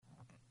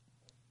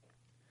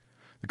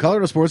The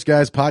Colorado Sports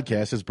Guys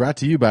podcast is brought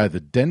to you by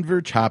the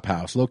Denver Chop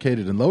House,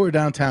 located in lower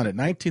downtown at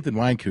 19th and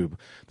Wynkoop.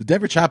 The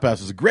Denver Chop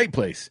House is a great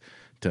place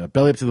to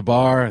belly up to the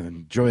bar and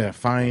enjoy a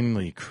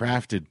finely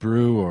crafted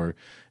brew, or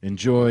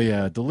enjoy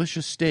a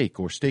delicious steak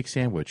or steak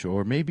sandwich,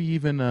 or maybe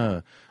even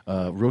a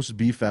roast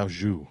beef au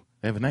jus.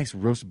 They have a nice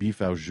roast beef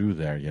au jus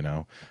there, you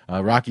know.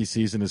 Rocky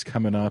season is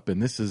coming up,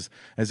 and this is,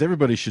 as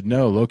everybody should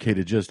know,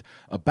 located just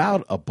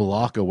about a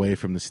block away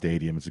from the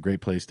stadium. It's a great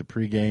place to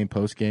pregame,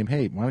 postgame.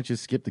 Hey, why don't you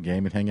skip the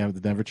game and hang out at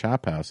the Denver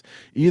Chop House?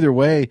 Either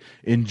way,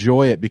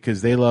 enjoy it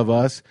because they love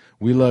us.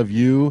 We love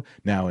you.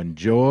 Now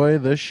enjoy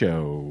the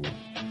show.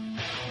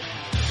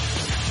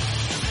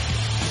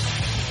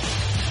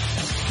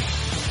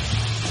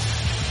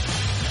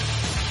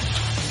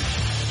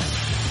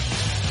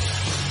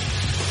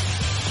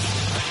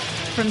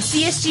 From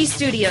CSG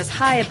Studios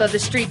high above the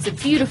streets of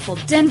beautiful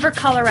Denver,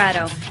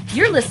 Colorado,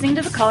 you're listening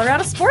to the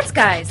Colorado Sports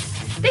Guys.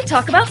 They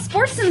talk about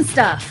sports and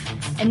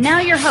stuff. And now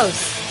your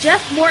hosts,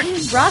 Jeff Morton,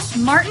 Ross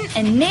Martin,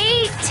 and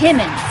Nate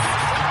Timmons.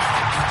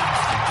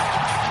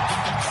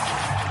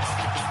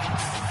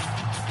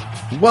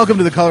 Welcome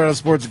to the Colorado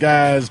Sports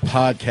Guys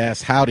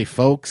podcast. Howdy,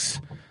 folks.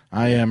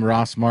 I am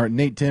Ross Martin.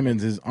 Nate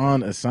Timmons is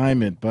on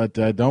assignment, but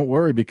don't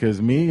worry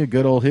because me, a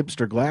good old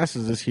hipster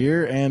glasses, is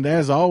here. And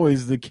as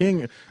always, the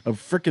king of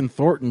frickin'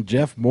 Thornton,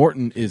 Jeff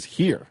Morton, is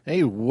here.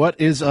 Hey, what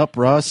is up,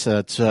 Ross?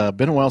 It's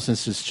been a while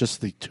since it's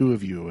just the two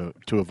of you.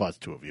 Two of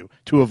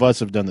us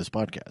have done this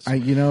podcast.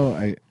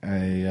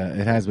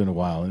 It has been a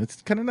while, and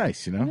it's kind of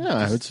nice, you know?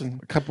 Yeah, just a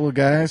couple of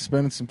guys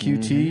spending some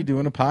QT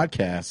doing a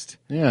podcast.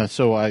 Yeah,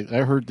 so I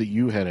heard that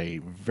you had a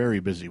very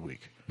busy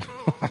week.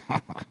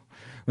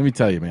 Let me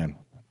tell you, man.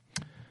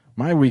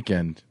 My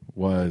weekend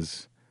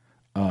was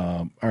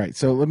all right.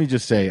 So let me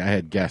just say, I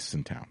had guests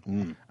in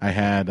town. I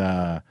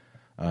had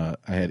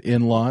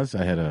in-laws.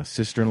 I had a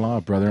sister-in-law,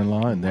 a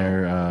brother-in-law, and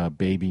their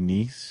baby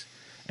niece,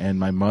 and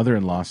my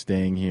mother-in-law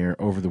staying here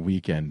over the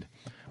weekend.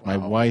 My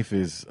wife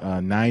is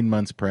 9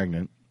 months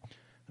pregnant.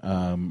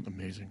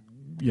 Amazing.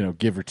 You know,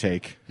 give or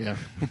take. Yeah.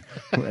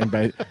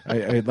 And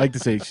I'd like to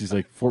say she's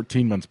like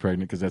 14 months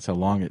pregnant because that's how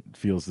long it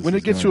feels. When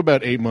it gets to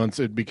about 8 months,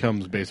 it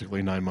becomes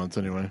basically 9 months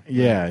anyway.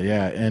 Yeah.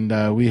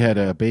 And we had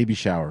a baby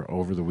shower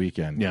over the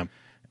weekend. Yeah.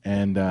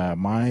 And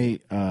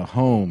my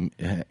home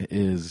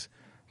is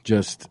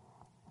just,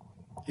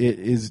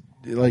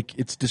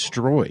 it's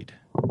destroyed.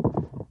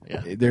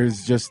 Yeah.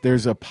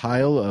 There's a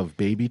pile of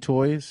baby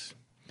toys.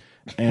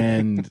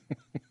 And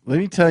let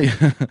me tell you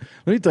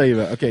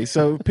about, okay,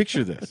 so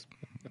picture this.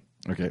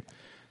 Okay,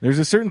 there's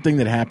a certain thing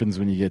that happens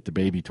when you get the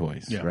baby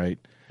toys, right?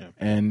 Yeah.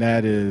 And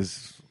that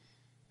is,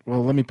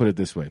 well, let me put it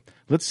this way.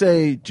 Let's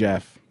say,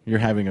 Jeff, you're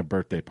having a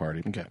birthday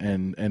party,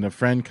 and a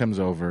friend comes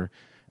over,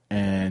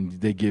 and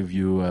they give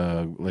you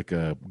like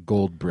a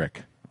gold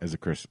brick as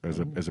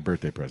a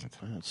birthday present.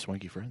 Wow,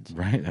 swanky friends,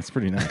 right? That's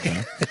pretty nice.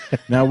 Huh?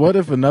 Now, what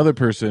if another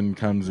person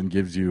comes and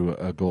gives you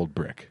a gold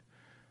brick?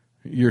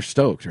 You're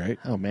stoked, right?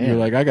 Oh, man. You're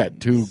like, I got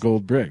 2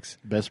 gold bricks.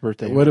 Best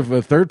birthday. What if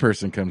a third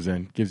person comes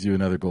in, gives you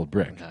another gold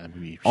brick?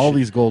 All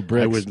these gold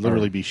bricks. I would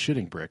literally be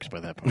shitting bricks by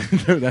that point.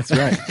 That's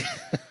right.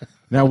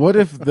 Now, what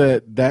if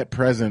that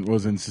present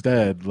was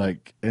instead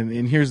like, and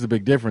here's the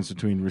big difference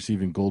between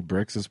receiving gold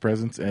bricks as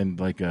presents and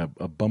like a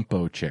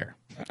bumpo chair.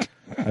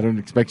 I don't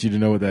expect you to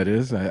know what that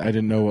is. I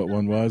didn't know what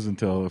one was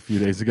until a few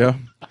days ago.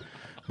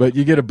 But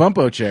you get a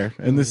bumpo chair,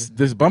 and this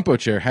bumpo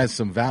chair has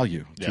some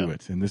value to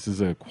it, and this is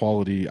a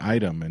quality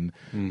item.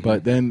 And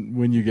but then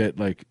when you get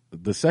like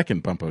the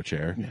second bumpo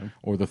chair,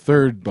 or the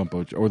third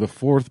bumpo or the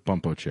fourth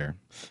bumpo chair,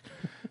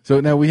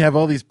 so now we have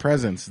all these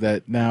presents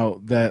that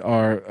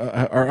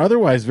are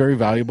otherwise very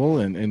valuable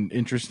and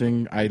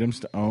interesting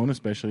items to own.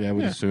 Especially, I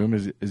would assume,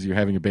 as you're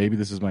having a baby.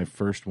 This is my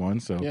first one,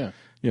 so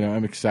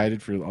I'm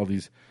excited for all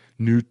these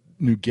new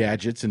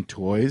gadgets and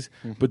toys.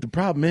 But the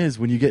problem is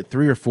when you get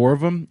 3 or 4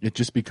 of them, it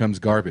just becomes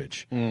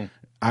garbage.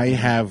 I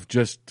have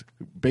just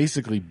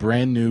basically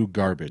brand new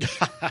garbage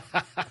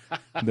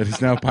that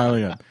is now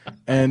piling up.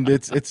 And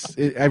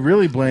I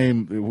really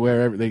blame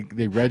wherever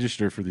they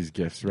register for these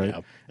gifts, right?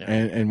 Yeah.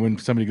 And when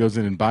somebody goes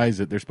in and buys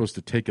it, they're supposed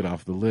to take it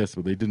off the list,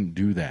 but they didn't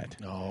do that.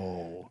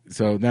 No.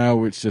 So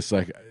now it's just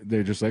like,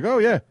 they're just like, oh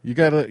yeah,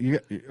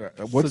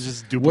 what's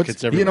just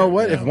duplicates everywhere. You know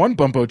what? If one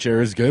bumpo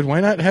chair is good, why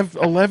not have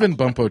 11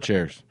 bumpo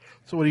chairs?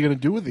 So what are you going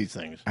to do with these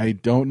things? I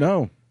don't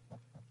know.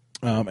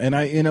 And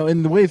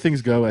and the way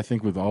things go, I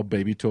think with all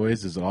baby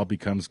toys is it all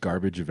becomes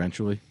garbage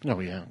eventually. Oh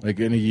yeah. Like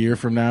in a year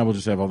from now, we'll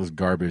just have all this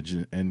garbage,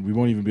 and we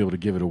won't even be able to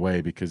give it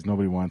away because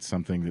nobody wants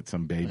something that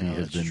some baby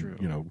has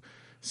been,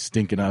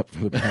 stinking up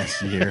for the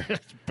past year.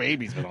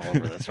 Baby's been all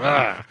over this.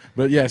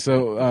 But yeah,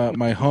 so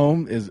my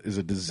home is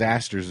a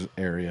disasters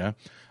area.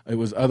 It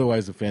was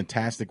otherwise a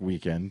fantastic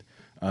weekend.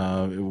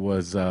 It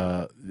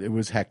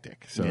was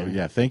hectic. So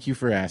yeah, thank you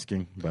for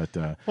asking. But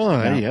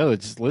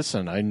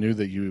listen. I knew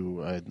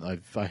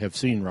that I have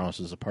seen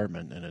Ross's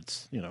apartment, and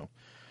it's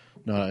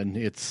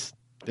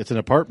it's an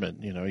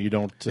apartment. You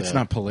don't. It's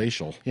not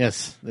palatial.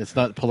 Yes, it's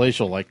not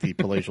palatial like the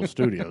palatial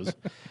studios,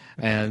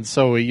 and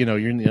so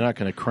you're not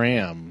going to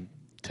cram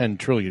 10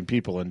 trillion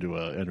people into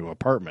an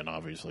apartment,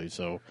 obviously.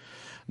 So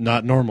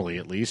not normally,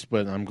 at least.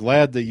 But I'm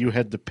glad that you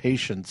had the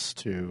patience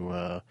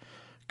to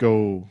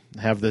go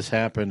have this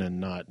happen and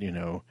not,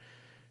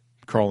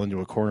 crawl into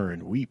a corner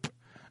and weep.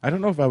 I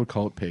don't know if I would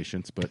call it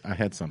patience, but I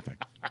had something.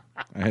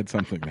 I had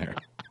something there.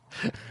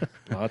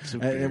 Lots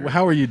of beer.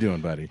 How are you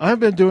doing, buddy? I've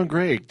been doing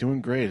great.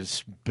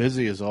 It's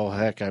busy as all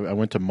heck. I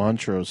went to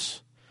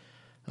Montrose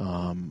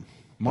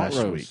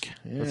last week.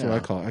 Yeah. That's what I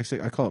call it.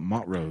 I call it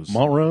Montrose.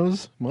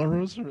 Montrose?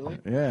 Montrose, really?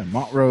 Yeah,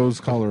 Montrose,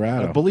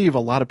 Colorado. I believe a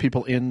lot of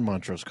people in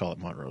Montrose call it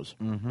Montrose.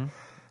 Mm-hmm.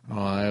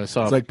 I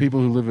saw it's like people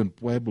who live in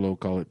Pueblo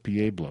call it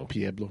Pueblo.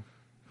 Pueblo.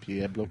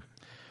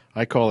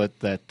 I call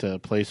it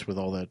that place with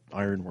all that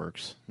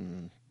ironworks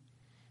and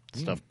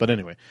stuff. But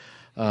anyway,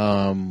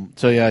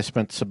 I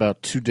spent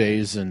about 2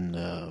 days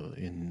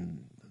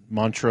in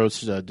Montrose,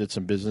 did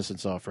some business and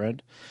saw a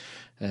friend,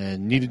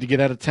 and needed to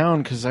get out of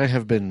town because I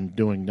have been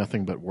doing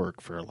nothing but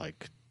work for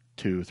like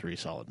 2-3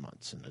 solid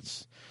months, and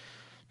it's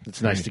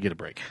nice to get a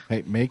break.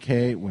 Hey, make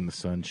hay when the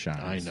sun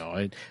shines. I know,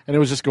 and it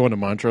was just going to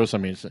Montrose. I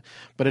mean, it's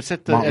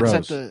at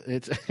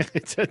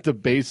the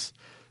base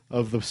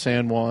of the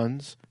San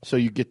Juans, so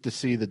you get to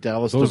see the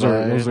Dallas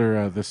Divide. Those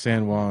are the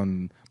San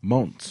Juan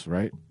Monts,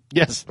 right?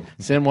 Yes,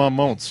 San Juan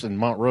Monts and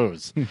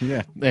Montrose.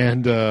 Yeah,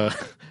 and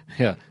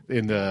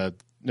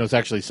it's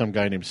actually some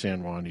guy named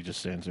San Juan. He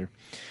just stands there.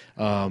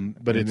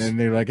 But then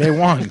they're like, "Hey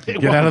Juan,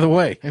 get out of the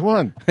way." Hey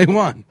Juan,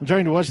 I'm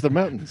trying to watch the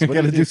mountains. I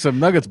got to do some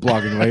Nuggets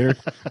blogging later,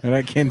 and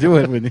I can't do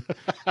it when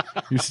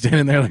you're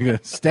standing there like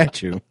a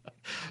statue.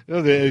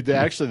 No, they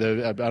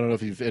actually, I don't know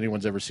if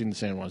anyone's ever seen the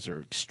San Juans. They're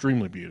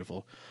extremely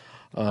beautiful.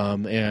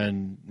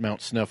 And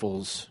Mount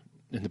Sneffels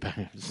in the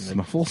back.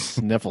 Sneffels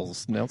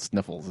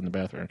in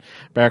the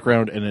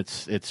background, and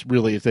it's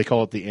really, they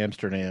call it the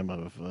Amsterdam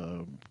of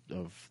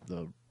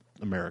the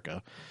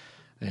America,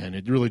 and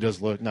it really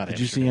does look not. Did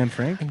you see Anne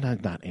Frank?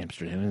 Not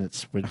Amsterdam, and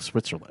it's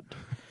Switzerland.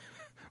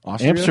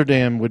 Austria?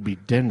 Amsterdam would be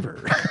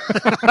Denver.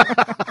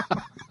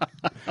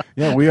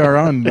 Yeah, we are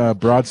on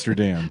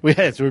Broadsterdam.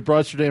 So we're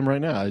Broadsterdam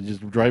right now. I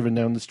just driving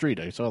down the street.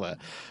 I saw that,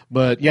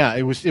 but yeah,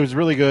 it was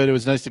really good. It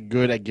was nice to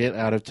get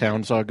out of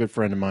town. Saw a good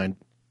friend of mine,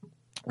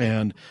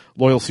 and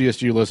loyal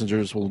CSG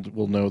listeners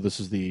will know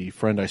this is the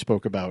friend I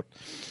spoke about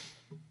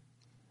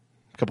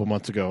a couple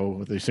months ago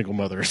with a single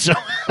mother. So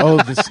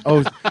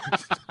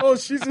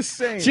she's a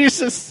saint.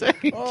 She's a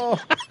saint. Oh,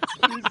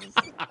 Jesus.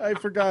 I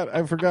forgot.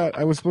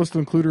 I was supposed to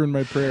include her in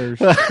my prayers.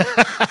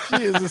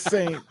 She is a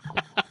saint.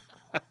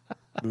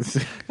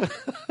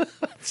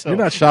 You're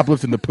not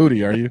shoplifting the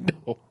pootie, are you?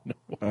 No.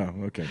 Oh,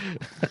 okay.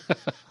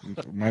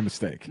 My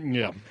mistake.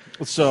 Yeah.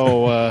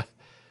 So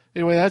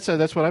anyway,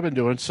 that's what I've been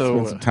doing. So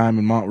spent some time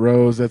in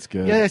Montrose. That's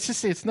good. Yeah,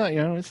 it's not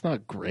it's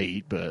not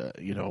great, but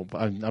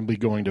I'll be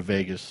going to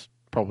Vegas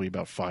probably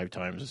about 5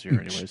 times this year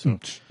anyway. So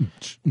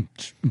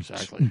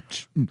exactly.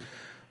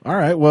 All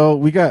right. Well,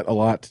 we got a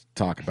lot to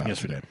talk about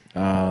yesterday.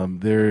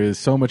 There is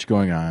so much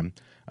going on.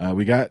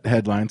 We got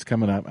headlines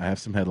coming up. I have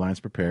some headlines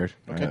prepared.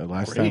 Okay,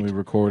 last great. time we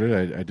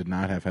recorded, I did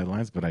not have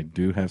headlines, but I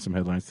do have some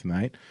headlines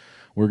tonight.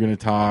 We're going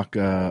to talk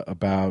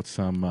about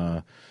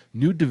some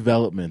new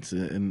developments,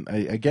 and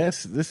I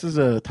guess this is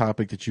a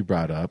topic that you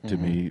brought up to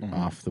me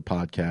off the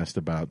podcast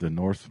about the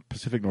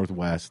Pacific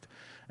Northwest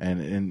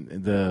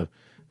and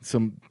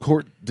some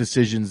court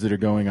decisions that are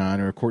going on,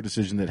 or a court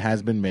decision that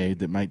has been made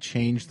that might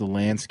change the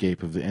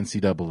landscape of the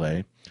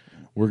NCAA.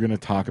 We're going to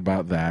talk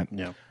about that.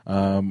 Yeah.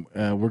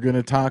 We're going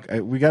to talk.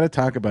 We got to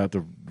talk about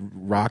the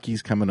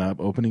Rockies coming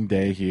up, opening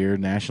day here,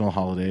 national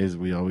holidays.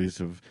 We always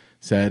have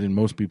said, and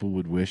most people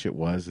would wish it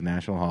was a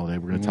national holiday.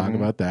 We're going to talk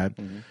about that.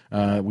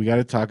 We got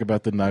to talk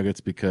about the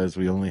Nuggets because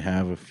we only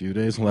have a few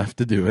days left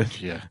to do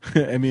it. Yeah.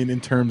 I mean,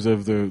 in terms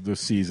of the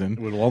season, it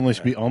would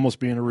almost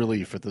be a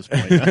relief at this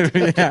point.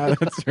 Yeah,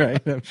 that's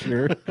right. I'm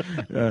sure.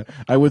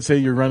 I would say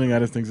you're running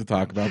out of things to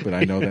talk about, but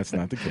I know that's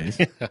not the case.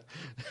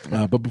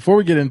 But before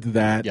we get into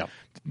that, yeah.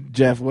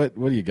 Jeff, what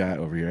do you got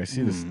over here? I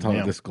see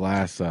this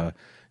glass.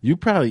 You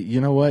probably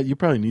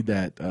need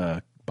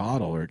that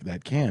bottle or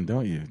that can,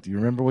 don't you? Do you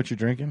remember what you're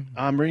drinking?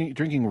 I'm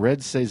drinking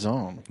Red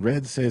Saison.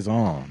 Red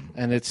Saison,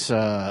 and it's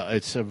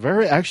a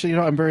very, actually,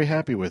 I'm very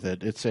happy with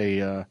it. It's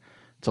a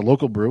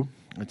local brew.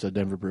 It's a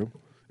Denver brew.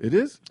 It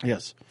is?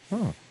 Yes.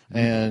 Oh.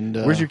 And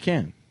where's your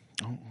can?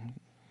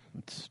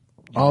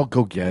 I'll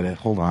go get it.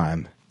 Hold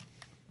on.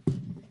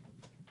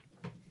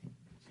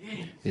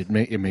 It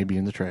may be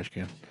in the trash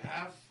can.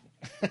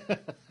 I gotta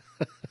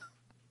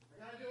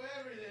do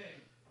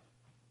everything.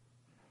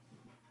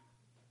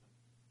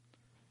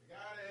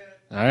 Got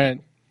it. All right.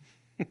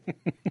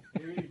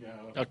 Here you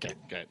go. Okay,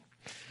 good.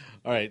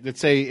 All right.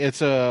 It's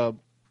a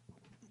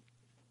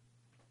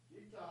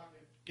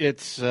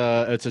let's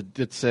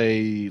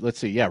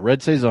see, yeah,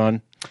 Red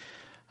Saison.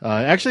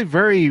 Actually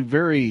very,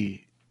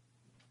 very,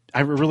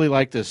 I really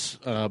like this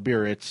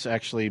beer. It's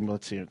actually,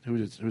 let's see,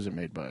 who's it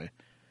made by?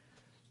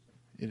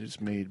 It is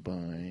made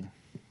by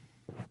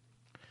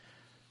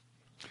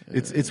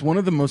It's one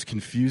of the most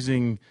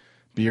confusing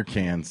beer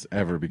cans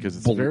ever because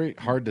it's very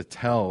hard to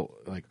tell.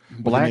 Like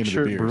Black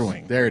Shirt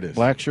Brewing. There it is.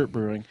 Black Shirt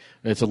Brewing.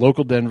 It's a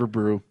local Denver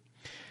brew,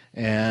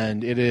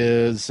 and it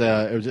is.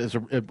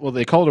 Well,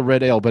 they call it a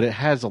red ale, but it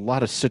has a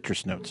lot of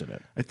citrus notes in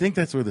it. I think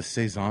that's where the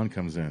saison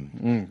comes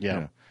in.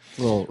 Yeah.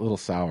 A little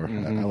sour.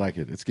 I like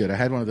it. It's good. I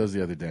had one of those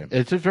the other day.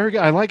 It's a very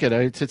good. I like it.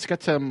 It's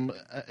got some.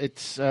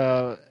 It's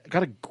got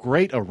a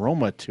great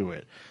aroma to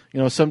it.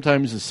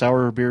 Sometimes the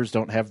sour beers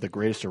don't have the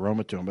greatest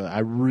aroma to them, but I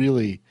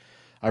really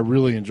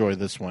enjoy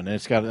this one. And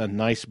it's got a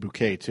nice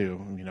bouquet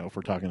too. If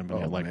we're talking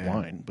about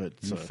wine, but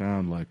you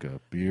sound like a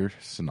beer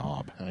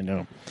snob. I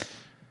know.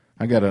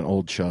 I got an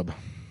old chub.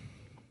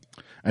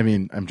 I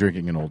mean, I'm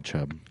drinking an old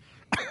chub.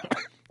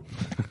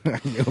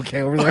 You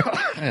okay over there?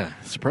 Yeah,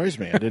 it surprised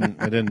me. I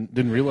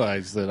didn't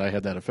realize that I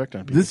had that effect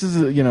on people. This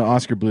is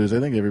Oscar Blues. I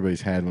think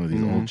everybody's had one of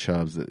these old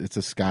chubs. It's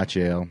a Scotch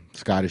ale,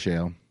 Scottish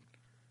ale,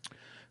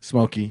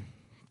 smoky,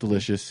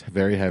 delicious,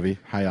 very heavy,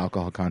 high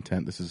alcohol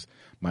content. This is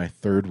my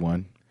third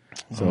one,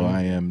 so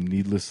I am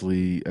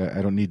needlessly.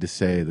 I don't need to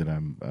say that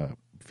I'm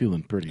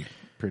feeling pretty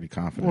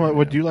confident.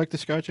 What do you like the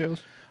Scotch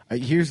ales?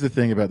 Here's the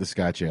thing about the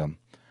Scotch ale.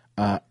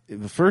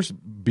 The first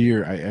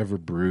beer I ever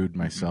brewed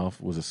myself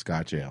was a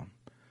Scotch ale.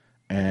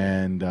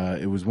 And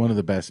it was one of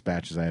the best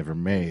batches I ever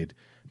made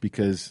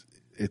because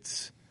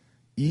it's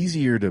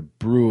easier to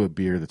brew a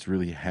beer that's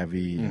really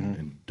heavy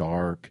and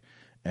dark,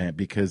 and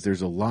because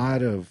there's a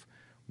lot of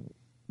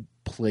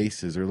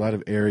places or a lot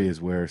of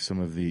areas where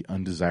some of the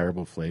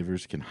undesirable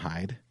flavors can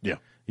hide. Yeah.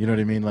 You know what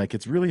I mean? Like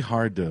it's really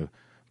hard to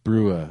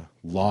brew a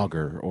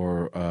lager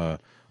or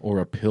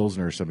a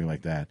pilsner or something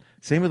like that.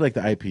 Same with like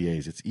the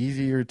IPAs. It's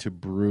easier to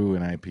brew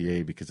an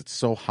IPA because it's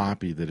so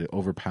hoppy that it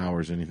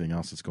overpowers anything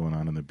else that's going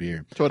on in the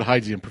beer. So it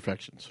hides the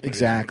imperfections.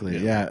 Exactly.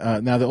 Yeah.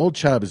 Now the Old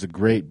Chub is a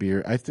great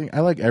beer. I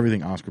like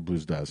everything Oscar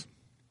Blues does.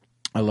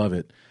 I love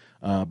it.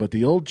 But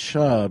the Old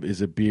Chub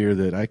is a beer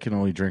that I can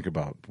only drink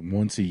about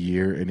once a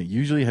year, and it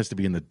usually has to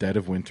be in the dead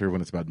of winter when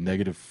it's about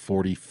negative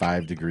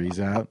 45 degrees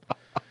out.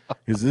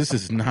 Because this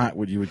is not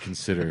what you would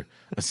consider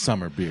a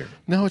summer beer.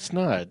 No, it's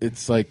not.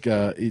 It's like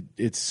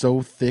it's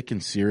so thick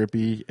and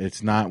syrupy.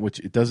 It's not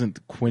it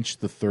doesn't quench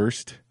the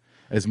thirst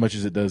as much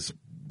as it does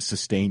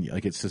sustain you.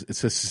 Like it's a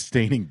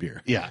sustaining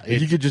beer. Yeah,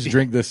 you could just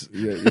drink this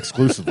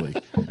exclusively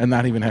and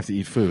not even have to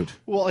eat food.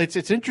 Well,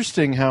 it's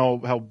interesting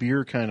how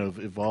beer kind of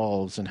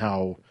evolves and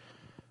how,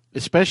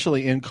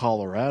 especially in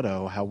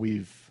Colorado, how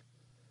we've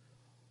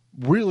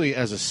really,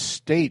 as a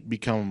state,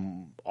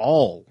 become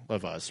all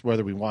of us,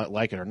 whether we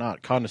like it or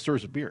not,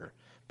 connoisseurs of beer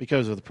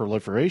because of the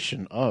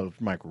proliferation of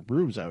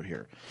microbrews out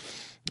here.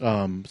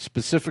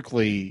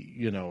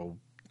 Specifically,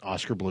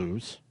 Oscar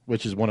Blues,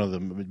 which is one of the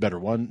better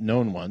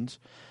known ones.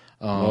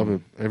 Love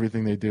it.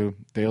 Everything they do.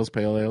 Dale's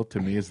Pale Ale, to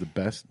me, is the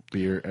best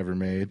beer ever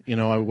made.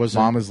 I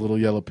wasn't... Mama's Little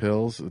Yellow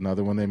Pills,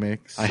 another one they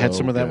make. I had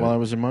some of that while I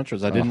was in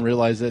Montrose. I didn't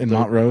realize that. In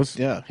Montrose?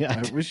 Yeah.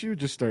 I wish you would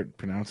just start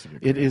pronouncing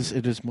it. It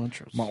is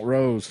Montrose.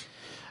 Montrose.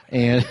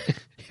 And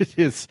it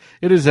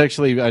is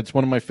actually, it's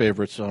one of my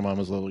favorites on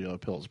Mama's Little Yellow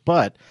Pills.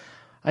 But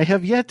I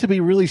have yet to be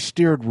really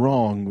steered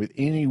wrong with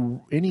any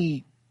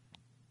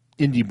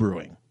indie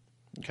brewing.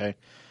 Okay,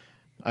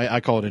 I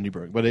call it indie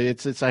brewing, but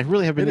it's I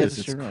really have been.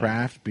 It's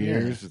craft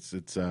beers.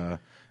 Yeah.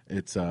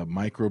 It's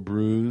micro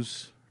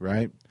brews,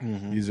 right?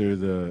 Mm-hmm. These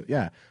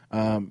are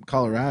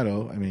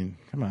Colorado. I mean,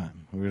 come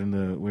on, we're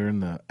in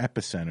the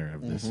epicenter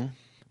of this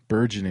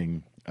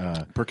burgeoning.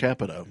 Per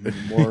capita,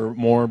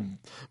 more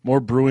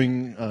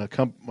brewing.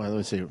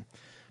 Let's see,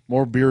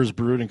 more beers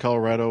brewed in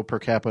Colorado per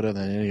capita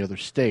than any other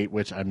state.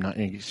 Which I'm not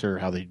sure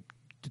how they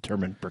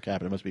determine per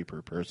capita. It must be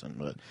per person,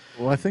 but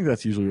I think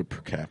that's usually what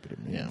per capita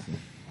means. Yeah.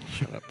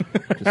 Shut up.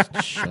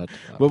 Just shut up.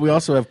 But we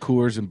also have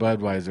Coors and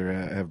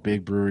Budweiser have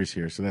big breweries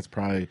here, so that's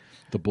probably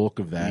the bulk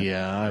of that.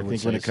 Yeah, I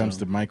think when it comes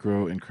to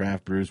micro and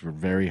craft brews, we're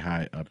very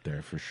high up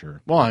there for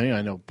sure. Well,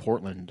 I know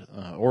Portland,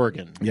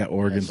 Oregon. Yeah,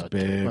 Oregon's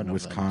big.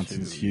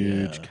 Wisconsin's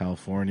huge. Yeah.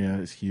 California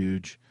is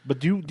huge. But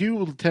do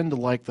you tend to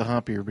like the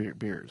hoppier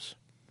beers?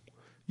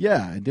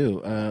 Yeah, I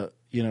do.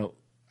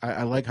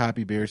 I like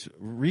hoppy beers.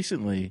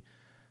 Recently,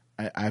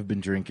 I've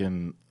been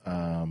drinking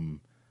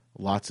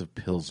lots of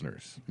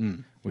Pilsners,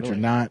 which are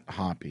not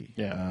hoppy.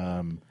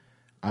 Yeah.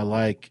 I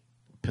like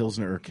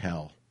Pilsner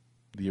Urquell,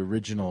 the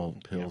original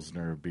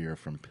Pilsner beer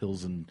from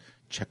Pilsen,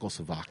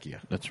 Czechoslovakia.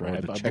 That's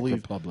right. The Czech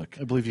Republic.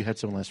 I believe you had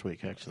some last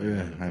week, actually.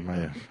 Yeah,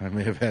 I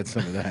may have had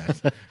some of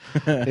that.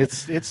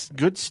 It's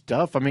good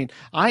stuff. I mean,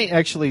 I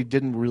actually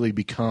didn't really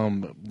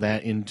become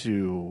that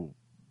into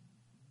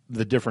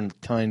the different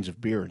kinds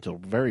of beer until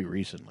very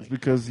recently. It's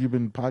because you've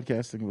been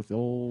podcasting with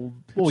old.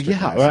 Well,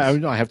 yeah,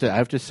 I have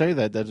to say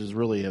that is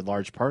really a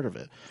large part of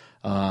it.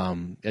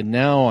 And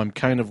now I'm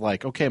kind of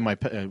like, okay,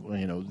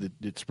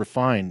 it's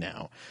refined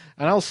now.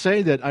 And I'll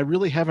say that I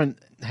really haven't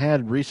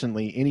had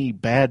recently any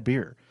bad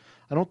beer.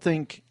 I don't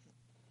think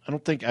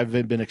I've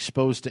been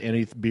exposed to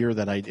any beer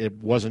that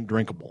it wasn't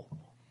drinkable.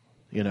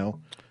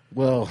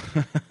 Well,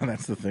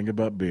 that's the thing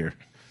about beer.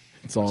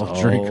 It's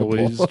drinkable.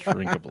 Always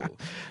drinkable.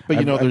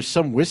 But, there's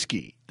some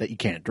whiskey that you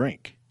can't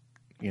drink.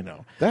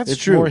 That's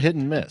it's true. more hit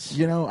and miss.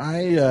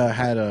 I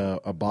had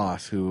a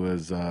boss who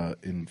was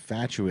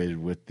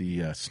infatuated with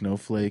the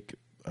Snowflake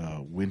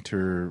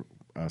winter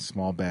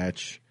small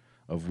batch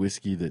of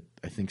whiskey that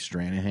I think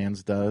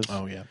Stranahan's does.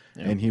 Oh, yeah.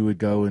 And he would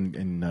go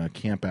and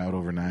camp out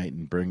overnight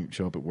and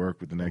show up at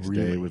work with the next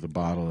day with a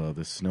bottle of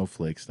the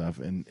Snowflake stuff.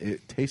 And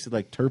it tasted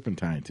like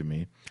turpentine to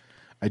me.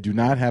 I do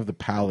not have the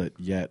palate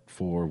yet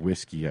for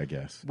whiskey, I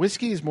guess.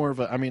 Whiskey is more of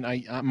a. I mean,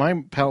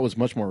 my palate was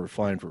much more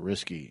refined for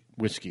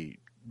whiskey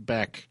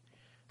back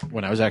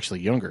when I was actually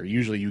younger.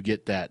 Usually, you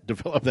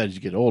develop that as you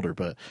get older.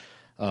 But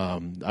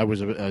I was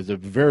a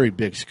very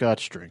big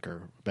Scotch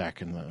drinker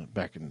back in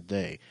the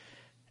day,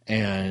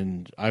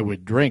 and I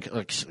would drink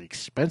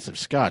expensive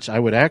Scotch. I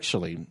would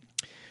actually,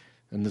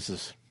 and this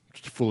is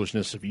just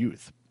foolishness of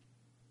youth,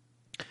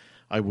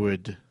 I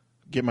would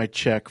get my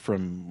check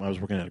from. I was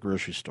working at a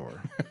grocery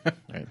store,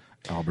 right?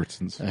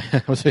 Albertsons.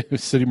 I was at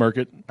City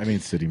Market.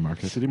 City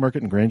Market. City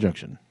Market in Grand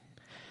Junction,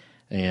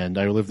 and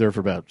I lived there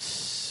for about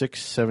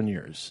 6-7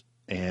 years.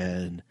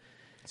 And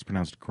it's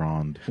pronounced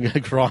Grand.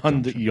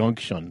 Grand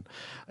Junction,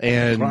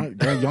 and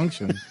Grand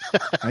Junction.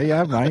 Hey,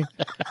 yeah, mate.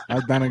 I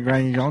was down in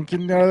Grand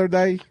Junction the other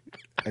day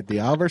at the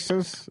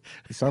Albertsons.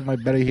 You saw my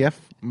buddy Hef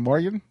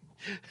Morgan.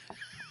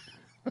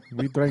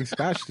 We drank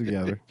Scotch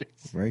together,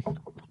 right?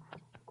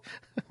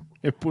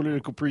 A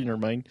political prisoner,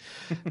 mine.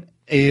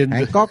 And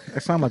Hancock,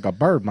 that sound like a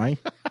bird, man.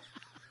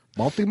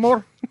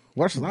 Baltimore?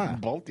 What's that?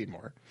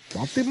 Baltimore.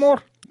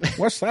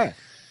 What's that?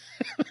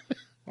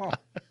 Oh,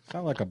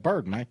 sound like a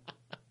bird, man.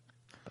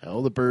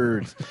 Oh, the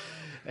birds.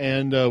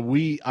 And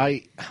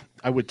I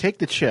would take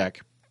the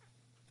check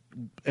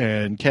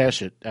and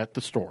cash it at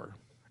the store.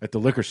 At the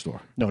liquor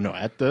store? No,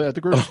 at the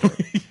grocery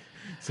store.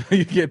 So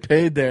you get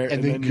paid there.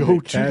 And then go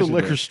to the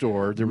liquor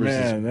store. There was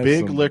this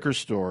big liquor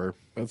store.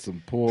 That's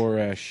some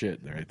poor-ass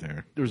shit right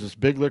there. There was this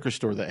big liquor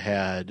store that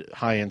had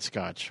high-end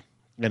Scotch.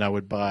 And I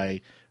would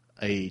buy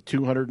a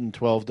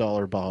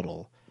 $212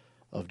 bottle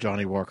of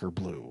Johnny Walker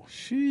Blue.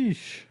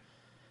 Sheesh.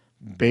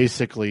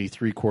 Basically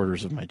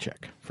 3/4 of my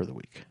check for the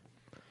week.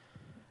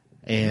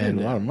 And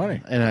a lot of money.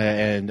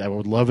 And I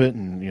would love it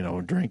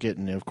and, drink it.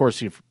 And, of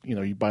course, if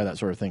you buy that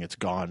sort of thing, it's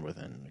gone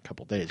within a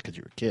couple of days because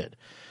you're a kid.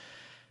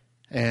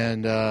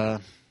 And I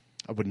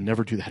would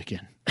never do that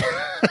again.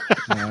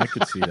 No, I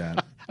could see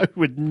that. I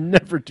would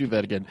never do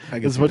that again.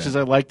 As much as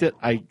I liked it,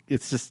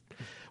 it's just,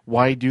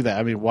 why do that?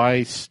 I mean,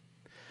 why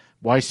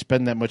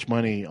spend that much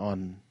money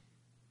on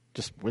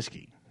just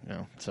whiskey?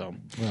 So.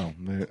 Well,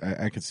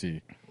 I could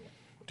see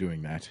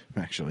doing that,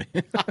 actually.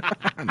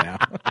 Now.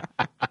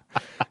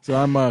 So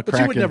I'm But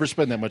you would never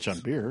spend that much on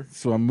beer.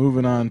 So I'm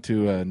moving on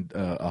to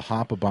a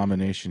hop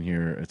abomination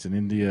here. It's an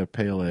India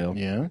Pale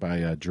Ale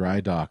by Dry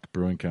Dock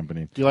Brewing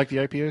Company. Do you like the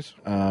IPAs?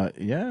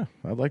 Yeah,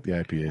 I like the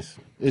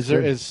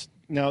IPAs.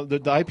 Now the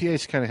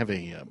IPAs kind of have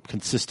a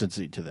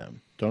consistency to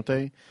them, don't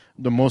they?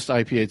 The most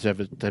IPAs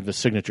have a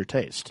signature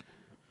taste.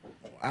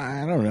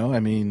 I don't know.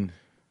 I mean,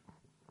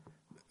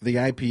 the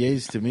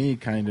IPAs to me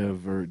kind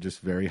of are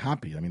just very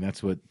hoppy. I mean,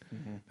 that's what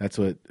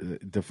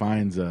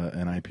defines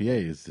an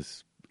IPA is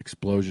this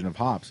explosion of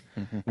hops.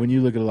 Mm-hmm. When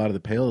you look at a lot of the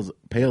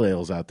pale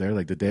ales out there,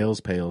 like the Dale's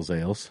Pale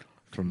Ales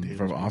from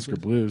Oscar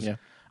Blues,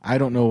 I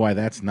don't know why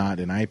that's not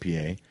an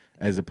IPA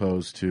as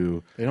opposed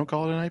to... They don't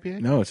call it an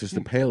IPA? No, it's just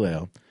a pale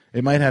ale.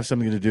 It might have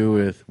something to do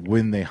with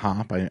when they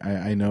hop.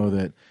 I know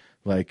that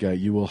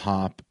you will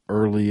hop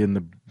early in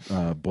the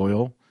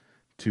boil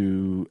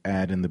to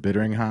add in the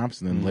bittering hops,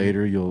 and then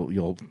later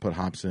you'll put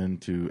hops in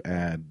to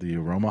add the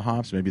aroma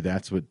hops. Maybe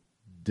that's what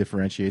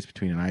differentiates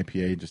between an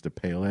IPA and just a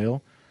pale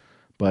ale.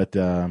 But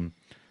to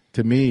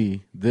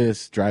me,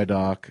 this Dry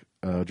Dock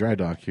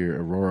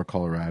here, Aurora,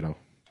 Colorado.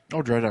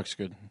 Oh, Dry Dock's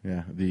good.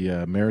 Yeah,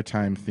 the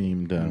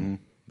maritime-themed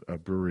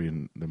brewery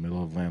in the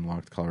middle of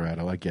landlocked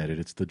Colorado. I get it.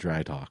 It's the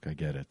Dry Dock. I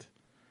get it.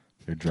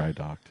 They're dry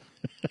docked.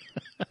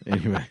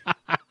 Anyway.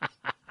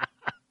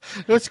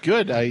 That's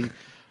good.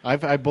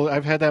 I've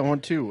had that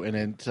one too. And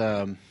it,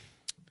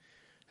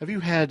 have you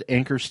had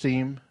Anchor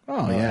Steam?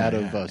 Oh yeah, out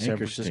of San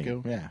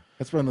Francisco. Steam. Yeah,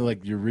 that's one of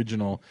the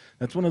original.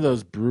 That's one of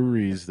those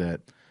breweries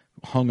that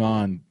hung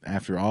on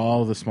after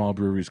all the small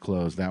breweries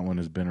closed. That one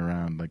has been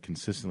around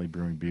consistently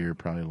brewing beer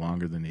probably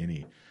longer than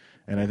any.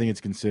 And I think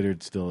it's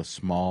considered still a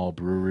small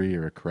brewery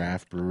or a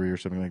craft brewery or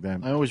something like that.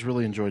 I always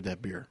really enjoyed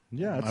that beer.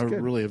 Yeah, I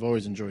really have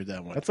always enjoyed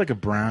that one. That's like a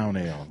brown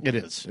ale. It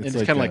is. It's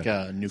kind of like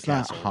a Newcastle. It's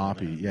not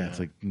hoppy. Yeah, it's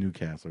like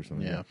Newcastle or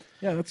something. Yeah.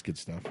 Yeah, that's good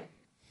stuff.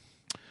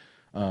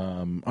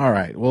 All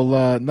right.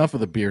 Well, enough of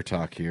the beer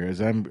talk here.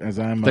 As I'm.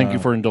 Thank you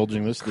for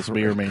indulging this. This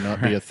may or may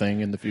not be a thing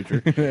in the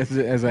future.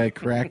 as I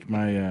crack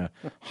my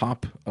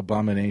hop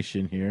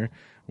abomination here,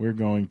 we're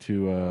going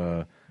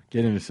to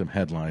get into some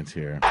headlines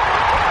here.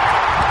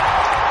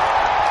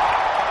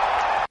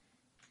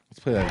 Let's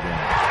play that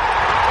again.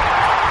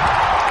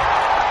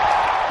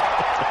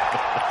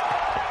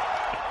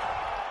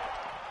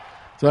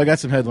 So I got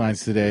some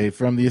headlines today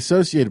from the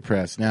Associated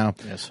Press. Now,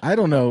 yes. I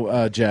don't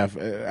know, Jeff.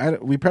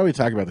 We probably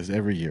talk about this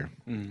every year.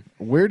 Mm.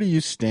 Where do you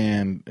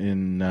stand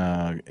in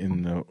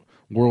the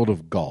world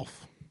of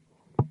golf?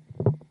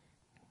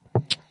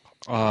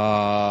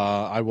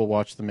 I will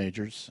watch the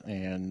majors,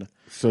 and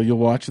So you'll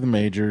watch the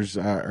majors.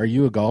 Are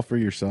you a golfer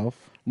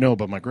yourself? no,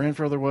 but my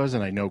grandfather was,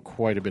 and I know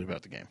quite a bit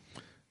about the game.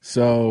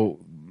 So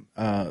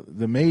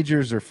the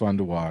majors are fun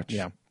to watch.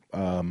 Yeah.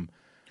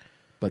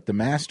 But the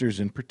Masters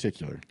in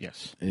particular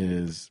Yes.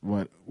 is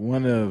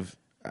one of,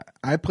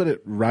 I put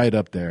it right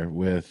up there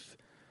with.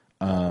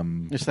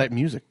 It's that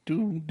music.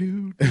 Do,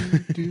 do, do,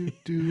 do,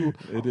 do.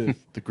 It is.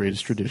 The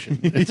greatest tradition.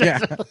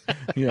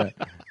 yeah.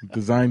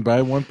 Designed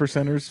by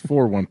 1%ers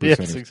for 1%ers.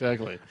 Yes,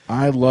 exactly.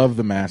 I love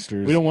the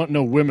Masters. We don't want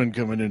no women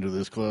coming into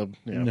this club.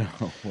 Yeah. No,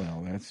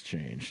 well, that's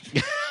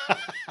changed.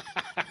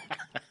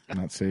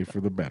 Not safe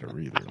for the better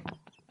either.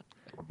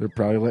 They're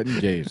probably letting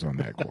gays on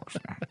that course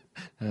now.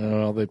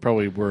 Well, they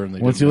probably were. And they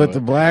Once didn't you know let the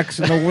it. blacks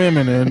and the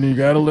women in, you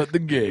got to let the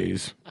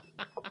gays.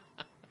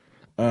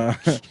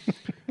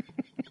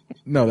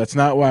 No, that's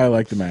not why I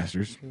like the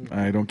Masters.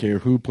 I don't care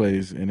who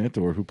plays in it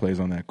or who plays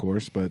on that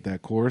course, but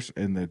that course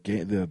and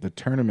the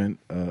tournament,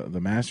 the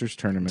Masters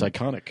tournament, It's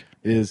iconic.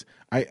 is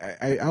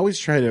I always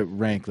try to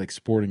rank like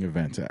sporting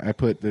events. I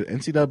put the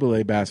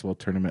NCAA basketball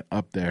tournament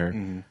up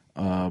there,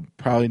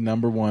 probably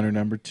number 1 or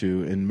number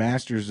 2, and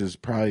Masters is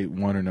probably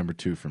 1 or number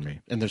 2 for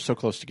me. And they're so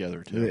close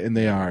together, too. And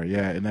they are,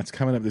 yeah, and that's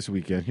coming up this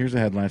weekend. Here's a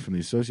headline from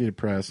the Associated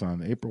Press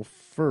on April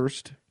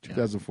 1st,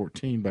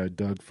 2014 by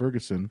Doug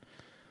Ferguson.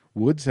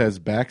 Woods has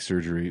back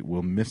surgery,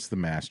 will miss the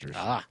Masters.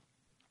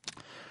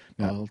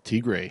 Well,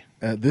 Tigre.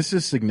 This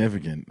is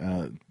significant.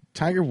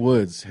 Tiger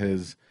Woods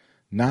has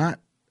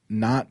not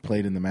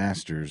played in the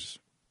Masters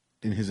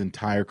in his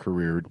entire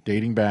career,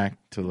 dating back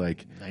to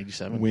like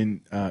 97?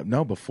 when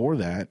before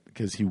that,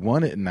 because he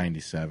won it in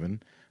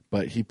 97,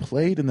 but he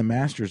played in the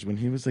Masters when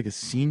he was like a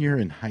senior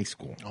in high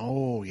school.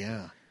 Oh,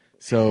 yeah.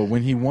 So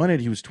when he won it,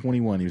 he was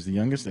 21. He was the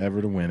youngest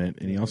ever to win it,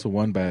 and he also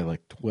won by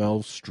like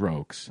 12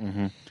 strokes.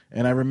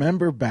 And I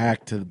remember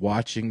back to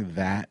watching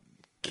that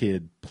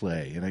kid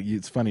play, and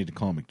it's funny to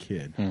call him a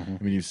kid. I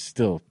mean, he was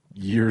still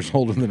years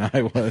older than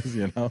I was,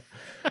 you know.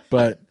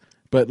 But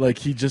like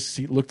he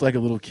looked like a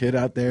little kid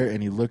out there,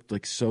 and he looked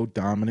like so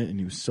dominant, and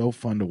he was so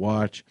fun to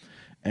watch.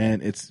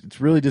 And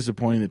it's really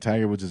disappointing that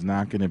Tiger Woods is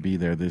not going to be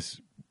there this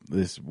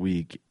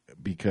week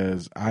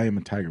because I am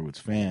a Tiger Woods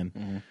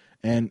fan,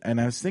 and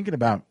I was thinking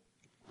about.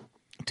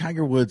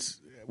 Tiger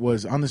Woods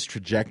was on this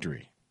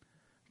trajectory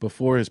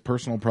before his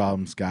personal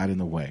problems got in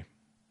the way.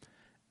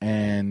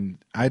 And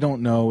I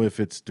don't know if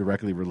it's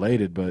directly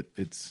related, but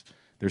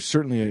there's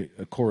certainly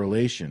a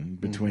correlation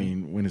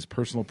between when his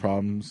personal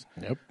problems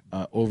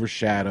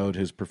overshadowed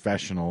his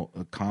professional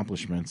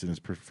accomplishments and his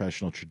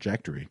professional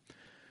trajectory.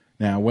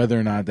 Now, whether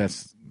or not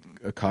that's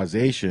a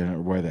causation or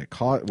whether that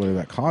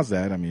caused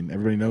that, I mean,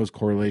 everybody knows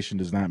correlation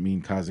does not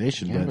mean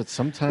causation, but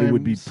sometimes it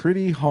would be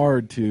pretty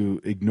hard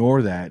to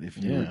ignore that if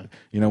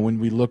when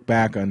we look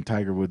back on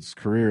Tiger Woods'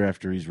 career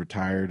after he's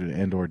retired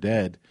and or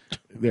dead,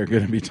 they're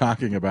going to be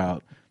talking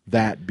about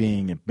that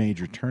being a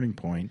major turning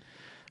point.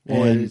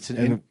 Well, it's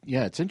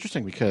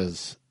interesting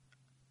because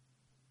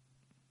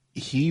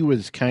he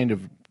was kind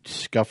of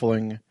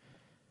scuffling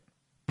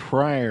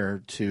prior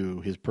to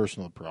his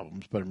personal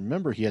problems, but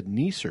remember he had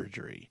knee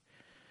surgery.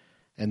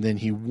 And then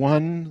he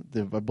won,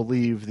 I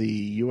believe, the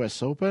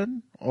U.S.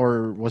 Open,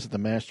 or was it the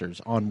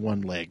Masters, on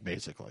one leg,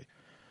 basically.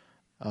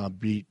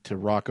 Beat to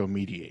Rocco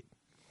Mediate.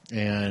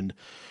 And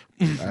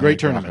great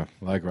tournament.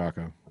 Rocco. I like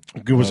Rocco.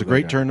 It was a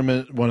great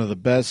tournament, one of the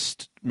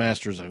best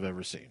Masters I've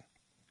ever seen.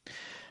 A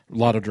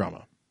lot of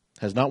drama.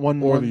 Has not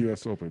won Or one. the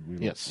U.S. Open.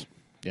 Yes.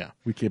 Yeah.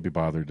 We can't be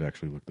bothered to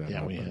actually look that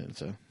Yeah, up.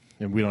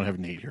 and we don't have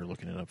Nate here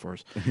looking it up for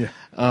us. Yeah.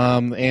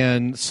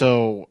 And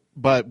so,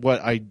 but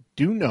what I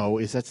do know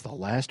is that's the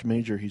last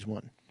major he's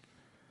won.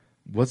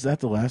 Was that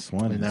the last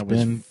one? And It's that was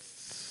been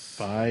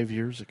 5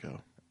 years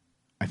ago.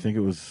 I think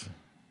it was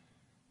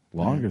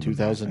longer than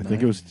 2009. that. I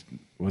think it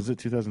was it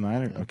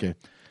 2009? Okay.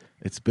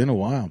 It's been a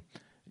while.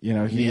 You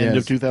know, he The end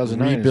has of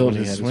 2009 is rebuilt when he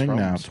his had his swing now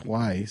problems.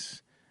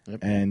 twice. Yep.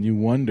 And you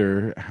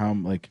wonder how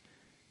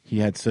he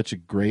had such a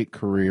great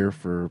career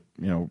for,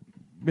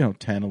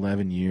 10,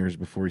 11 years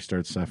before he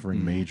started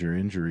suffering major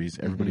injuries.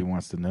 Everybody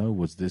wants to know,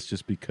 was this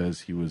just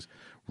because he was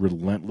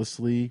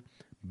relentlessly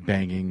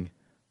banging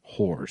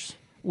whores?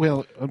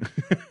 Well,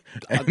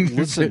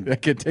 listen,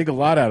 That could take a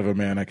lot out of a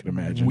man, I can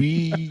imagine.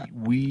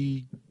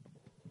 we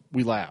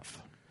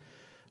laugh,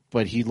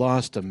 but he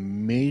lost a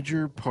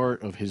major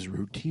part of his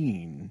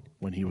routine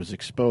when he was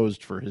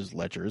exposed for his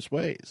lecherous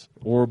ways.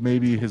 Or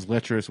maybe his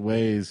lecherous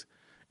ways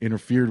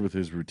interfered with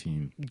his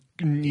routine.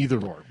 Either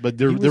or, but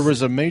there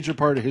was a major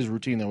part of his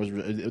routine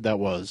that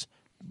was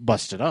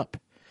busted up.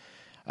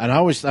 And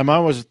I'm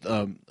always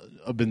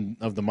been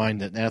of the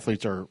mind that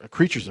athletes are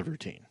creatures of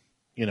routine.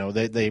 You know,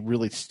 they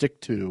really stick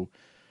to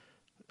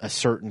a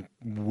certain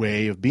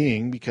way of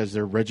being because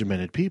they're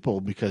regimented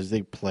people because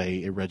they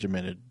play a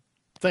regimented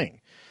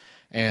thing.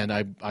 And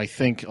I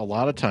think a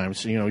lot of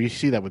times, you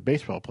see that with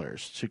baseball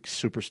players,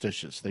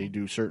 superstitious. They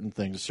do certain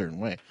things a certain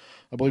way.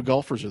 I believe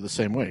golfers are the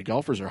same way.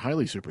 Golfers are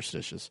highly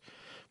superstitious,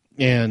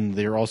 and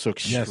they're also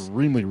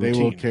extremely routine.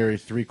 They will carry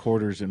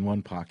 3/4 in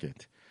one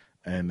pocket.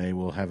 and they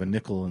will have a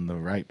nickel in the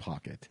right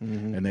pocket,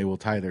 and they will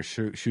tie their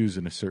shoes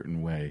in a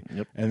certain way.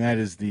 Yep. And that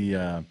is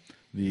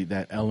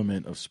that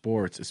element of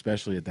sports,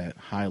 especially at that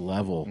high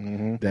level,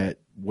 that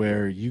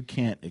where you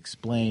can't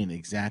explain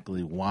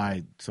exactly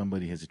why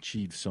somebody has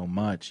achieved so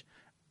much,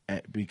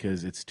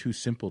 because it's too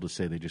simple to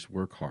say they just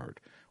work hard,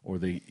 or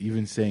they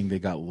even saying they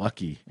got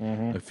lucky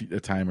a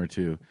time or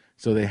two.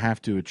 So they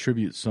have to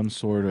attribute some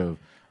sort of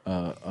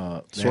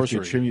sorcery.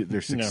 Attribute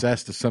their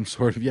success to some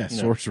sort of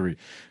sorcery.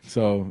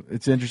 So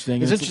it's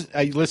interesting. It's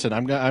interesting. Listen,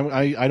 I'm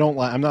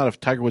not a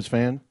Tiger Woods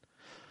fan.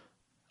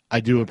 I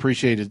do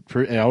appreciate it.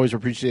 I always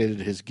appreciated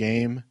his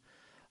game,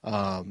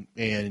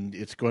 and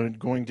it's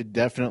going to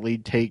definitely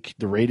take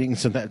the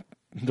ratings of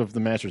the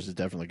Masters is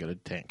definitely going to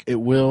tank.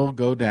 It will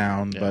go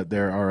down, but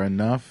there are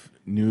enough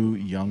new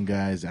young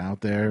guys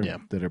out there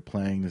that are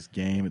playing this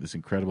game at this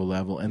incredible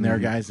level, and there are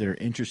guys that are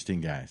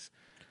interesting guys.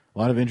 A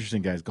lot of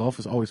interesting guys. Golf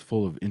is always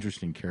full of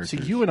interesting characters.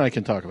 See, you and I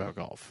can talk about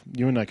golf.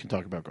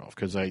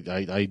 Because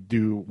I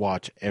do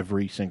watch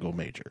every single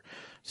major.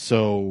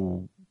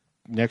 So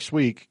next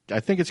week, I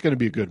think it's going to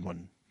be a good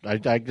one. I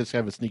just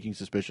have a sneaking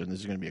suspicion this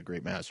is going to be a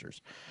great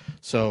Masters.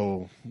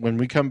 So when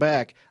we come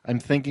back, I'm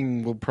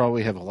thinking we'll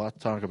probably have a lot to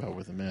talk about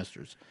with the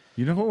Masters.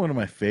 You know what one of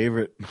my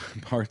favorite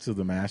parts of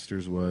the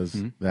Masters was?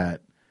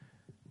 That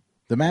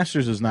the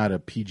Masters is not a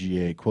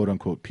PGA,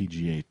 quote-unquote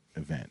PGA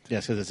event.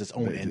 Yes, because it's its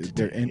own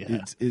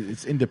entity.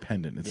 It's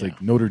independent. It's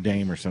like Notre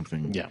Dame or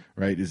something,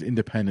 right? Is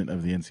independent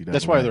of the NCAA.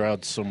 That's why they're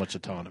out so much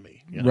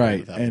autonomy.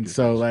 Right. And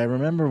so I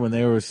remember when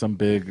there was some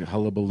big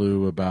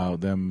hullabaloo about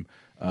them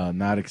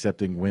not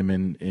accepting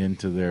women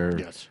into their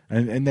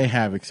and they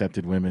have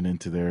accepted women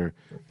into their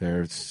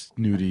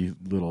snooty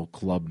little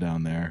club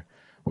down there,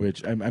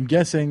 which I'm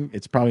guessing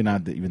it's probably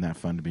not even that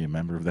fun to be a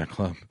member of that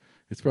club.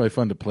 It's probably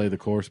fun to play the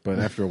course, but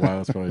after a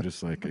while, it's probably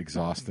just like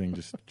exhausting,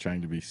 just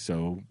trying to be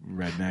so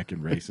redneck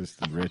and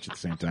racist and rich at the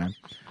same time.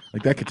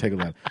 Like that could take a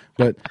lot.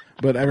 But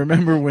I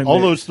remember when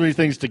those three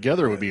things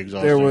together would be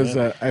exhausting. There was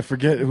I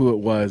forget who it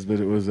was, but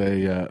it was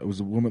a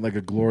woman, like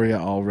a Gloria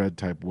Allred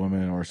type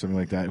woman or something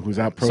like that, who was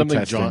out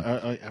protesting.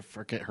 I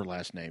forget her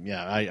last name.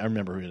 Yeah, I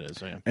remember who it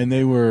is. Yeah. And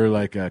they were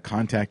like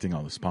contacting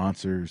all the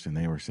sponsors, and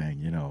they were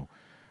saying,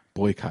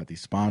 boycott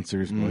these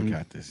sponsors,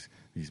 boycott these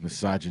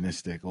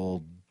misogynistic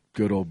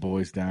good old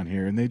boys down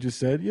here. And they just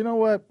said, you know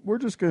what, we're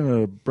just going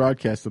to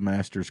broadcast the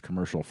Masters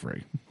commercial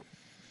free.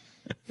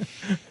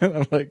 And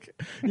I'm like,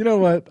 you know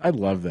what, I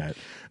love that.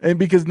 And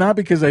not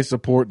because I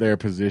support their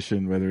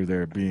position, whether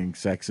they're being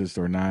sexist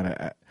or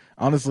not.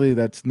 Honestly,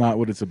 that's not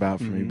what it's about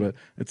for me. But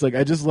it's like,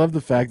 I just love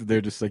the fact that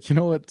they're just like, you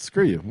know what,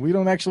 screw you. We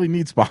don't actually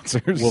need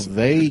sponsors. Well,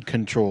 they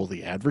control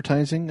the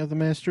advertising of the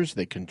Masters.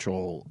 They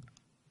control,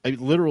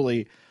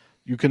 literally,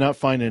 you cannot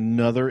find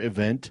another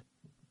event,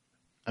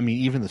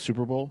 even the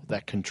Super Bowl,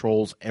 that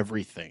controls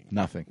everything.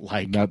 Nothing.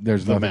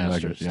 There's the nothing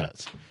Masters like it,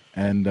 does.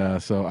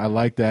 And so I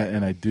like that,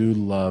 and I do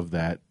love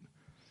that.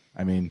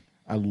 I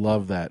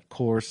love that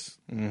course.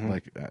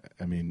 I'm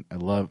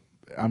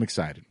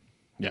excited.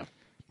 Yeah.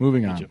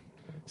 Moving on.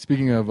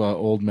 Speaking of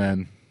old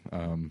men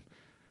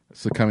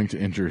succumbing to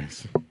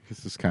injuries,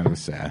 this is kind of a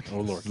sad.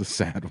 Oh, Lord. This is a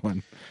sad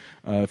one.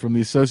 From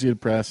the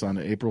Associated Press on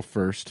April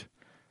 1st,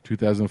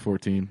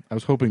 2014. I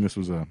was hoping this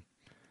was a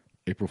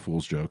April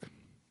Fool's joke.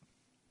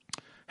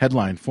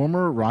 Headline: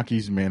 Former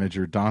Rockies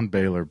manager Don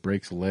Baylor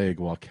breaks leg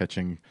while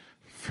catching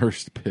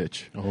first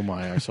pitch. Oh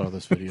my! I saw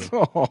this video.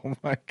 Oh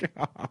my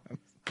God!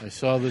 I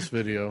saw this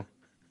video,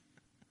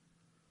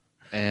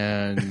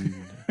 and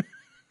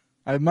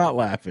I'm not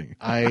laughing.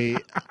 I'm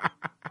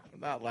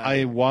not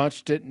laughing. I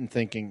watched it and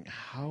thinking,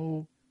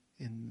 how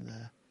in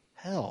the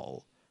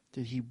hell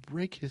did he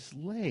break his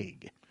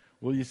leg?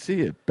 Well, you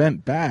see it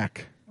bent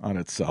back on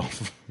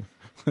itself.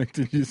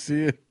 Did you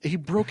see it? He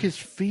broke his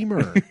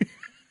femur.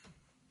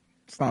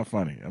 It's not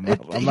funny. I'm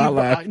not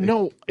laughing.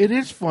 No, it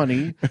is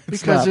funny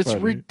because it's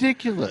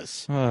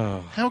ridiculous.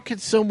 How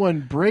could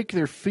someone break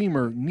their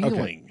femur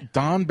kneeling? Okay.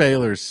 Don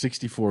Baylor's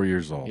 64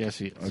 years old. Yes,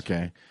 he is.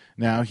 Okay.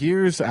 Now,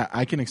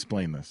 I can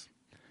explain this.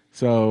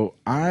 So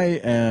I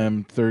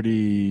am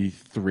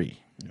 33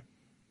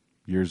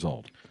 years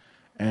old.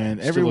 And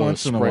every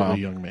once in a while,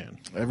 young man.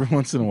 Every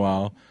once in a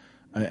while,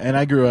 and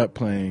I grew up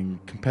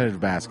playing competitive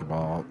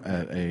basketball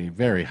at a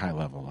very high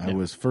level. I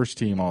was first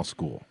team all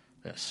school.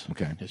 Yes.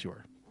 Okay. Yes, you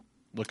were.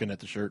 Looking at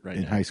the shirt right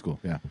now. In high school,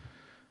 yeah.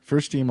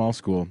 First team all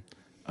school.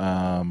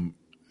 I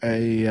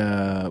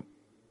would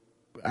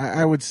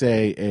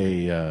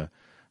say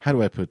how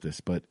do I put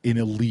this? But an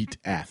elite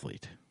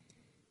athlete.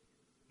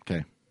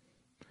 Okay.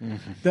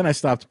 Mm-hmm. Then I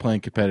stopped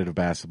playing competitive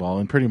basketball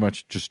and pretty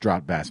much just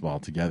dropped basketball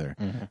altogether.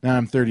 Mm-hmm. Now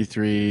I'm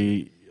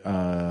 33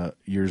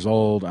 years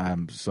old.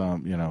 I'm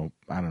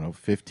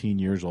 15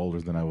 years older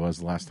than I was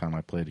the last time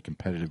I played a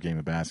competitive game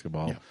of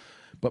basketball. Yeah.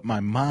 But my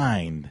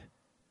mind,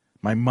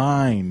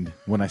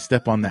 when I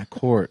step on that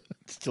court,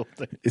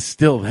 is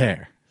still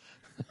there.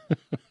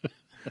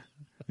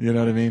 You know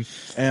what I mean?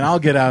 And I'll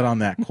get out on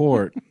that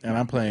court, and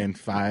I'm playing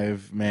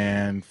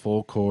 5-man,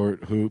 full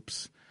court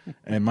hoops,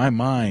 and my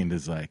mind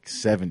is like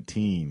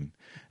 17.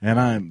 And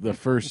I'm the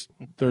first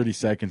 30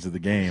 seconds of the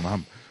game,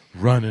 I'm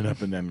running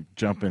up and then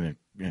jumping and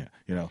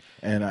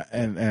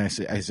and I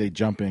say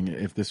jumping.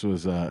 If this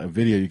was a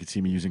video, you could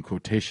see me using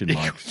quotation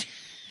marks,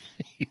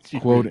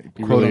 quote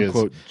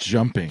unquote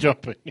jumping.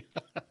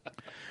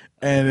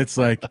 And it's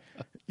like,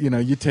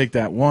 you take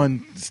that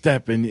one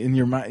step and in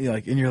your mind,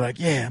 you're like,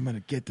 yeah, I'm gonna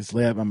get this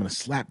layup. I'm gonna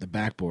slap the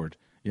backboard,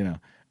 and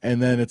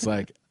then it's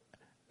like,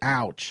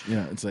 ouch,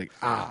 it's like,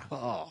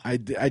 I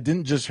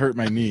didn't just hurt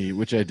my knee,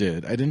 which I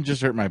did. I didn't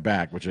just hurt my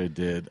back, which I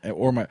did,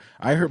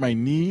 I hurt my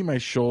knee, my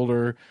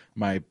shoulder,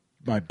 my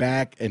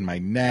back, and my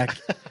neck,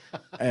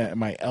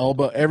 my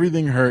elbow.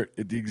 Everything hurt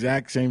at the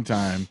exact same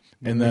time,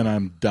 and then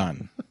I'm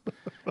done.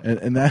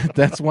 And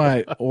that's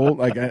why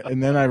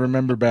and then I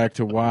remember back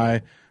to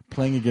why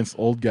playing against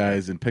old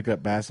guys and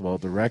pickup basketball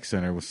at the rec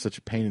center was such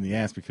a pain in the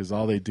ass, because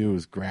all they do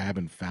is grab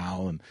and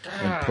foul and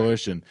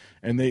push and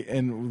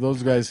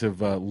those guys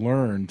have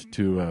learned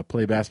to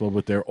play basketball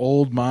with their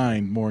old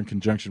mind more in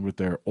conjunction with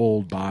their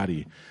old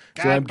body.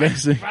 So I'm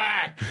guessing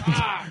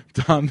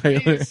Don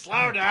Baylor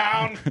slow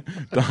down.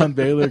 Don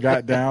Baylor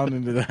got down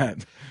into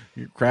that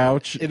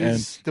crouch, and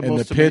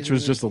the pitch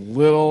was just a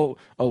little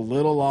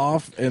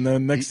off, and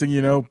then next thing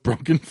you know,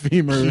 broken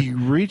femur. He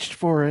reached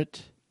for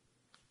it,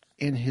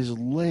 and his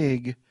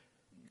leg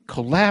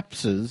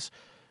collapses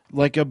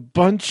like a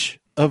bunch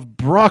of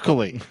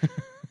broccoli.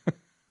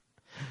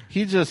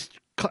 He just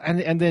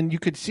and then you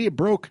could see it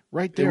broke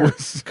right there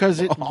because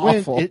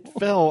it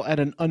fell at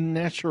an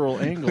unnatural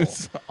angle.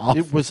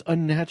 It was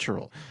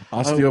unnatural.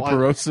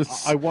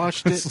 Osteoporosis. I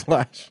watched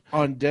it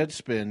on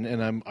Deadspin,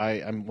 and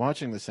I'm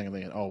watching this thing and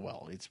thinking, oh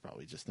well, it's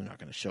probably just they're not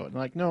going to show it. And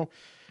like, no,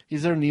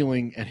 he's there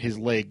kneeling, and his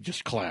leg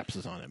just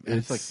collapses on him. And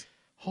it's like,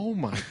 oh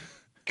my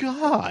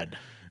god.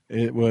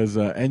 It was,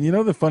 and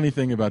the funny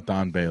thing about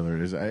Don Baylor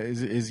is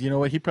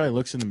what, he probably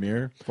looks in the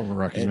mirror. Former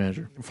Rockies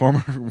manager.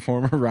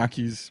 Former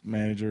Rockies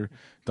manager,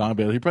 Don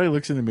Baylor. He probably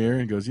looks in the mirror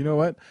and goes, you know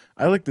what?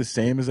 I look the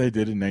same as I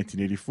did in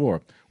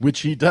 1984,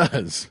 which he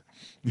does.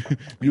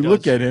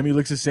 Look at him. He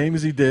looks the same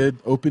as he did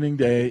opening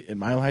day at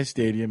Mile High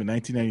Stadium in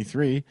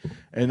 1993,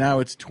 and now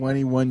it's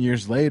 21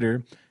 years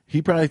later.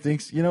 He probably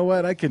thinks, you know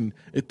what? I can,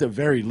 at the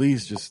very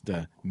least, just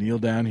kneel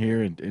down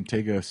here and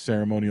take a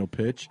ceremonial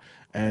pitch.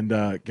 And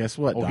guess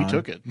what, Don? He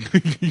took it.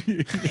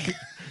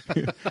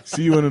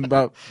 See you in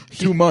about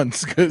 2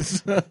 months,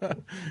 because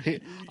you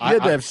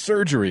had to have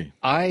surgery.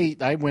 I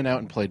went out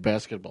and played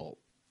basketball.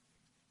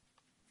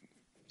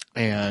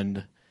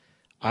 And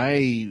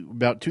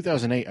about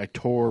 2008, I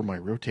tore my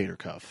rotator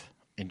cuff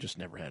and just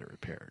never had it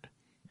repaired.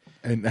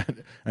 And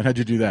how'd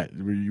you do that?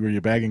 Were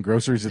you bagging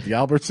groceries at the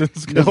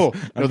Albertsons? No,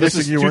 I'm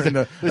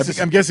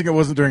guessing it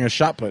wasn't during a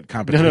shot put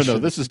competition. No.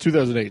 This is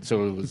 2008,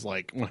 so it was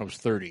like when I was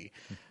 30,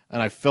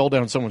 and I fell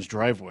down someone's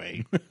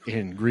driveway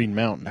in Green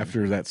Mountain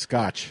after that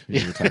scotch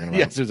you were talking about.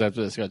 Yes, it was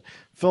after that scotch.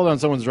 Fell down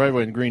someone's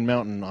driveway in Green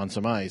Mountain on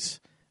some ice,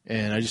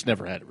 and I just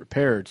never had it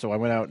repaired. So I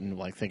went out and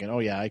thinking, oh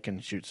yeah, I can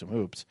shoot some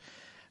hoops,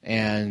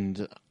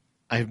 and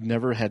I've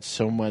never had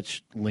so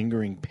much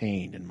lingering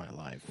pain in my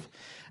life.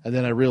 And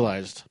then I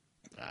realized,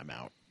 I'm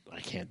out. I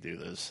can't do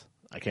this.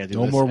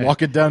 No more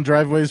walking down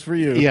driveways for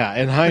you. Yeah,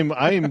 and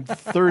I'm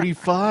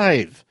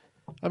 35.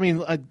 I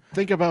mean, I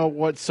think about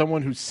what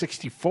someone who's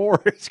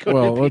 64 is going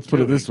to be Well, let's put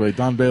it doing. this way.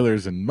 Don Baylor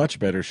is in much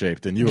better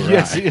shape than you or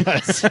Yes, I.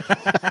 yes.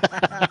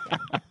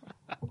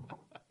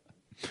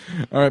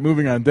 All right,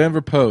 moving on.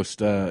 Denver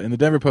Post. In the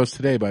Denver Post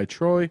today by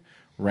Troy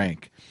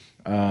Rank.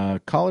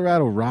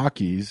 Colorado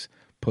Rockies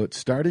put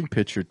starting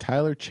pitcher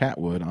Tyler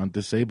Chatwood on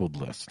disabled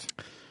list.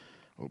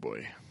 Oh,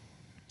 boy.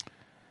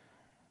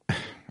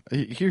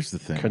 Here's the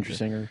thing. Country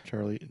singer,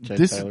 Tyler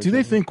Do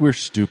they think we're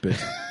stupid?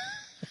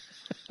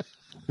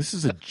 This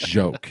is a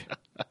joke.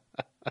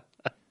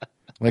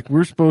 Like,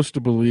 we're supposed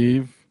to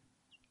believe,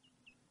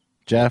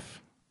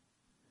 Jeff,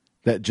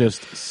 that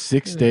just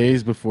 6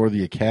 days before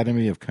the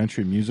Academy of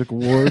Country Music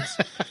Awards,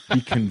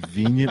 he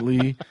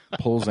conveniently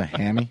pulls a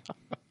hammy?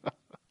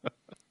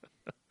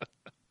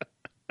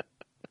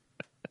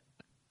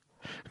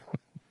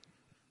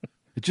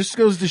 It just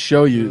goes to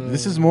show you,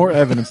 this is more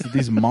evidence that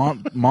these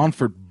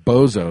Montfort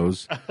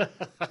bozos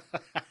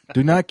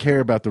do not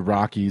care about the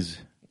Rockies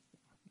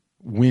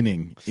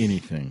winning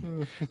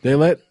anything. They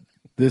let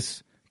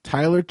this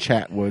Tyler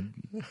Chatwood,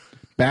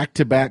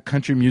 back-to-back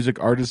Country Music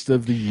Artist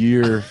of the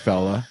Year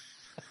fella,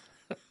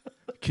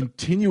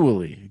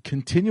 continually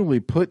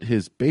put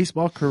his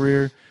baseball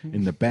career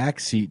in the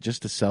back seat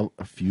just to sell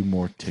a few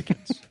more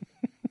tickets.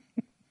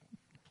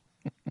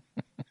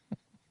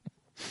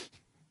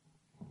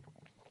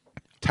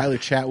 Tyler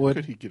Chatwood.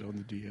 Could he get on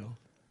the DL?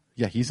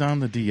 Yeah, he's on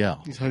the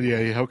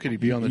DL. How could he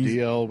be on the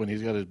DL when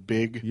he's got a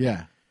big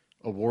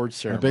award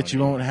ceremony? I bet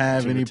you won't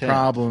have any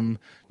problem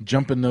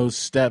jumping those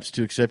steps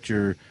to accept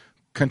your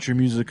Country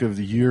Music of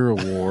the Year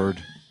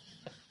award,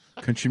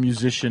 Country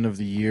Musician of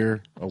the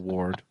Year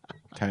award,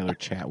 Tyler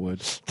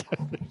Chatwood.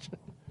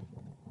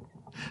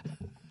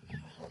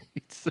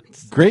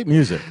 Great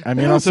music. I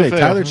mean, I'll say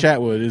Tyler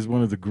Chatwood is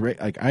one of the great.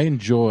 Like, I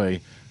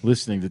enjoy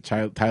listening to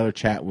Tyler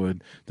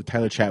Chatwood, the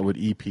Tyler Chatwood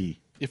EP.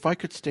 If I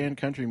could stand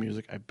country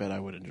music, I bet I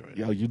would enjoy it.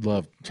 Yeah, you'd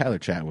love Tyler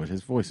Chatwood.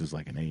 His voice is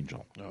like an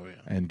angel. Oh, yeah.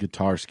 And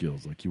guitar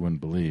skills like you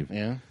wouldn't believe.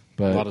 Yeah.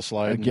 But a lot of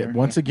sliding there.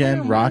 once again,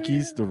 the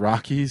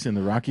Rockies and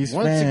the Rockies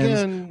Once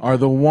fans again- are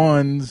the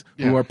ones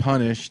who Yeah. are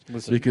punished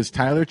Listen. because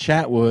Tyler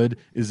Chatwood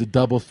is a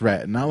double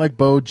threat. Not like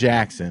Bo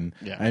Jackson.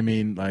 Yeah. I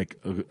mean, like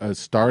a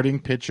starting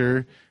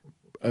pitcher,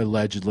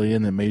 allegedly,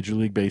 in the Major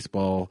League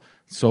Baseball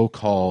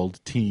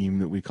so-called team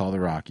that we call the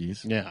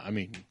Rockies. Yeah, I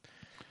mean,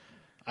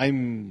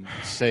 I'm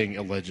saying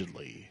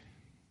allegedly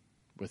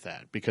with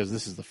that because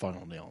this is the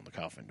final nail in the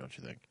coffin, don't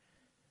you think?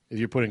 If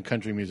you're putting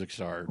country music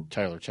star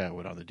Tyler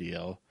Chatwood on the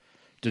DL,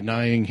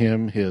 denying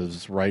him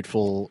his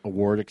rightful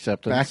award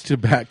acceptance.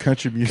 Back-to-back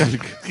country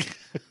music.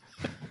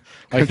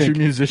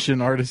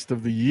 Musician artist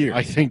of the year.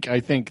 I think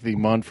the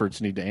Monforts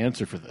need to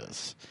answer for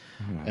this.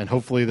 And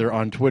hopefully they're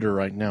on Twitter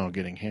right now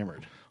getting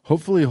hammered.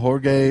 Hopefully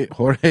Jorge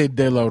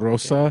de la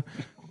Rosa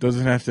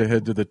doesn't have to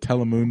head to the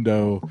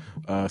Telemundo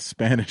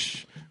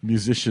Spanish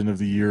Musician of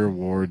the Year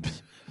award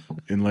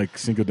in like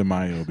Cinco de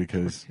Mayo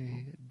because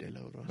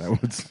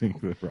that would sink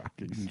the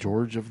Rockies.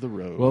 George of the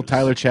Rose. Well,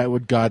 Tyler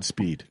Chatwood,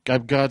 Godspeed.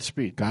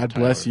 Godspeed. God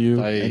bless you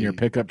Tyler. and your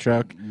pickup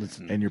truck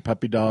and your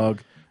puppy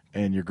dog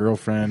and your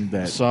girlfriend.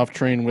 That soft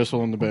train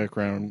whistle in the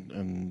background.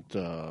 And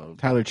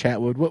Tyler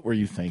Chatwood, what were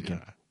you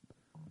thinking?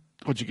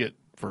 What'd you get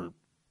for...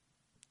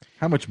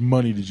 How much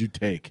money did you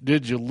take?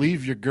 Did you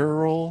leave your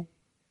girl?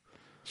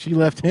 She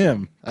left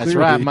him. That's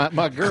Clearly. right.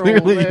 My girl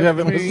Clearly, you left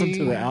haven't me, listened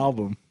to the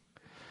album.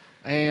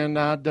 And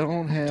I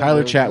don't have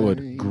Tyler a Chatwood,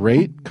 ring.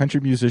 great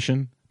country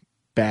musician,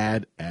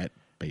 bad at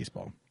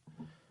baseball.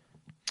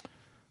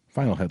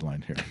 Final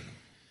headline here.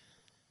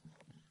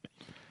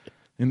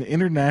 In the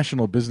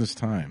International Business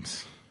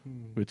Times,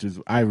 which is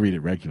I read it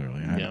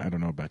regularly. I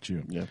don't know about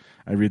you. Yeah.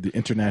 I read the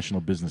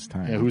International Business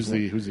Times. Yeah, who's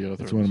the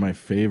author? It's one of my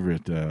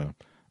favorite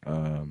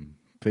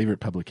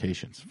favorite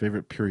publications,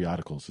 favorite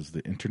periodicals is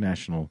the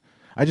International.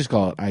 I just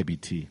call it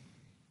IBT.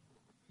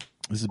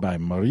 This is by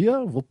Maria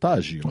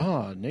Voltaggio.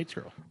 Ah, Nate's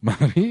girl.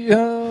 Maria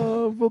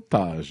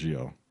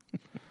Voltaggio.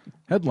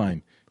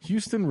 Headline: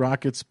 Houston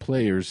Rockets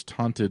players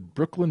taunted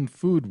Brooklyn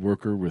food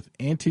worker with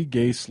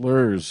anti-gay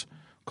slurs,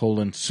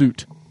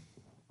 suit.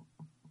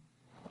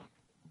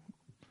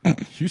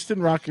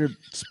 Houston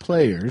Rockets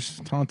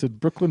players taunted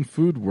Brooklyn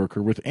food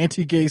worker with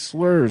anti-gay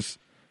slurs,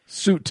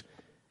 suit.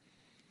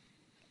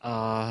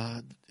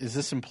 Is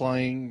this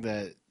implying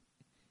that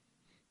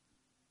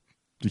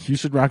The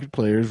Houston Rocket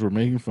players were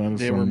making fun of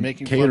they some were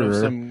making fun of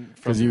caterer some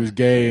because he was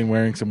gay and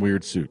wearing some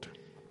weird suit?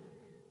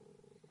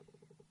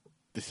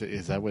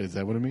 Is that what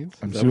it means?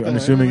 I'm Is that what that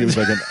assuming it means?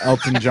 was like an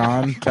Elton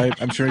John type.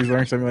 I'm sure he's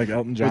wearing something like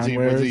Elton John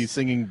wears. Was he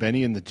singing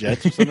Benny and the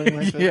Jets or something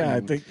like that? Yeah,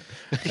 I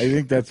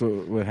think that's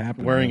what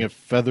happened. Wearing a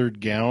feathered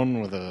gown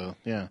with a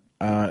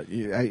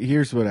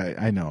Here's what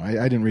I know. I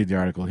didn't read the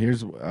article.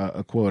 Here's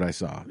a quote I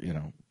saw.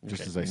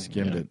 Just as I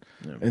skimmed it,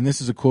 and this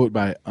is a quote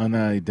by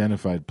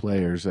unidentified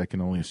players. I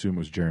can only assume it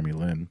was Jeremy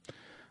Lin.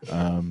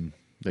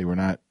 They were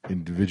not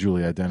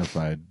individually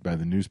identified by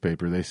the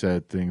newspaper. They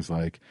said things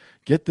like,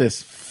 "Get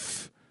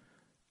this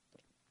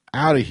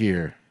out of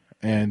here,"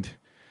 and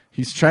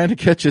he's trying to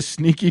catch a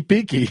sneaky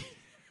peeky.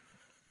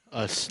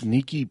 A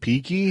sneaky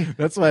peeky?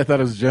 That's why I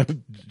thought it was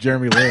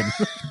Jeremy Lin.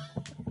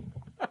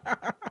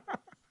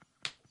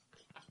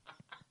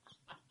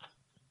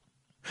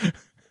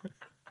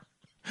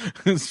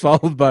 It was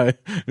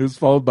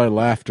followed by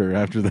laughter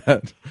after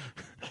that.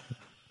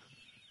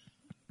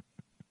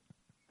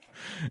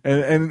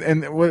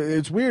 And what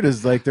it's weird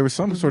is like there was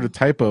some sort of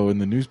typo in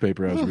the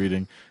newspaper I was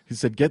reading. He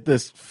said, "Get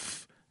this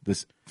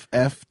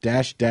F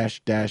dash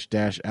dash dash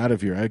dash out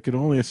of here." I could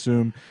only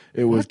assume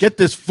it was "Get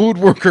this food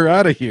worker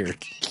out of here."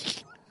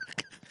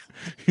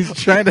 He's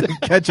trying to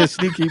catch a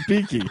sneaky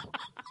peeky.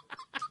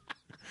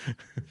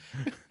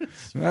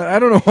 I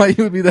don't know why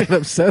you would be that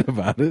upset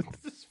about it.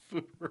 This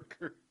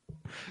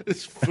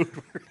food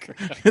worker.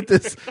 Get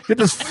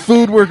this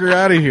food worker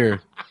out of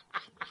here.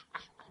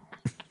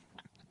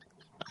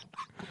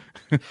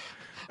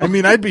 I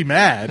mean, I'd be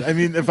mad. I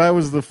mean, if I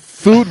was the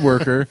food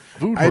worker,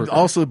 I'd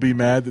also be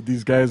mad that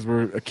these guys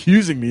were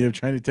accusing me of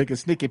trying to take a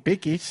sneaky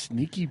peeky.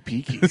 Sneaky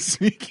peeky.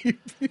 Sneaky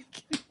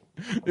peeky.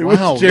 It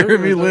was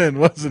Jeremy Lin,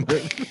 wasn't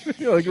it?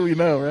 Like we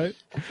know, right?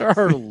 There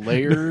are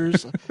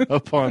layers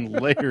upon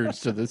layers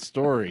to this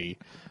story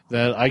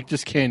that I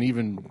just can't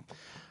even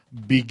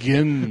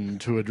begin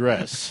to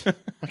address.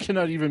 I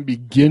cannot even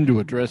begin to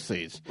address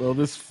these. Well,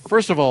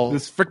 first of all,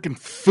 this freaking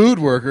food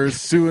worker is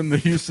suing the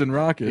Houston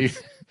Rockets.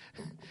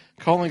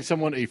 Calling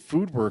someone a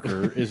food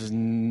worker is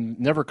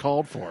never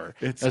called for.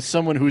 As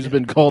someone who's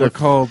been called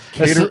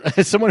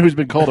as someone who's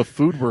been called a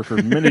food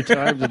worker many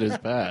times in his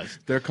past.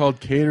 They're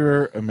called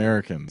caterer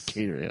Americans.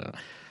 Caterer, yeah.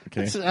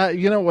 Okay.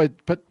 You know what?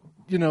 But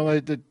in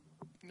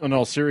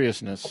all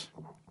seriousness,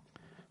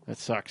 that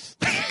sucks.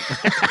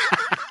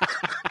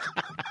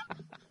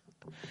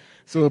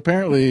 So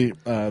apparently,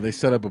 they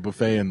set up a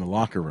buffet in the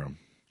locker room,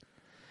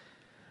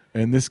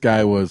 and this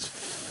guy was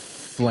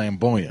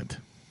flamboyant,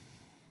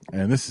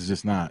 and this is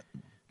just not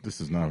This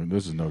is no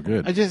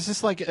good. It's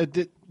just like,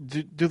 do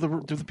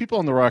the people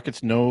on the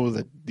Rockets know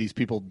that these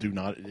people do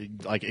not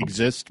like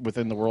exist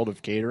within the world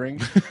of catering?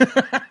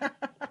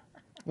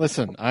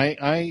 Listen,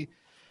 I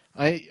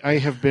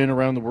have been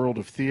around the world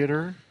of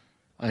theater.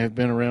 I have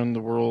been around the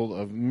world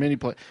of many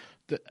places.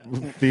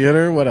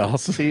 Theater. What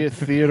else?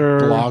 Theater.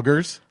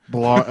 Bloggers.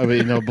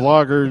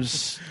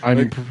 Bloggers. I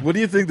mean, what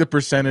do you think the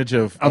percentage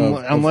of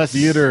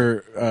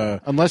theater?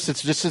 Unless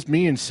it's just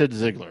me and Sid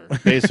Ziegler,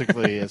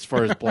 basically, as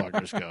far as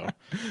bloggers go.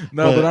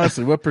 But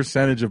honestly, what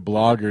percentage of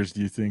bloggers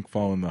do you think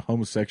fall in the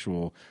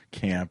homosexual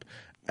camp,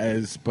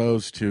 as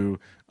opposed to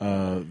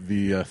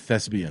the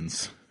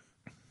thespians?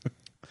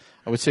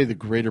 I would say the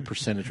greater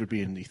percentage would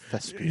be in the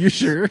thespians. You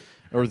sure?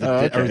 Or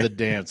the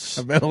dance.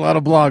 I've met a lot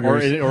of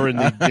bloggers. Or in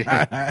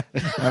the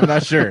I'm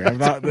not sure. I'm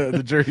not.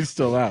 The jury's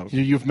still out.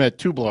 You've met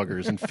 2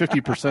 bloggers, and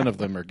 50% of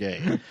them are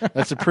gay.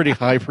 That's a pretty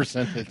high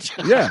percentage.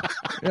 Yeah.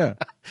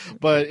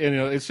 But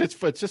it's just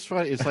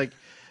funny. It's like,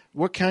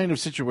 what kind of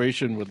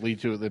situation would lead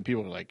to then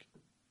people are like,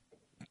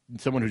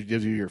 someone who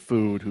gives you your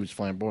food who's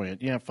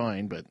flamboyant? Yeah,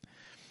 fine, but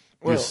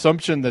the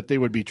assumption that they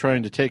would be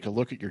trying to take a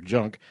look at your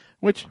junk,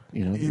 which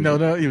he was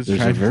there's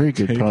trying a very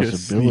good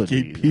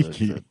possibility.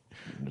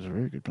 There's a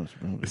very good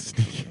possibility.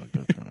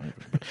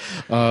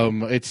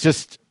 It's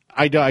just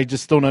I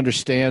just don't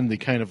understand the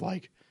kind of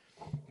like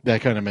that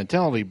kind of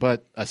mentality.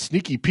 But a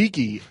sneaky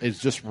peeky is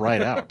just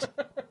right out.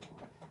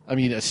 I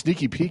mean, a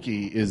sneaky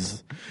peeky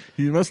is.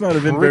 He must not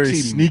have been very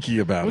sneaky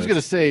about it. I was going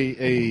to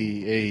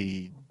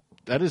say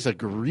that is an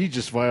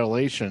egregious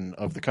violation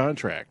of the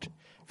contract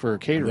for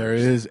caterers. There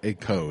is a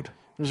code.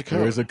 There's a code.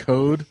 There is a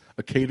code.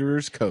 A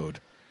caterer's code.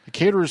 The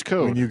caterer's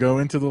code. When you go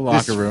into the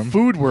locker room,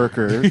 food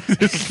worker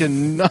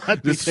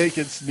cannot be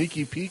taking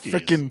sneaky peekies.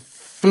 Freaking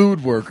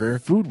food worker.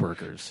 Food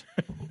workers.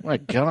 My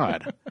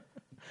God.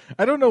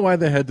 I don't know why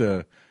they had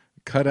to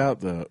cut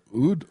out the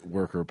ood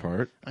worker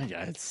part.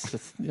 Yeah, it's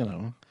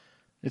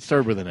it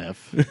started with an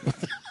F.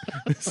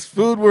 This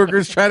food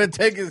worker's trying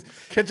to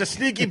catch a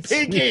sneaky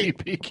peeky. Sneaky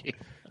peeky.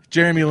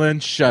 Jeremy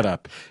Lin, shut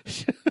up.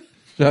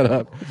 Shut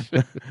up.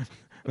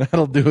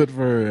 That'll do it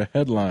for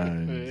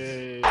headlines.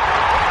 Hey.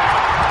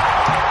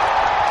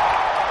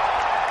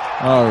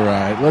 All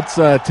right, let's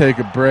take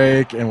a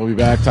break, and we'll be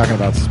back talking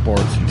about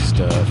sports and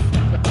stuff.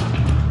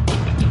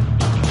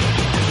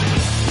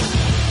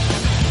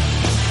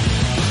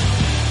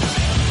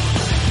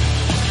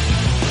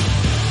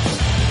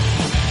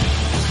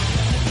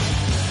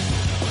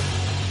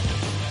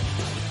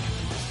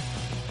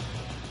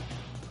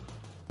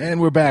 And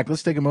we're back.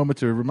 Let's take a moment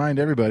to remind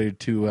everybody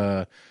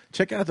to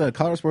check out the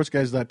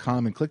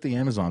ColoradoSportsGuys.com and click the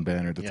Amazon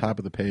banner at the top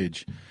of the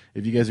page.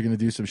 If you guys are going to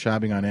do some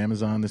shopping on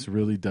Amazon, this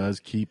really does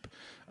keep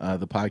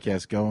the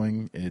podcast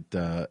going.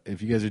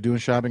 If you guys are doing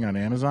shopping on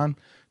Amazon,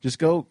 just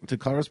go to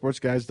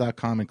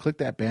ColoradoSportsGuys.com and click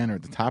that banner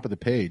at the top of the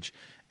page.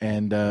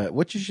 And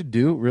what you should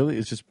do, really,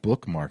 is just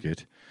bookmark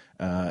it.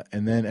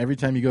 And then every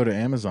time you go to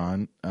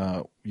Amazon,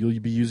 you'll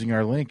be using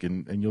our link,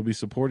 and you'll be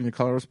supporting the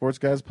Colorado Sports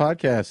Guys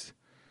podcast.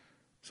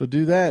 So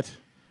do that.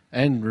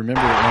 And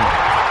remember,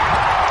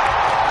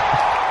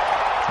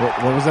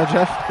 what was that,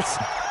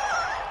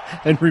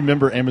 Jeff? And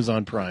remember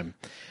Amazon Prime.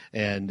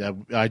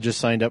 And I just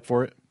signed up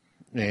for it,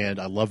 and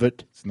I love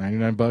it. It's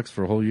 $99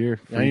 for a whole year.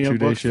 Free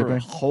 2-day shipping. For a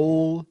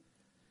whole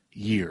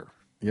year.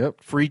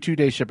 Yep. Free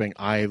 2-day shipping.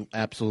 I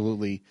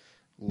absolutely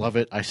love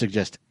it. I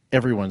suggest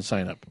everyone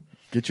sign up.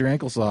 Get your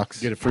ankle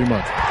socks. Get a free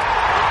month.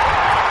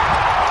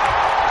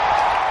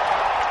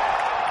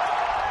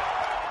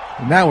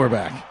 Now we're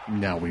back.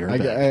 Now we are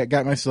back. I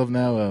got myself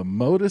now a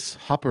modus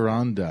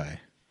operandi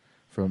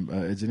from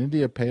it's an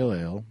India Pale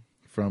Ale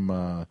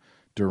from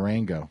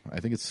Durango. I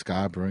think it's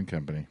Ska Brewing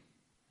Company.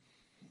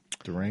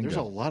 Durango. There's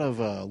a lot of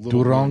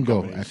little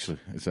Durango, brewing actually.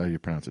 That's how you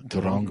pronounce it.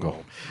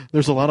 Durango.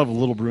 There's a lot of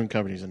little brewing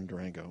companies in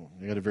Durango.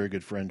 I got a very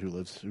good friend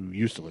who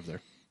used to live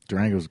there.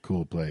 Durango's a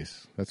cool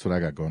place. That's what I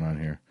got going on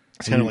here.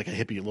 It's kind of like a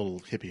little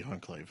hippie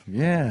enclave.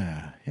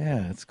 Yeah,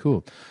 it's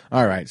cool.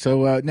 All right,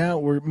 so now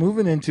we're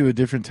moving into a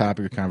different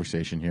topic of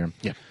conversation here.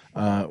 Yeah.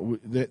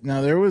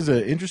 Now there was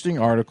an interesting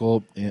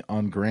article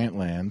on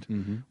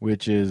Grantland,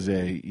 which is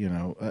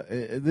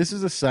this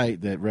is a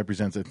site that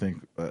represents, I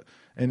think,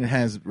 and it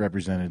has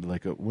represented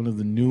like one of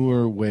the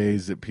newer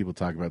ways that people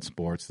talk about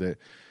sports. That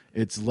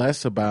it's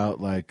less about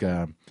like.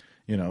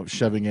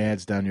 Shoving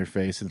ads down your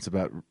face, and it's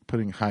about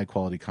putting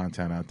high-quality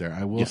content out there.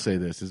 I will say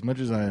this. As much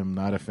as I am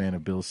not a fan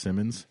of Bill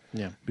Simmons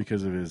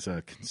because of his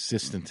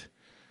consistent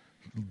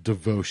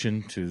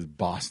devotion to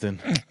Boston.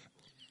 God.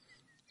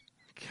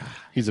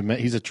 He's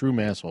a true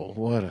masshole.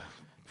 What a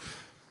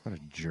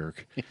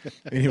jerk.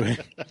 Anyway,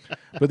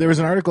 but there was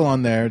an article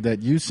on there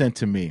that you sent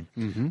to me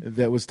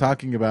that was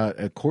talking about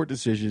a court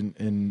decision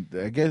in,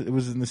 I guess it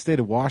was in the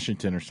state of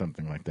Washington or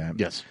something like that.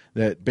 Yes.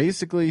 That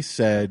basically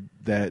said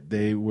that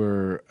they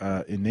were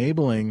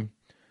enabling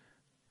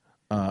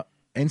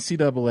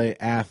NCAA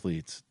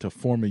athletes to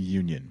form a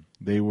union.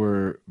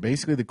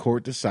 The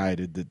court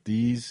decided that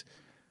these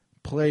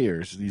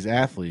players, these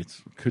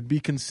athletes, could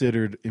be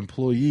considered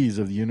employees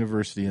of the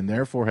university and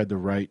therefore had the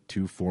right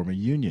to form a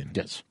union.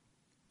 Yes.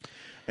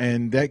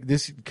 And that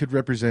this could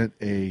represent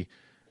a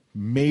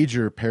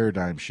major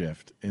paradigm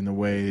shift in the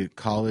way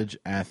college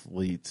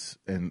athletes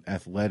and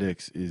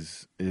athletics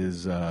is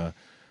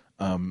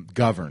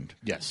governed.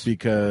 Yes.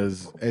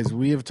 Because as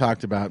we have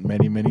talked about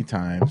many, many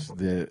times,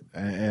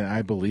 and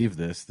I believe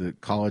this, that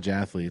college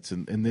athletes,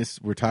 and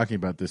this we're talking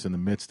about this in the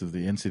midst of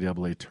the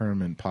NCAA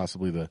tournament,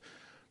 possibly the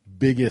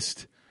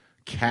biggest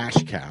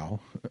cash cow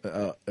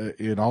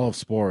in all of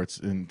sports,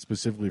 and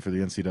specifically for the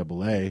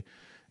NCAA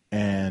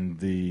and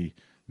the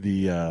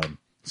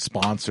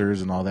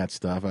sponsors and all that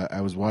stuff.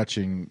 I was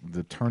watching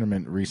the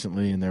tournament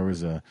recently, and there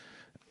was an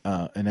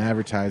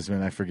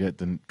advertisement. I forget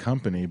the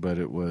company, but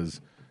it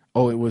was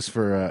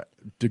for a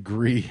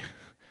Degree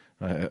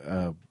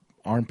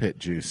armpit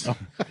juice. Oh.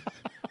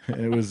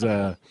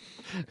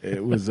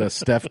 It was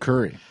Steph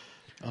Curry.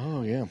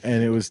 Oh yeah,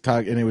 and it was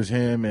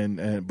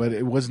him, but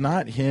it was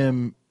not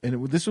him.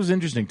 And this was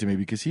interesting to me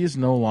because he is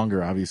no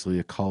longer obviously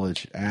a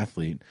college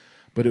athlete,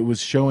 but it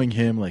was showing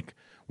him like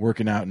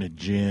working out in a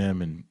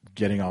gym and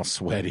getting all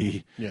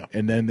sweaty. Yeah,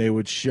 and then they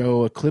would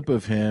show a clip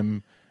of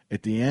him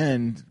at the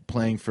end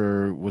playing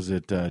for, was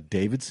it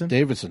Davidson?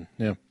 Davidson,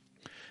 yeah.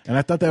 And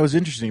I thought that was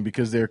interesting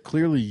because they're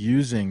clearly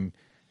using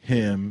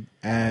him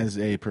as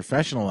a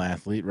professional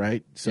athlete,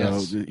 right? So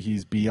yes.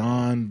 He's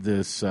beyond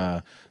this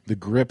the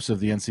grips of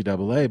the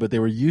NCAA, but they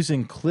were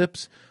using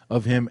clips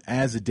of him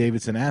as a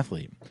Davidson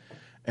athlete.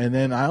 And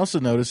then I also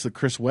noticed the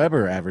Chris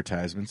Webber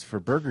advertisements for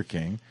Burger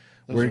King,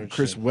 where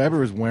Chris Webber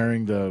was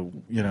wearing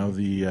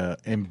the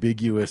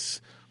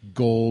ambiguous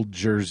gold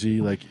jersey.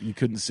 Like, you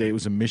couldn't say it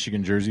was a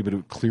Michigan jersey, but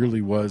it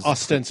clearly was.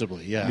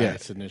 Ostensibly, yeah.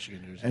 It's a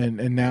Michigan jersey.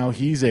 And now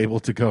he's able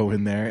to go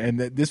in there. And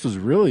this was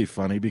really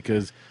funny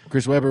because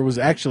Chris Webber was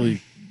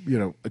actually,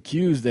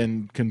 accused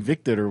and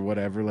convicted or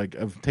whatever, like,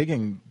 of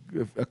taking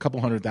a couple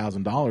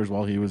 $100,000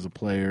 while he was a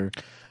player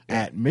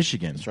at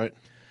Michigan. That's right.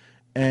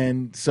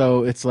 And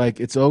so it's like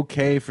it's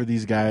okay for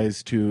these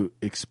guys to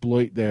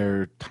exploit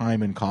their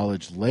time in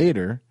college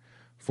later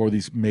for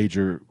these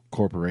major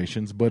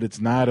corporations, but it's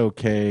not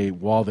okay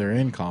while they're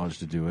in college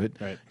to do it.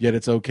 Right. Yet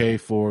it's okay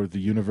for the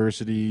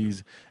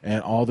universities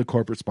and all the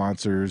corporate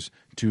sponsors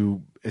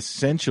to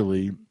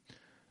essentially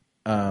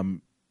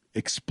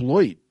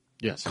exploit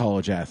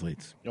college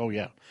athletes. Oh,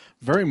 yeah.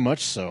 Very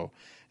much so.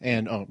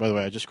 And, by the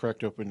way, I just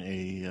cracked open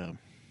a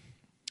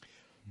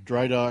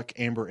Dry Dock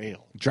Amber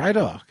Ale. Dry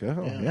Dock.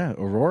 Oh, yeah.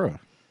 Aurora.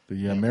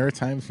 The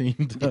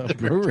maritime-themed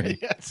brewery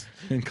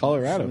in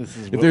Colorado.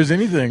 If there's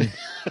anything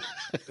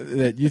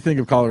that you think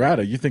of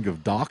Colorado, you think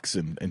of docks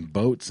and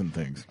boats and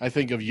things. I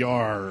think of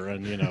Yar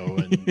and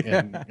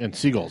and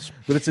seagulls.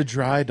 But it's a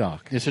dry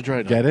dock. It's a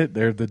dry dock. Get it?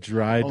 They're the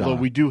dry dock. Although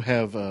we do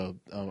have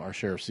our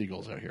share of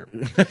seagulls out here.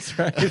 That's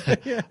right.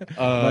 Yeah.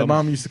 My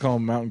mom used to call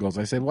them mountain gulls.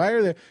 I said, why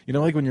are they?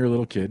 like when you're a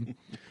little kid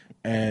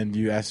and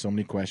you ask so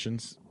many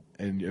questions,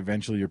 and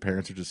eventually your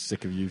parents are just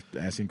sick of you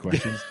asking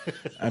questions.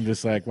 I'm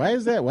just like, why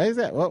is that? Why is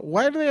that? Well,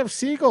 why do they have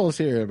seagulls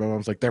here? And my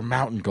mom's like, they're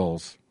mountain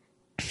gulls.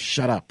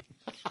 Shut up.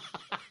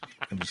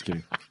 I'm just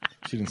kidding.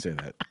 She didn't say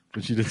that.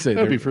 But she did say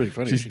that'd be pretty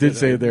funny. She did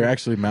say they're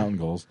actually mountain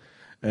gulls.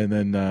 And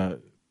then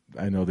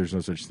I know there's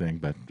no such thing,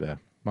 but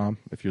Mom,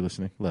 if you're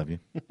listening, love you.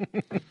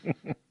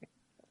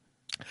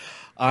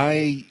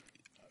 I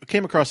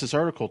came across this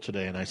article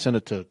today, and I sent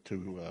it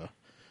to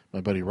my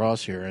buddy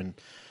Ross here. And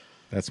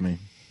that's me.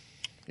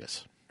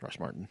 Yes. Ross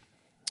Morton.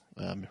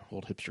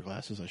 Old hipster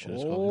glasses, I should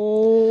have called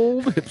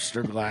Old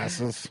hipster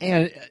glasses.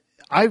 And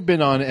I've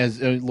been on,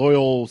 as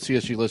loyal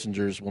CSG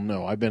listeners will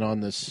know, I've been on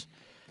this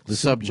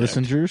subject.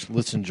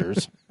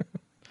 Listeners.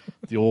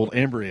 The old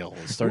amber ale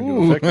is starting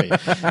to affect me.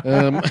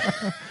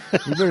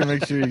 You better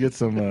make sure you get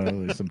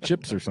some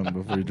chips or something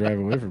before you drive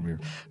away from here.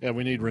 Yeah,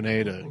 we need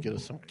Renee to get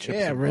us some chips.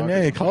 Yeah,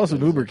 Renee, call us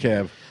an Uber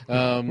cab.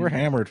 We're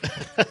hammered.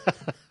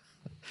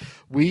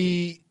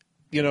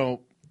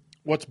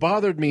 What's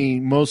bothered me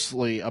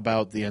mostly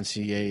about the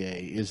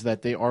NCAA is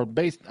that they are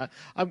based.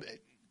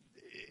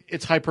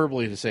 It's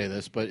hyperbole to say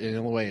this, but in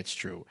a way, it's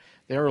true.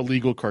 They are a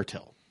legal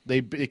cartel.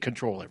 They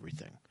control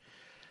everything,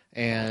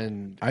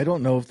 and I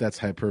don't know if that's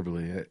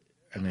hyperbole.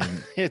 I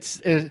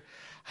mean,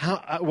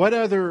 what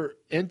other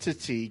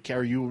entity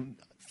are you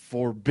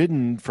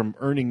forbidden from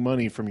earning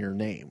money from your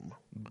name?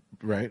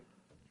 Right,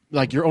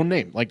 like your own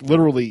name. Like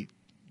literally,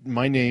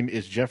 my name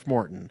is Jeff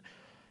Morton.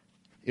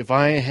 If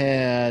I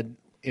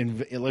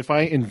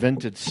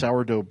invented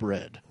sourdough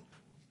bread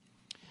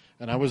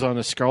and I was on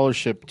a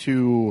scholarship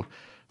to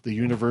the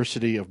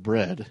University of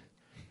Bread,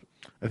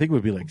 I think it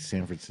would be like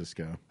San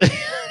Francisco.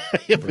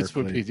 This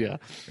would be, yeah.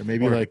 Or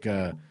maybe like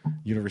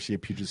University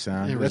of Puget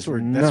Sound. That's where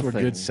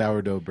good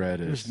sourdough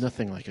bread is. There's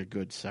nothing like a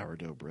good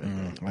sourdough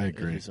bread. I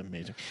agree. It's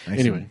amazing.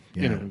 Anyway,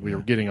 we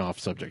were getting off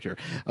subject here.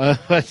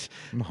 But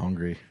I'm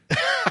hungry.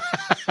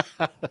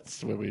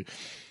 That's what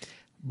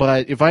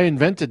But if I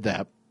invented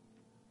that,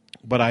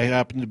 but I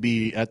happened to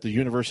be at the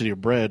University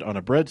of Bread on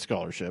a bread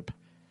scholarship,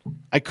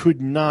 I could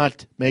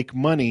not make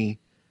money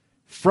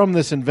from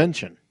this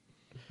invention.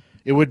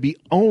 It would be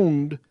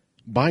owned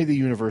by the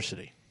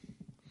university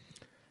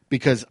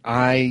because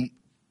I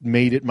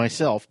made it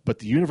myself, but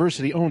the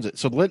university owns it.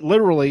 So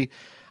literally,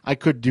 I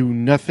could do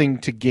nothing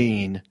to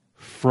gain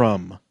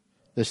from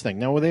this thing.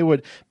 Now,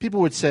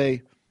 people would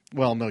say,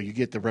 well, no, you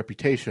get the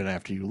reputation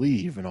after you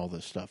leave and all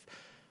this stuff.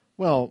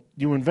 Well,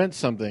 you invent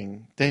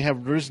something. We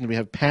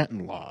have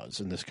patent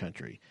laws in this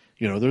country.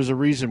 There's a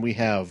reason we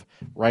have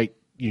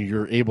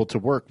you're able to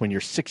work when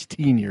you're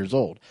 16 years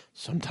old,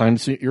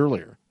 sometimes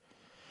earlier.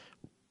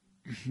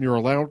 You're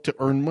allowed to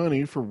earn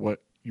money for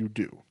what you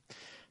do.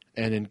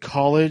 And in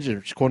college,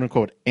 it's quote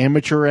unquote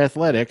amateur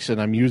athletics,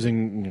 and I'm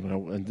using,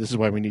 and this is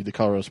why we need the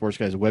Colorado Sports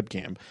Guys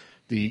webcam,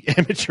 the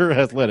amateur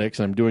athletics,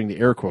 and I'm doing the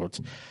air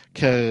quotes,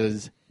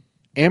 because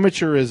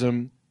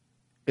amateurism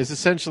is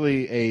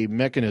essentially a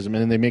mechanism,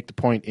 and then they make the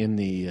point in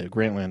the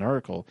Grantland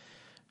article,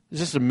 it's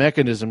just a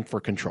mechanism for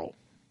control.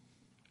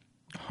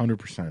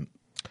 100%.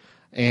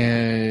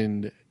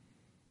 And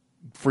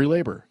free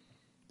labor.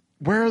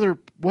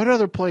 What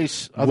other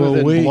place other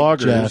than bloggers,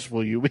 Jeff,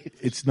 will you?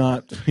 It's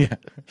not. Yeah.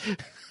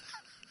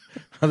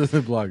 Other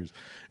than bloggers,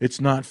 it's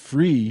not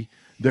free.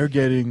 They're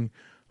getting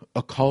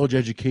a college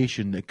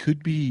education that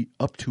could be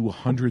up to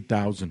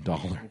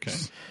 $100,000. Okay.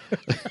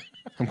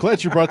 I'm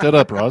glad you brought that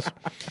up, Ross.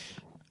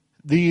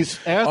 These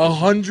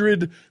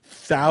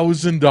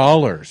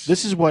 $100,000.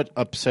 This is what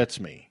upsets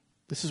me.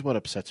 This is what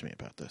upsets me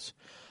about this.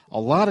 A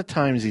lot of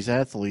times these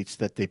athletes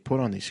that they put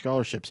on these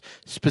scholarships,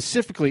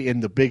 specifically in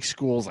the big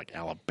schools like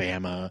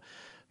Alabama,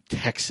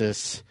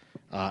 Texas,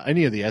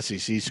 any of the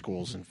SEC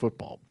schools in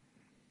football,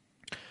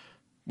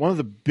 one of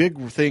the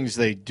big things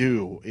they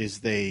do is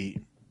they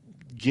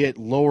get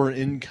lower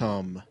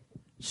income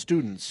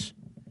students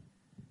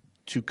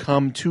to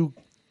come to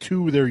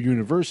their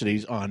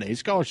universities on a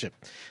scholarship.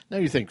 Now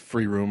you think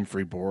free room,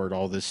 free board,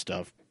 all this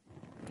stuff,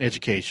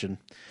 education.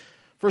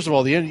 First of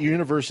all, the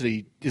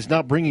university is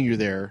not bringing you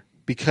there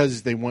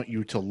because they want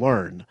you to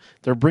learn.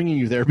 They're bringing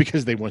you there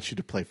because they want you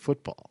to play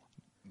football.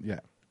 Yeah.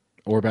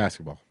 Or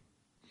basketball.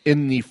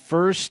 In the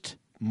first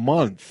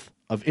month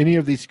of any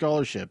of these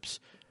scholarships,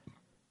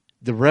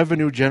 the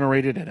revenue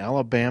generated at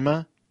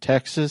Alabama,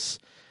 Texas,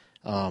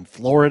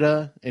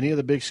 Florida, any of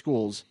the big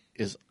schools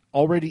is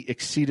already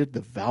exceeded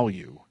the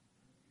value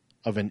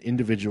of an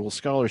individual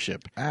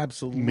scholarship.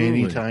 Absolutely.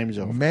 Many times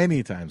over.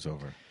 Many times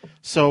over.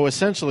 So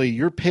essentially,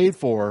 you're paid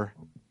for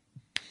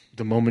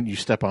the moment you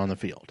step on the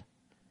field.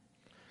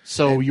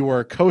 So you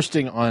are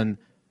coasting on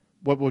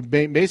what would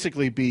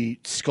basically be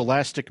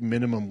scholastic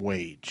minimum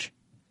wage.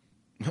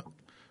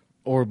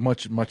 Or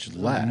much, much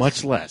less.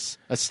 Much less.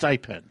 A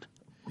stipend.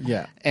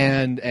 Yeah.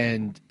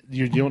 And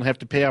you don't have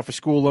to pay off a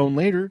school loan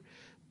later,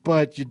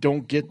 but you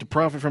don't get the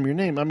profit from your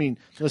name. I mean,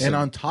 listen. And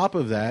on top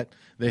of that,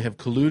 they have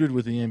colluded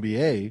with the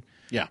NBA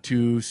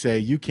to say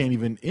you can't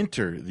even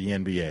enter the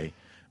NBA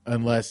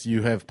unless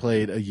you have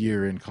played a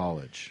year in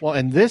college. Well,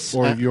 and this...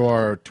 Or you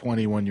are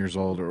 21 years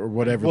old or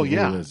whatever the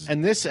rule is.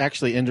 And this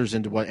actually enters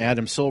into what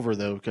Adam Silver,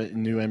 the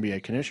new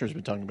NBA commissioner, has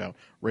been talking about,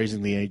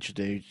 raising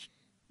the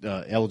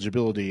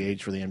eligibility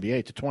age for the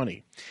NBA to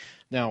 20.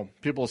 Now,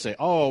 people will say,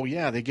 oh,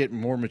 yeah, they get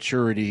more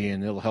maturity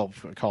and it'll help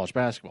college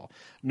basketball.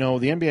 No,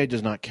 the NBA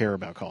does not care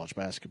about college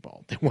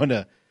basketball. They want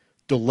to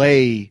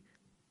delay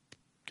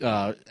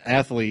they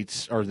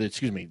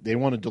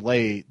want to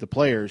delay the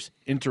players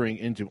entering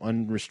into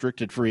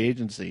unrestricted free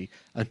agency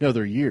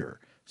another year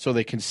so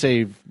they can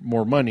save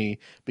more money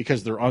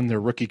because they're on their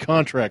rookie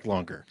contract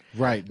longer.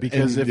 Right,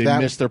 because if they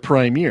miss their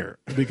prime year.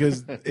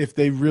 Because if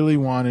they really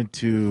wanted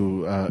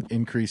to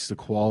increase the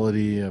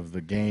quality of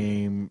the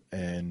game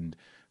and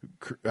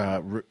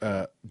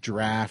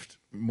draft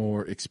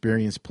more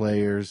experienced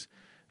players,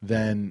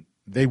 then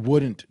they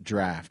wouldn't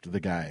draft the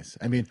guys.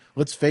 I mean,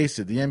 let's face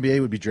it, the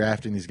NBA would be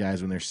drafting these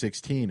guys when they're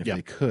 16 if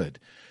they could.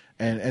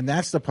 And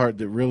that's the part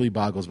that really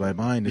boggles my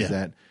mind is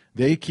that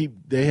they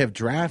have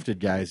drafted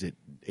guys at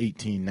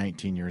 18,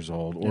 19 years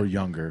old or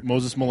younger.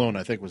 Moses Malone,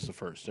 I think, was the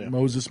first. Yeah.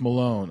 Moses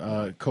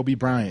Malone, Kobe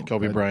Bryant.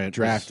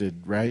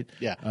 Drafted, right?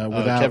 Yeah.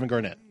 Without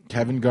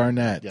Kevin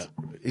Garnett. Yeah.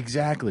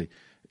 Exactly.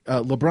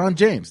 LeBron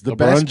James, the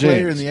best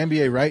player in the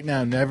NBA right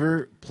now,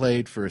 never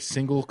played for a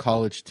single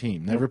college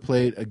team, never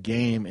played a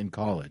game in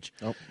college.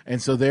 Nope.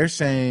 And so they're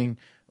saying,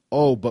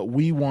 oh, but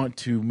we want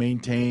to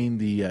maintain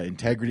the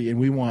integrity and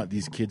we want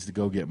these kids to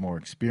go get more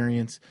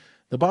experience.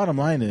 The bottom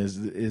line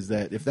is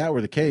that if that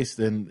were the case,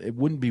 then it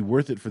wouldn't be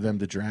worth it for them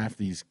to draft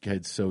these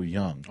kids so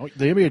young. Oh,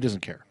 the NBA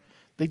doesn't care.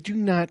 They do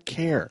not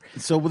care.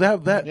 So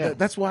without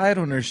that's why I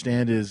don't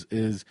understand is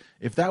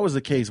if that was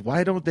the case,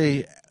 why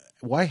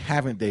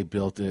haven't they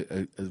built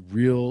a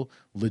real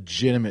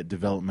legitimate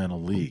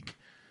developmental league?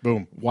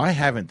 Boom. Why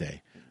haven't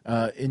they?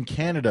 In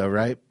Canada,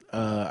 right?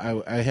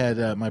 I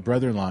had my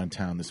brother-in-law in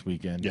town this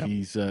weekend. Yep.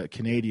 He's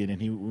Canadian,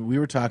 and we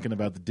were talking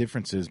about the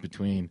differences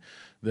between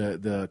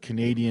the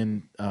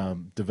Canadian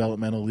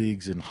developmental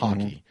leagues and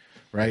hockey,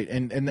 right?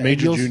 And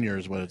Major Junior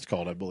is what it's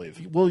called, I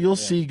believe. Well, you'll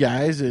see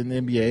guys in the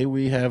NBA.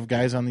 We have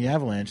guys on the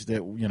Avalanche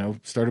that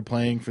started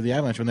playing for the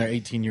Avalanche when they're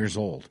 18 years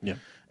old. Yeah.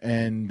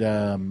 And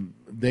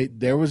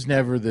there was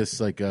never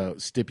this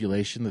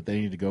stipulation that they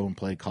need to go and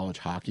play college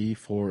hockey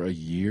for a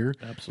year.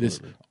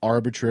 Absolutely. This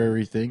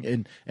arbitrary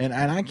thing, and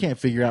I can't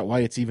figure out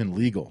why it's even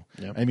legal.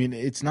 Yep. I mean,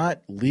 it's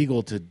not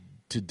legal to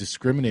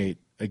discriminate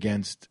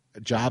against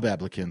job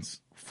applicants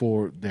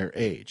for their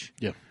age.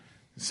 Yeah.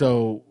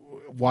 So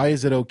why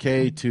is it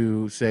okay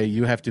to say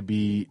you have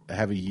to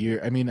have a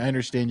year? I mean, I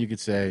understand you could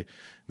say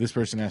this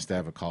person has to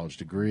have a college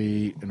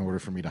degree in order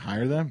for me to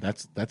hire them.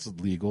 That's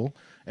legal.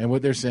 And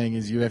what they're saying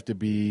is you have to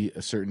be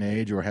a certain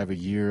age or have a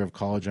year of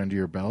college under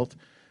your belt.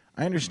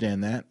 I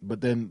understand that,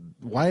 but then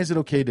why is it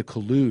okay to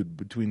collude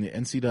between the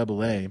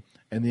NCAA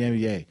and the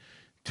NBA,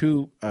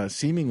 two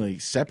seemingly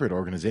separate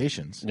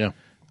organizations? Yeah.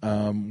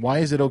 Why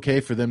is it okay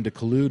for them to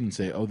collude and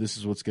say, "Oh, this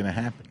is what's going to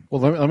happen"?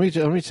 Well, let me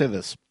say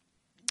this: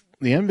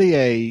 the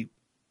NBA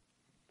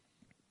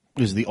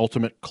is the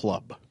ultimate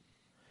club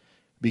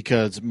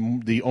because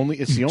it's the only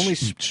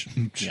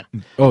yeah.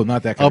 Oh,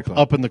 not that kind of club.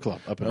 Up in the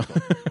club.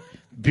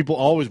 People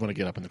always want to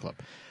get up in the club.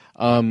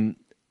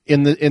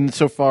 In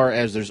so far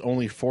as there's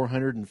only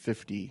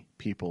 450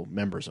 people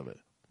members of it.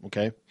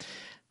 Okay,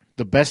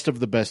 the best of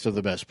the best of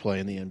the best play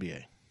in the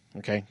NBA.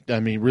 Okay, I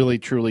mean, really,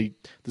 truly,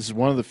 this is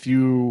one of the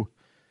few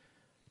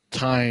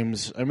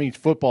times. I mean,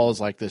 football is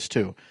like this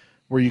too,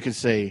 where you can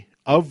say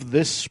of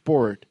this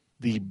sport,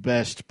 the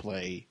best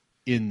play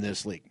in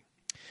this league.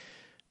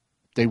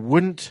 They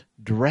wouldn't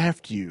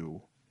draft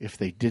you if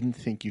they didn't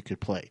think you could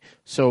play.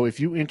 So if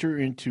you enter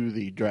into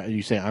the draft,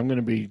 you say, I'm going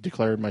to be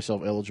declared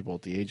myself eligible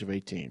at the age of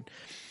 18.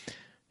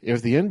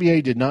 If the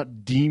NBA did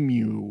not deem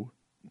you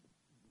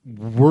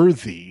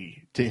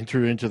worthy to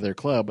enter into their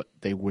club,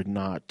 they would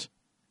not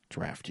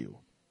draft you.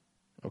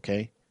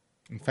 Okay?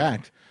 In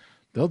fact,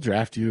 they'll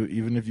draft you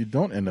even if you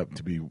don't end up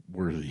to be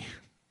worthy.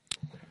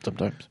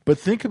 Sometimes. But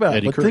think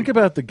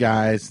about the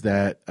guys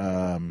that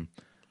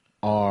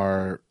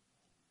are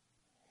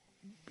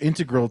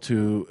integral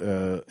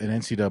to an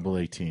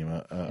NCAA team,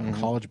 a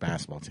college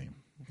basketball team,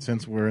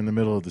 since we're in the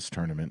middle of this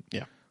tournament.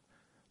 Yeah.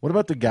 What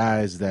about the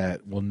guys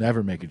that will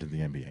never make it to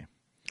the NBA?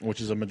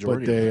 Which is a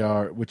majority.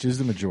 Which is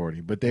the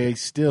majority, but they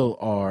still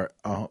are,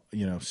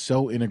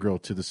 so integral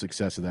to the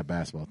success of that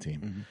basketball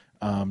team,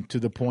 to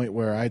the point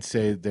where I'd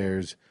say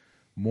there's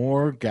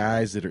more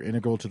guys that are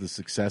integral to the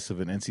success of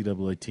an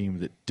NCAA team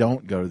that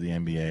don't go to the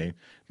NBA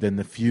than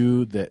the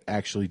few that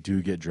actually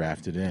do get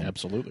drafted in.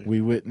 Absolutely.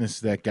 We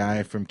witnessed that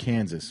guy from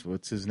Kansas.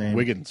 What's his name?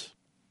 Wiggins.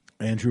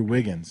 Andrew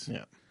Wiggins.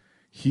 Yeah.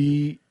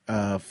 He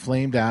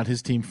flamed out.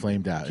 His team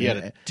flamed out. He had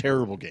a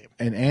terrible game.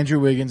 And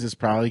Andrew Wiggins is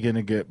probably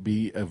going to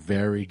be a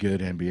very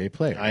good NBA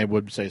player. I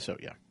would say so,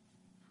 yeah.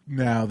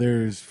 Now,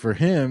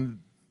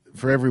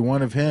 for every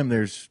one of him,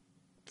 there's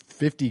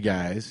 50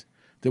 guys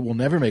that will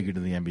never make it to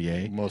the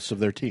NBA. Most of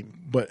their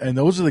team. And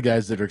those are the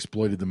guys that are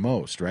exploited the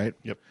most, right?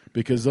 Yep.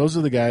 Because those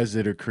are the guys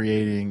that are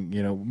creating,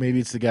 maybe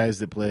it's the guys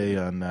that play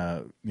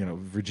on,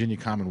 Virginia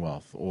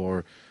Commonwealth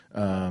or,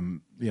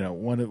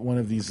 one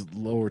of these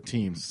lower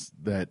teams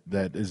that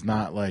is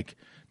not like,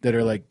 that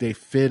are like they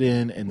fit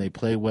in and they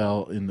play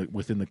well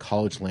within the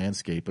college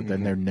landscape, but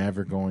then they're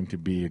never going to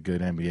be a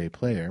good NBA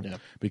player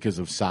because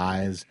of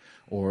size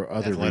or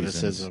other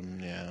athleticism,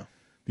 reasons. Yeah.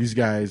 These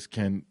guys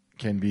can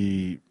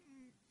be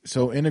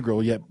so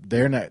integral, yet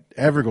they're not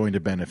ever going to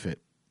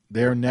benefit.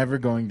 They're never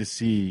going to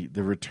see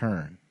the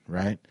return,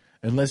 right?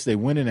 Unless they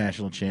win a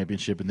national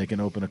championship and they can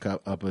open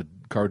up a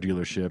car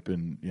dealership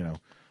in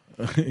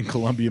in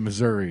Columbia,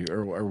 Missouri,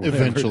 or whatever.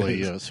 Eventually,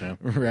 yes, yeah.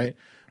 Right.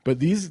 But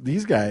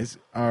these guys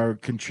are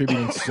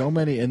contributing so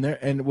many,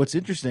 and what's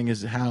interesting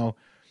is how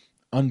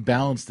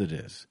unbalanced it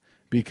is,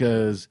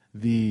 because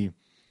the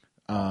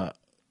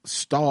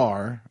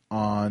star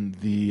on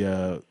the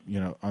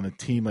on a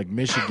team like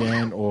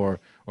Michigan or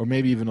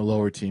maybe even a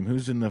lower team,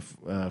 who's in the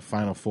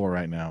Final Four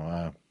right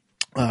now?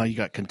 You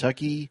got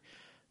Kentucky,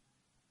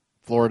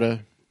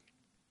 Florida.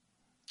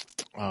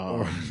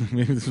 Or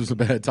maybe this was a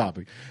bad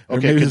topic.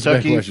 Okay,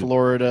 Kentucky,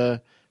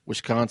 Florida,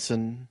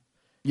 Wisconsin.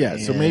 Yeah,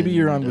 so maybe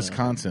you're on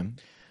Wisconsin.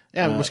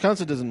 Yeah,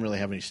 Wisconsin doesn't really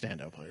have any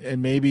standout players.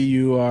 And maybe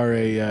you are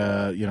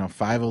a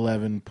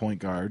 5'11" point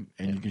guard,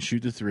 and you can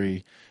shoot the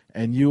three,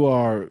 and you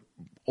are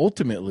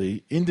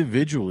ultimately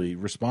individually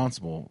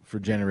responsible for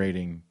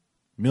generating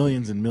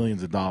millions and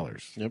millions of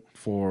dollars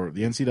for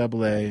the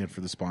NCAA and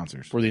for the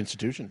sponsors. For the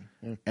institution.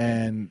 Yeah.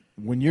 And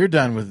when you're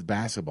done with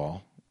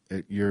basketball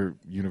at your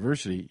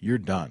university, you're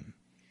done.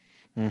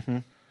 Mm-hmm.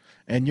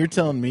 And you're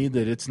telling me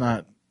that it's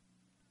not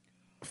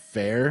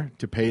fair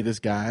to pay this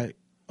guy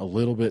a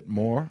little bit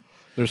more?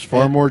 There's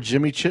far more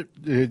Jimmy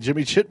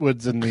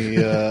Chitwoods in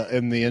the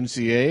in the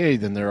NCAA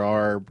than there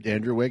are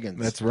Andrew Wiggins.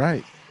 That's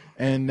right.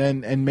 And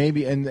then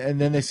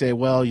then they say,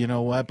 well, you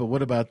know what? But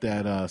what about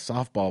that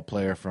softball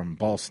player from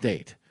Ball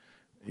State?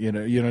 You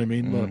know what I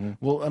mean?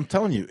 Mm-hmm. Well, I'm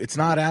telling you, it's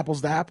not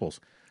apples to apples.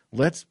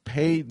 Let's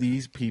pay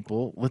these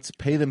people. Let's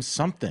pay them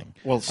something.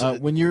 Well,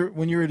 when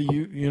you're at a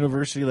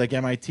university like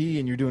MIT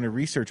and you're doing a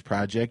research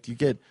project, you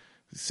get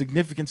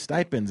significant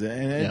stipends,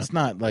 and it's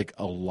not like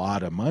a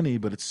lot of money,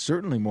 but it's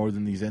certainly more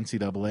than these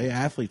NCAA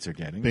athletes are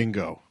getting.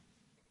 Bingo.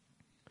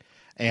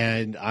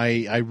 And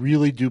I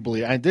really do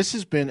believe this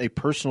has been a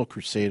personal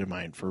crusade of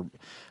mine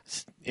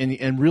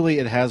and really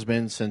it has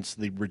been since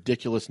the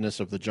ridiculousness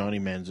of the Johnny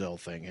Manziel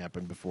thing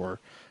happened before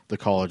the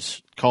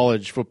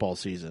college football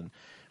season,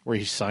 where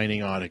he's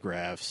signing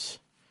autographs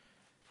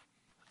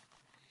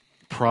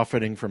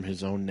profiting from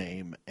his own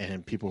name,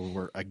 and people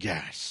were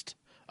aghast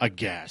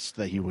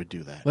that he would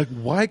do that. Like,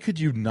 why could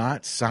you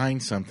not sign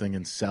something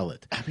and sell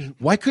it? I mean,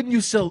 why couldn't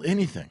you sell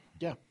anything?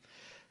 Yeah.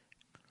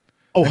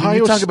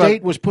 Ohio you talk State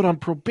about- was put on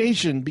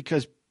probation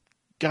because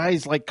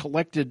guys like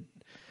collected,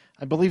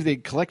 I believe they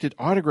collected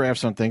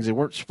autographs on things they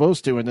weren't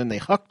supposed to, and then they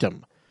hucked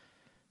them.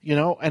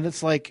 And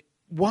it's like,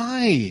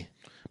 why?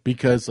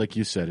 Because, like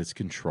you said, it's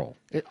control.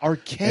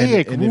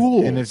 Archaic and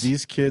rules. If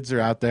these kids are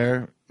out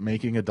there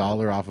making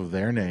 $1 off of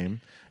their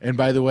name, and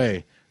by the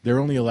way, they're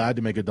only allowed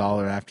to make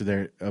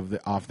 $1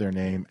 off their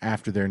name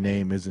after their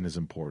name isn't as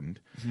important.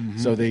 Mm-hmm.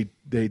 So they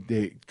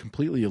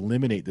completely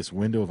eliminate this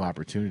window of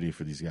opportunity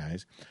for these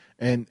guys.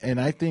 And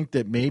I think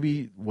that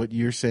maybe what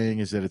you're saying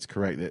is that it's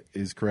correct.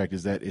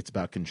 Is that it's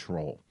about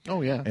control.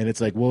 Oh yeah. And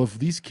it's like, well, if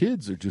these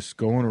kids are just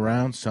going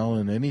around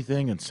selling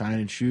anything and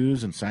signing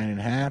shoes and signing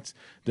hats,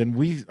 then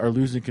we are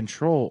losing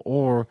control.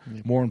 Or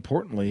more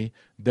importantly,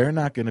 they're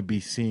not going to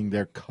be seeing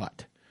their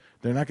cut.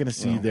 They're not going to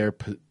see their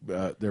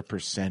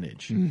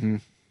percentage. Mm-hmm.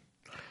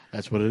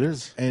 That's what it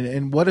is.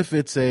 And what if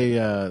it's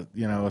a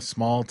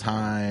small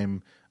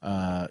time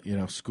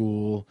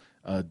school,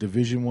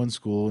 Division I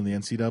school in the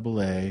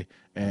NCAA,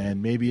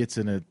 and maybe it's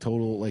in a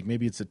total, like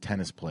maybe it's a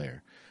tennis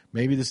player.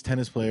 Maybe this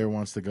tennis player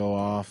wants to go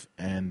off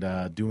and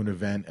do an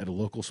event at a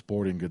local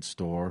sporting goods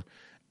store,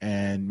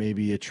 and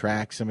maybe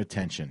attract some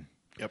attention.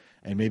 Yep.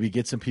 And maybe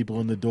get some people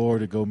in the door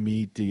to go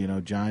meet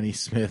Johnny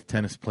Smith,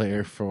 tennis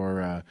player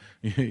for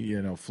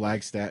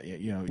Flagstaff,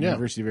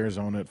 University of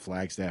Arizona at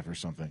Flagstaff or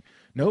something.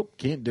 Nope,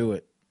 can't do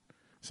it.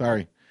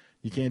 Sorry.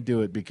 You can't do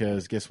it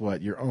because guess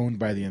what? You're owned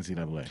by the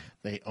NCAA.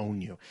 They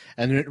own you.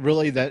 And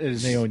that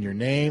is... They own your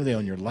name. They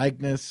own your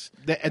likeness.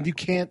 And you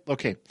can't...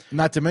 Okay.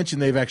 Not to mention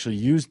they've actually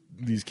used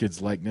these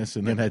kids' likeness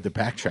and then had to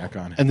backtrack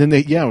on it. And then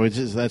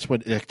that's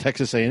what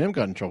Texas A&M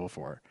got in trouble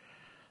for.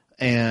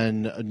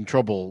 And in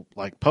trouble,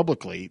 like,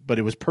 publicly, but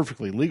it was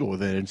perfectly legal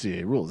within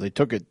NCAA rules. They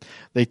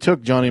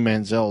took Johnny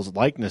Manziel's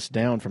likeness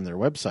down from their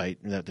website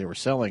that they were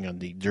selling on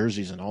the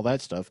jerseys and all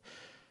that stuff.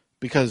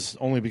 Because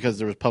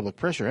there was public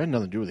pressure. It had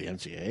nothing to do with the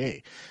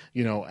NCAA,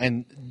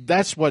 and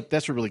that's what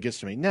really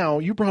gets to me. Now,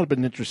 you brought up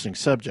an interesting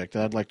subject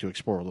that I'd like to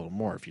explore a little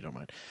more, if you don't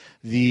mind.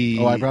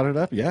 I brought it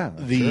up? Yeah,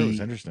 sure, it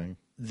was interesting.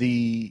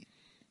 The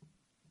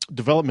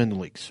developmental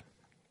leagues.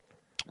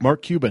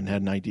 Mark Cuban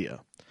had an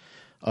idea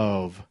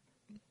of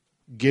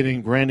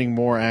granting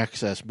more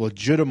access,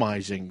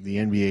 legitimizing the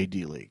NBA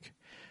D-League,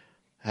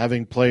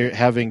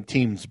 having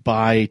teams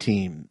buy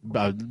team.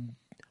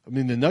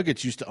 The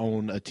Nuggets used to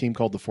own a team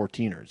called the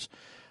 14ers.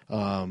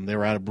 They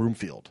were out of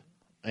Broomfield.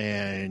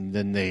 And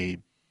then they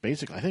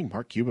basically, I think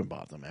Mark Cuban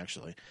bought them,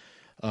 actually.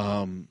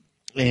 And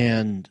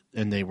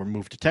they were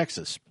moved to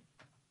Texas.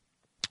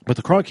 But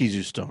the Cronkies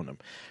used to own them.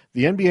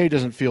 The NBA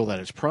doesn't feel that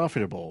it's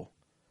profitable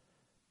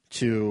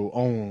to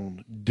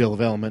own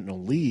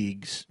developmental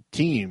leagues,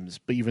 teams,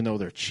 but even though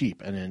they're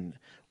cheap. And then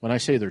when I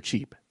say they're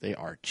cheap, they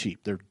are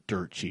cheap. They're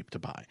dirt cheap to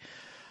buy.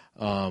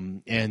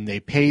 And they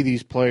pay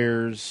these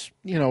players,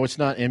 it's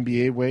not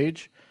NBA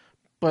wage,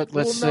 but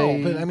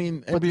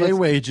NBA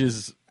wage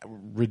is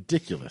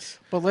ridiculous.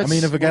 But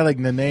if a guy like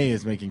Nene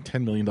is making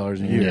 $10 million a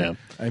year,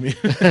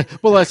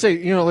 well, let's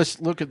say,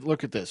 let's look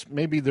at this.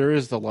 Maybe there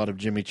is a lot of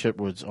Jimmy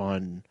Chitwoods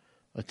on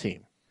a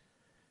team.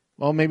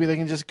 Well, maybe they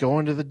can just go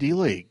into the D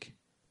League,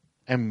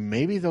 and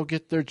maybe they'll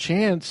get their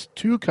chance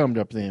to come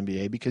up to the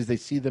NBA because they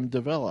see them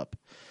develop,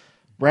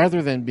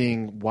 rather than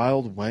being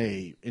wild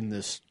way in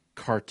this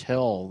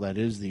cartel that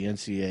is the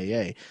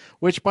NCAA,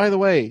 which, by the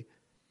way,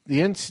 the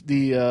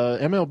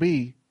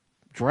MLB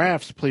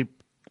drafts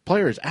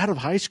players out of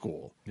high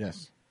school.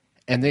 Yes.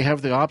 And they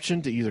have the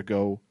option to either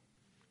go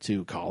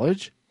to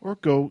college or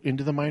go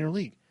into the minor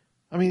league.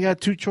 You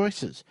got two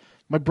choices.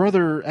 My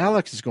brother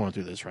Alex is going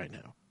through this right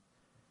now.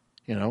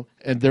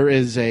 And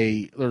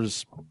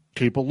there's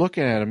people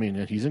looking at him,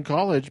 and he's in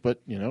college,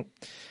 but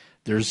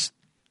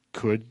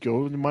could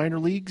go to the minor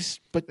leagues,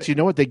 but you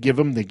know what? They give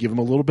him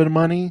a little bit of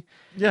money.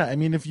 Yeah,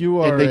 if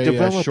you are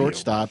a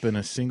shortstop in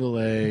a single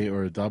A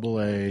or a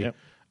double A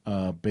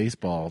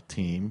baseball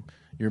team,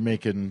 you're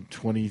making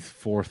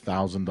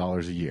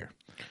 $24,000 a year.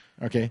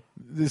 Okay,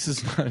 this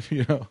is not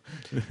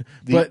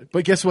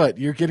but guess what?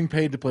 You're getting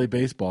paid to play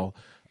baseball.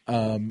 The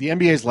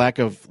NBA's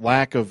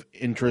lack of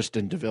interest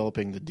in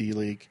developing the D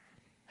League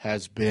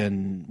has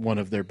been one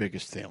of their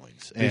biggest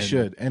failings. They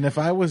should. And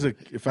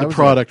the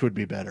product would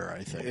be better,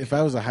 I think. If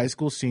I was a high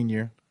school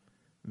senior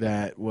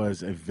that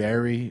was a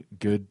very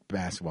good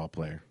basketball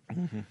player,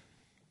 mm-hmm.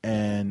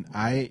 and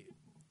I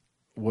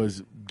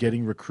was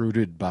getting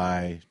recruited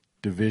by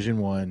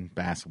Division I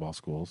basketball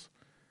schools,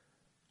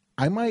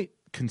 I might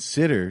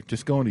consider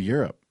just going to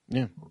Europe.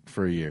 Yeah,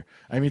 for a year.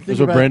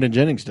 That's what Brandon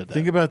Jennings did.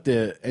 Think about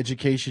the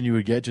education you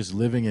would get just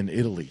living in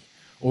Italy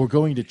or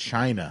going to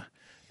China.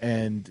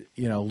 And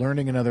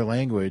learning another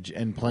language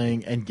and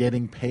playing and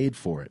getting paid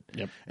for it.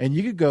 Yep. And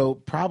you could go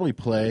probably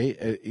play,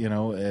 at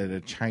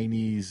a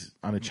Chinese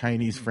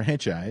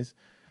franchise,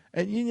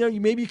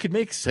 and maybe you could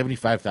make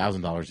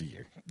 $75,000 a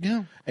year.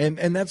 Yeah.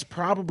 And that's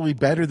probably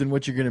better than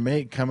what you're going to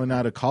make coming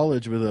out of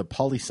college with a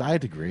poli-sci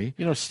degree.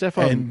 You know,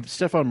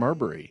 Stefan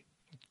Marbury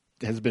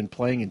has been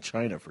playing in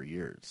China for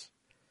years.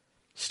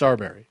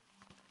 Starberry.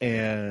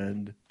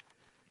 And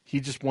he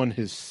just won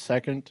his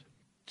second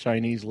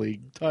Chinese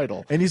league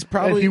title. And he's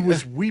probably... And he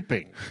was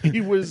weeping.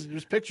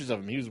 There's pictures of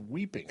him. He was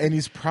weeping. And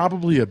he's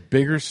probably a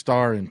bigger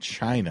star in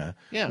China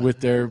with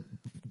their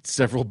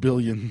several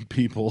billion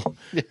people,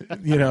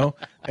 you know,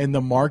 and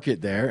the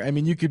market there. I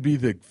mean, you could be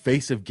the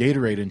face of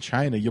Gatorade in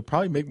China. You'll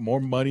probably make more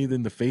money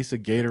than the face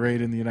of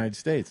Gatorade in the United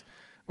States,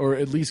 or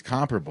at least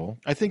comparable.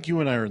 I think you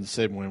and I are in the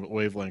same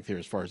wavelength here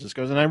as far as this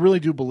goes. And I really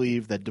do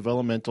believe that the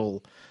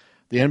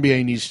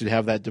NBA needs to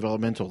have that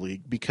developmental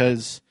league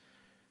because,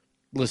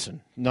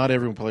 listen, not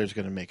every player is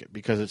going to make it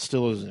because it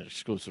still is an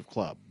exclusive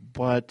club.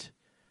 But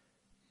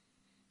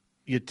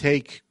you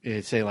take,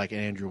 say, like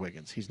Andrew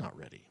Wiggins, he's not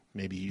ready.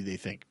 Maybe they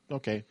think,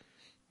 okay,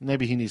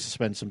 maybe he needs to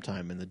spend some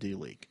time in the D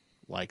League,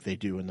 like they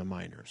do in the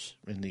minors,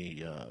 with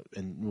the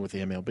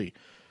MLB.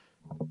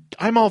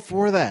 I'm all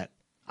for that.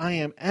 I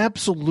am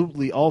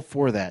absolutely all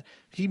for that.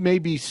 He may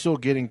be still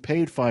getting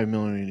paid $5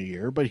 million a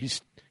year, but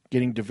he's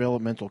getting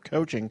developmental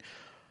coaching,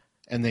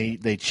 and they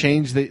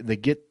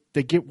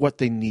get what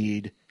they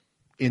need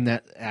in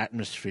that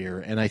atmosphere,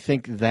 and I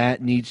think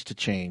that needs to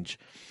change,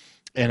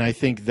 and I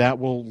think that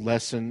will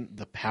lessen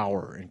the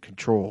power and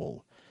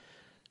control.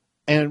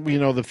 And, you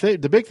know,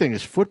 the big thing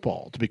is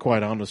football, to be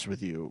quite honest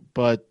with you.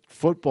 But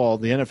football,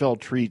 the NFL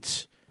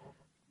treats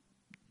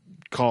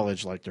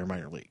college like their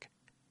minor league.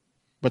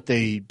 But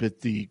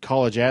the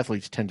college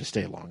athletes tend to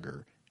stay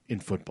longer in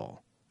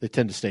football. They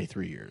tend to stay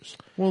 3 years.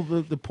 Well,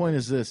 the point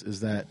is this,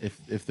 is that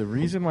if the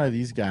reason why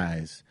these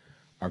guys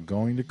are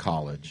going to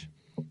college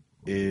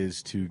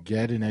is to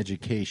get an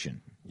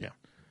education,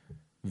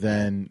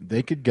 then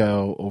they could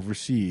go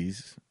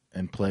overseas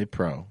and play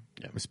pro.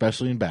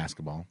 Especially in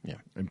basketball,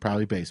 and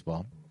probably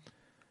baseball.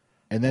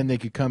 And then they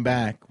could come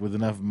back with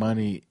enough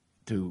money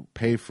to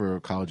pay for a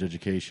college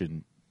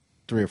education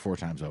 3 or 4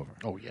 times over.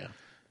 Oh, yeah.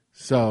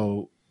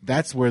 So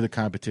that's where the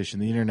competition,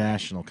 the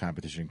international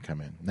competition, can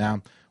come in.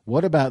 Now,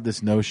 what about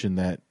this notion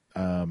that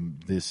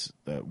this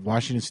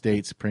Washington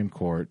State Supreme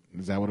Court,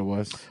 is that what it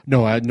was?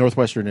 No,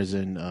 Northwestern is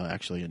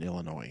actually in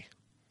Illinois.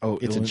 Oh,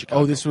 it's in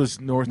Chicago. Oh, this was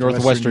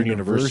Northwestern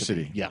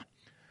University. Yeah.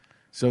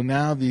 So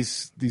now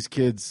these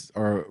kids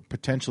are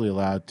potentially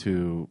allowed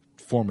to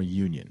form a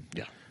union.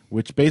 Yeah.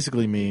 Which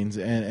basically means,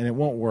 and it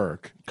won't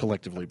work.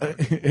 Collectively.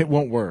 It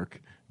won't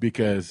work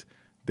because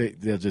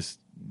they'll just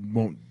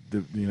won't,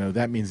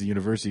 that means the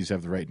universities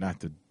have the right not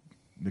to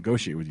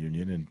negotiate with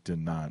union and to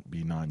not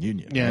be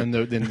non-union. Yeah, right? and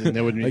then they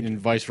would, and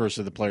vice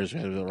versa, the players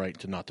have the right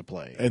to not to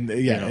play. And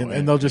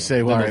and they'll just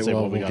say, well, all right, say,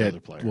 well,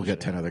 we'll get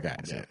 10 other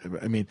guys. Yeah.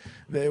 I mean,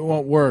 it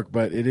won't work,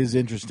 but it is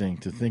interesting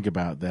to think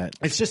about that.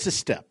 It's just a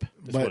step.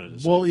 What it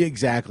is. Well,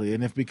 exactly.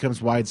 And if it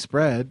becomes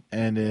widespread,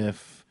 and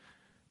if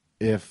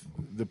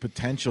the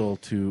potential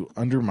to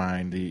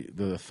undermine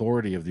the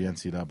authority of the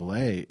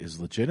NCAA is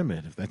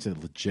legitimate, if that's a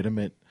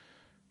legitimate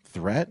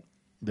threat,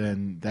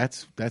 then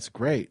that's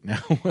great. Now,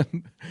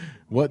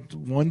 what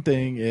one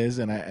thing is,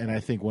 and I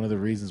think one of the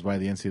reasons why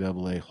the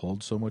NCAA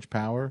holds so much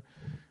power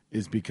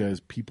is because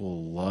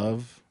people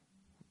love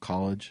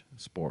college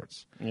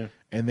sports,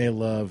 and they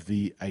love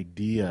the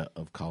idea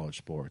of college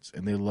sports,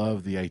 and they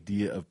love the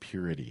idea of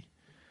purity.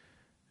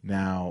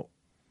 Now,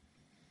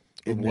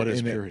 what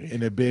is purity?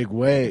 In a big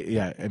way,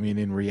 I mean,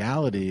 in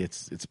reality,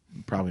 it's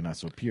probably not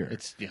so pure.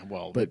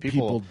 But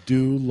people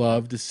do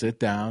love to sit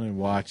down and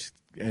watch.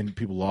 And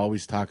people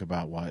always talk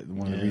about why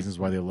one of the reasons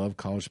why they love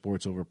college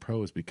sports over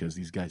pro is because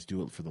these guys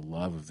do it for the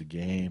love of the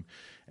game,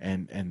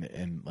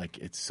 and like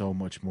it's so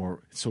much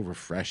more, it's so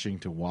refreshing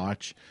to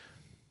watch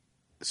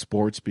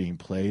sports being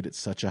played at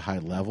such a high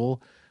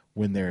level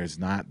when there is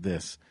not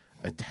this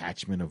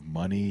attachment of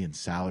money and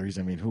salaries.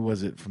 I mean, who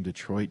was it from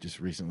Detroit just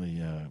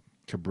recently?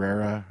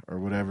 Cabrera or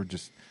whatever,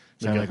 just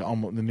sounded like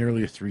almost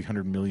nearly a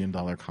 $300 million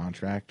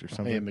contract or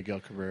something. Hey,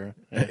 Miguel Cabrera.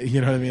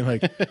 You know what I mean?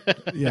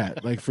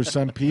 Like, like for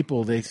some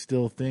people, they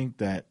still think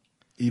that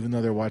even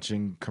though they're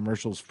watching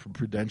commercials for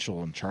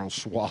Prudential and Charles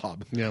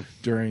Schwab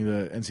during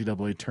the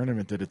NCAA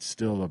tournament, that it's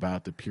still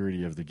about the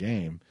purity of the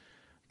game.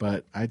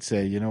 But I'd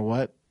say, you know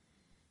what?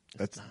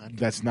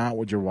 That's not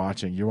what you're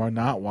watching. You are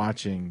not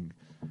watching,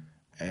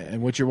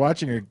 and what you're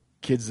watching are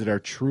kids that are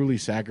truly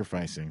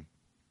sacrificing.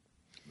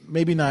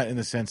 Maybe not in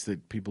the sense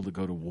that people that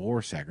go to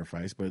war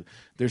sacrifice, but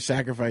they're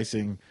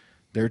sacrificing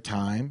their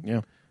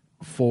time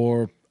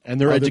for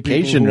and their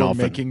education, who are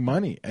often making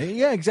money.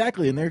 Yeah,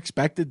 exactly, and they're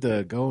expected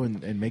to go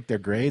and make their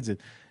grades. And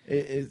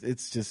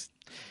it's just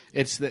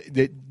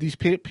these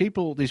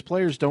people, these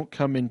players don't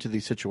come into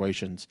these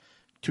situations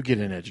to get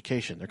an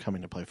education. They're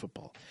coming to play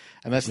football,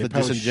 and that's they the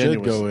probably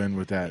disingenuous. Should go in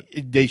with that.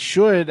 They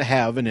should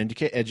have an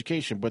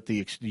education, but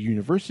the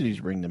universities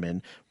bring them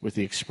in with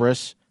the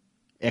express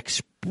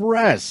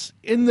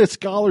in the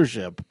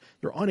scholarship.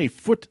 They're on a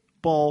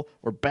football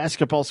or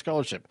basketball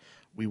scholarship.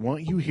 We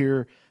want you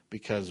here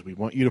because we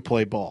want you to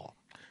play ball.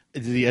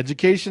 It's the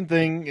education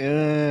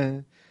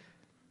thing,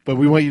 but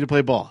we want you to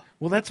play ball.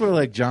 Well, that's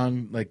where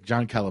John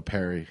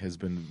Calipari has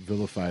been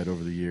vilified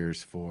over the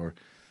years for.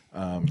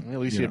 At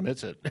least he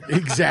admits it.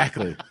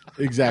 Exactly.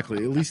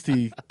 At least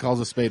he calls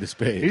a spade a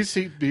spade. He's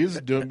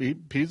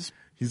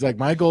like,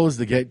 my goal is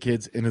to get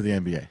kids into the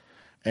NBA.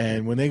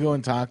 And when they go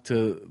and talk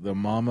to the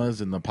mamas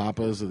and the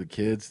papas of the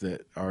kids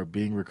that are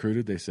being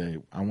recruited, they say,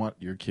 I want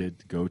your kid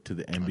to go to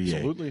the NBA.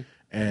 Absolutely.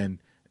 And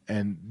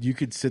you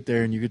could sit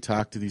there and you could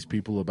talk to these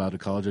people about a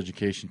college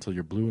education till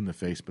you're blue in the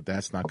face, but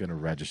that's not going to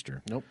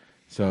register. Nope.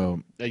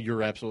 So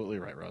you're absolutely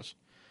right, Russ.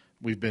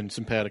 We've been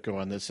simpatico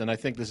on this, and I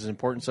think this is an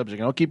important subject.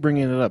 And I'll keep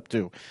bringing it up,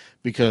 too,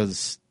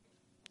 because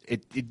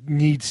it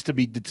needs to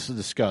be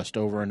discussed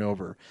over and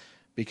over,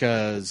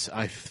 because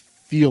I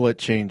feel it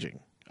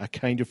changing. I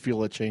kind of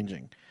feel it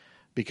changing,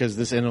 because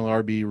this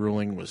NLRB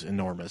ruling was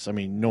enormous. I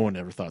mean, no one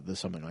ever thought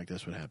something like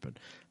this would happen.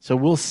 So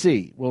we'll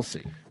see. We'll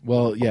see.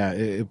 Well, yeah,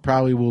 it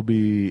probably will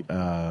be,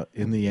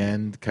 in the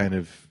end, kind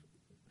of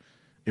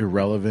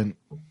irrelevant,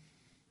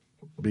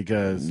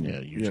 because...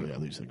 Yeah, usually how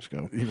these things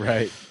go.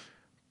 Right.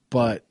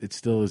 But it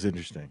still is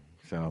interesting.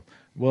 So,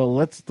 well,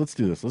 let's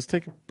do this. Let's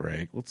take a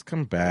break. Let's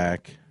come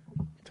back,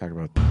 talk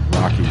about the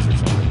Rockies or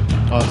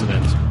something. Odds and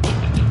ends.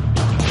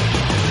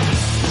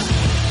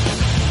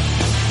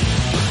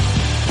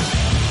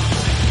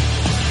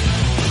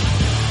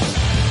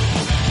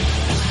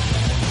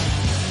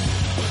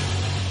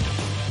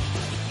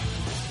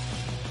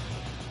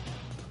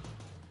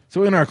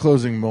 So in our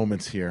closing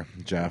moments here,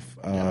 Jeff,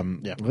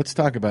 Yeah. let's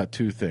talk about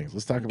two things.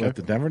 Let's talk about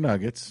the Denver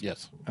Nuggets.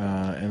 Yes.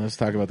 And let's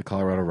talk about the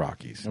Colorado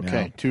Rockies.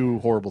 Okay, Now, two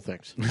horrible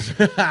things.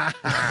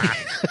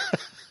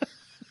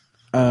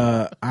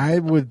 I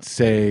would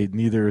say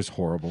neither is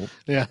horrible.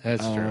 Yeah,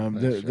 that's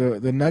true.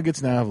 The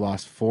Nuggets now have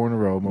lost 4 in a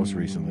row most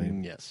recently.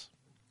 Yes.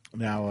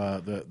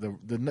 Now, the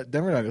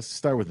Denver Nuggets, let's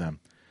start with them.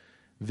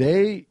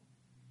 They,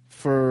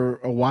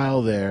 for a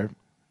while there,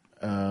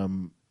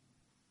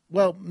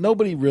 well,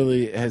 nobody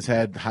really has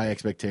had high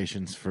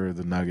expectations for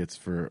the Nuggets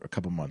for a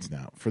couple months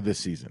now, for this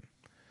season.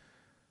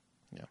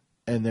 Yeah.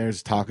 And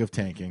there's talk of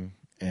tanking,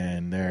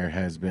 and there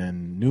has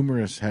been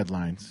numerous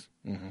headlines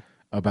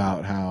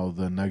about how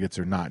the Nuggets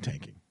are not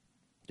tanking.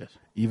 Yes.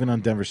 Even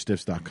on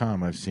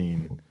DenverStiffs.com, I've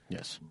seen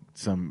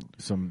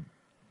some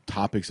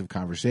topics of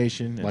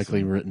conversation.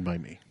 Likely written by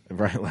me.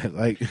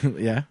 Right,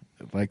 yeah,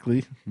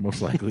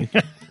 most likely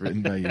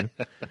written by you.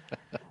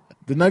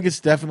 The Nuggets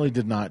definitely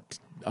did not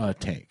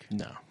tank.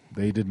 No.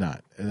 They did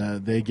not.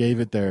 They gave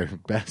it their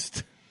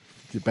best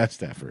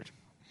effort.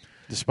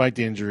 Despite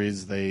the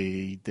injuries,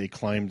 they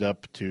climbed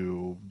up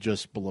to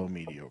just below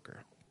mediocre.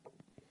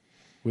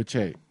 Which,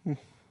 hey, it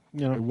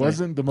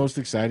wasn't the most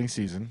exciting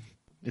season.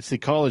 It's the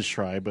college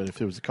try, but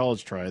if it was a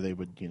college try, they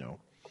would,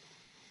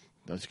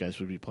 those guys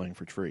would be playing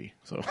for free.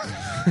 So,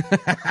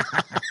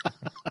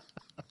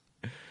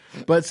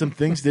 but some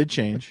things did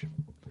change.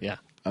 Yeah.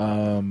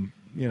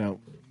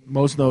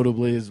 Most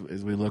notably as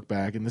we look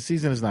back, and the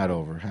season is not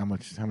over. How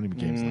many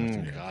games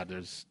left? God,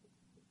 there's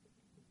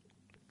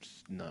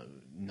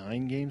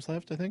 9 games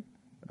left, I think.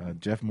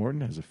 Jeff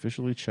Morton has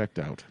officially checked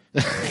out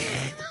of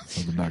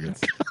the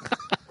Nuggets.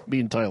 Me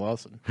and Ty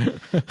Lawson.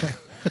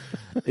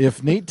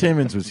 If Nate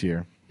Timmons was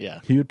here,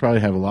 he would probably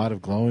have a lot of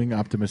glowing,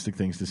 optimistic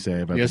things to say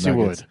about the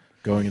Nuggets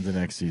going into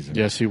next season.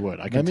 Yes, he would.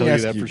 I can tell you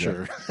that for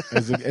sure.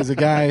 As a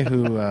guy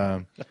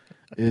who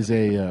is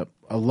a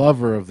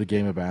lover of the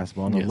game of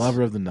basketball and a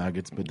lover of the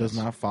Nuggets, but does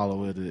not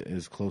follow it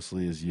as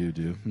closely as you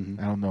do.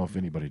 I don't know if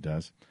anybody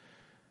does.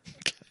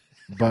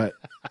 But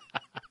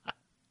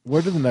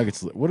what are the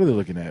Nuggets? What are they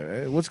looking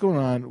at? What's going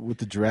on with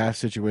the draft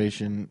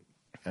situation?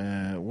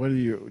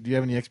 Do you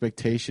have any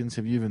expectations?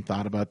 Have you even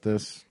thought about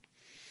this?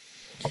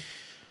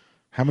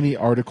 How many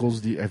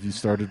articles have you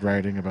started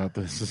writing about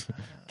this?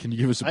 Can you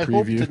give us a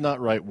preview? I hope to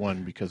not write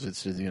one, because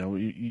it's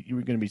you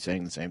were going to be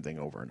saying the same thing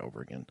over and over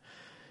again.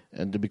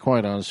 And to be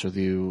quite honest with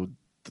you,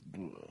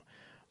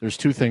 there's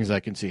 2 things I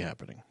can see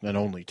happening, and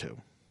only 2.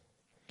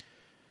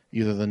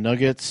 Either the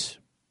Nuggets,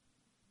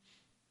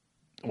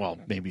 well,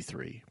 maybe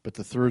 3, but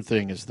the third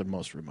thing is the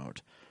most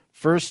remote.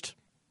 First,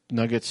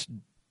 Nuggets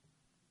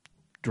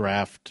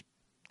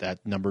that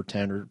number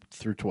 10 or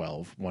through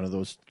 12, one of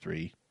those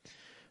 3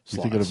 slots.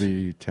 You think it'll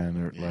be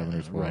 10 or 11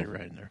 or 12?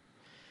 Right in there.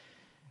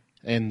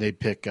 And they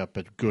pick up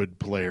a good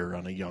player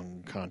on a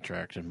young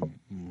contract, and,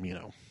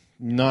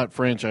 not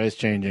franchise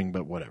changing,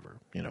 but whatever,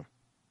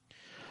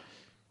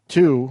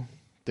 2,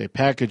 they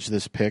package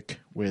this pick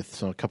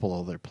with a couple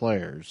other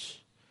players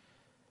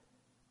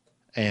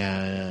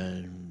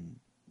and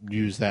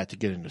use that to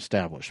get an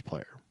established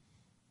player.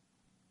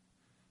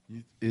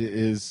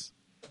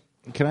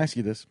 Can I ask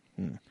you this?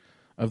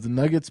 Of the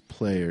Nuggets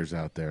players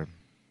out there,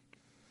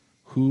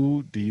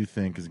 who do you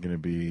think is going to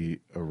be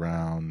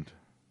around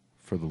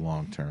for the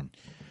long term?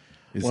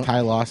 Is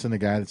Ty Lawson a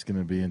guy that's going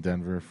to be in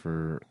Denver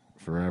for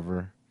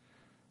forever?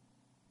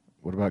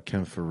 What about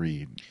Ken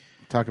Fareed?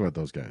 Talk about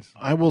those guys.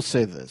 I will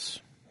say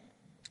this.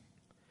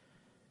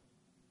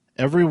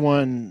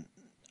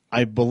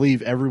 I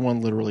believe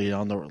everyone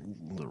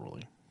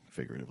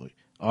figuratively,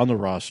 on the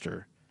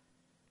roster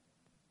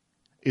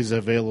is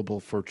available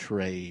for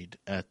trade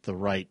at the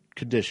right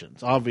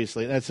conditions.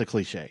 Obviously, that's a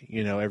cliche.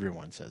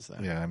 Everyone says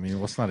that. Yeah, I mean,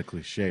 well, it's not a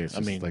cliche. It's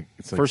just like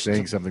first,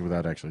 saying something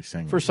without actually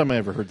saying it. First time I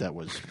ever heard that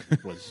was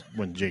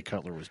when Jay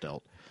Cutler was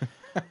dealt.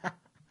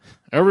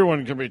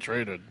 Everyone can be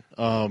traded.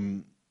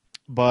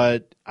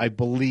 But I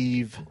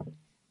believe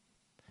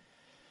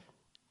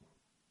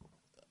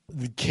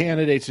the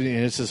candidates, and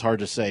this is hard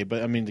to say,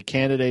 but I mean the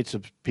candidates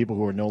of people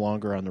who are no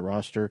longer on the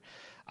roster,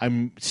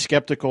 I'm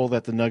skeptical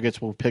that the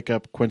Nuggets will pick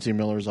up Quincy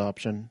Miller's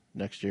option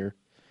next year.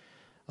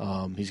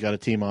 He's got a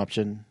team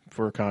option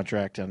for a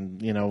contract,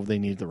 and they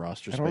need the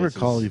roster space. I don't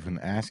recall even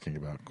asking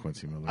about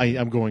Quincy Miller.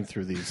 I'm going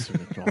through these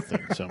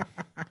things, so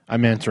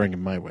I'm answering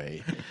in my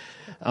way.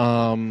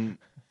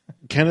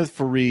 Kenneth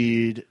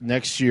Faried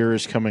next year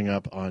is coming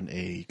up on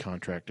a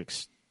contract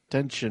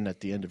extension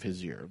at the end of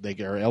his year. They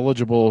are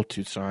eligible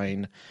to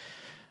sign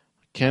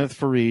Kenneth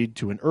Faried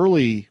to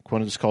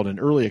what is called an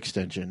early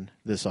extension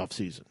this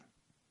offseason.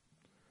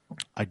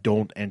 I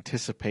don't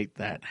anticipate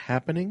that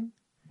happening.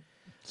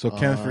 So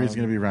Kenneth Faried's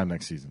going to be around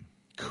next season.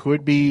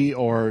 Could be,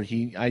 or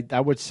I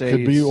would say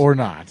could be or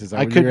not. Is that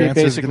I what could your be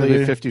answer is basically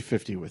gonna a be?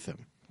 50-50 with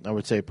him. I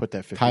would say put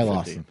that 50-50. Ty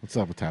Lawson. What's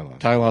up with Ty Lawson?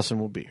 Ty Lawson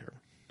will be here.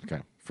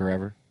 Okay,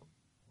 forever.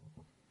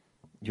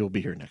 You'll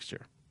be here next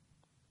year.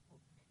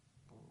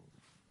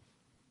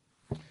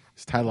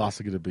 Is Ty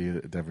Lawson going to be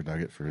a Denver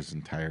Nugget for his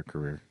entire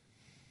career?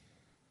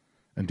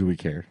 And do we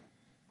care?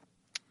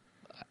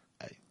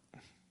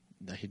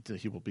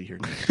 He will be here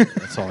next year.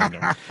 That's all I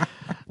know.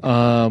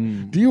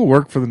 Do you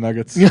work for the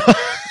Nuggets?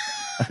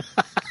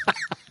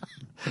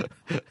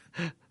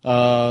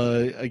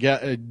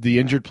 The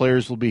injured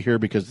players will be here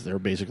because they're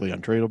basically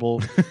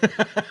untradeable.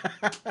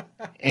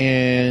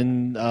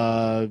 And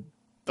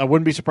I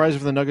wouldn't be surprised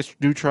if the Nuggets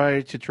do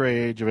try to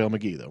trade JaVale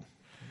McGee, though.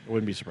 I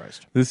wouldn't be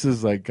surprised. This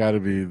is got to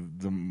be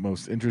the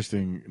most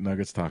interesting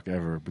Nuggets talk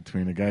ever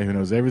between a guy who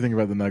knows everything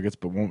about the Nuggets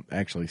but won't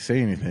actually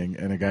say anything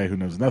and a guy who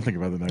knows nothing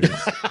about the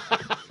Nuggets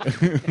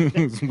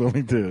who's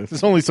willing to.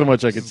 There's only so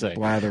much I could say.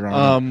 Blather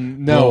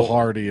on Bill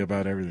Hardy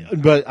about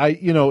everything. But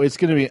it's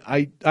going to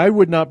be. I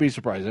would not be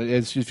surprised.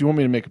 If you want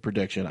me to make a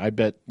prediction, I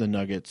bet the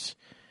Nuggets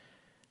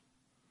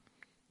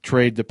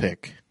trade the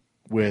pick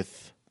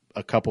with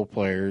a couple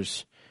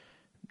players.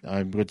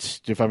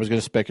 If I was going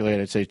to speculate,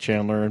 I'd say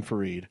Chandler and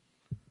Faried.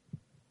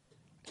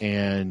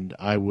 And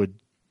I would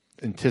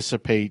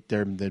anticipate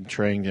them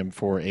trading him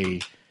for a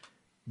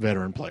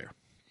veteran player.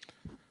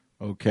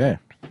 Okay.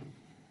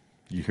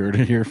 You heard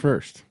it here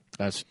first.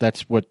 I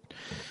guess what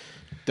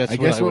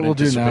we'll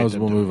do now is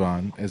we'll move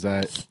on as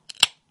I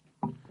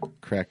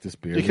crack this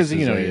beer. Because,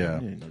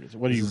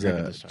 what are you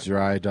drinking this time?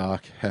 Dry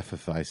Dock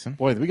Hefeweizen.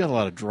 Boy, we got a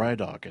lot of dry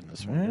dock in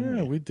this one.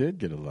 Yeah, we did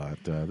get a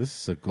lot.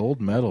 This is a gold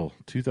medal,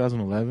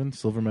 2011,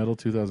 silver medal,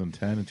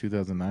 2010, and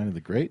 2009 of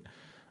the Great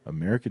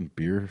American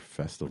Beer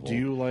Festival. Do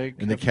you like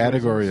in the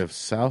category of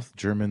South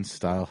German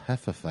style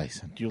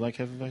Hefeweizen? Do you like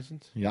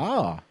Hefeweizens?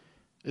 Yeah.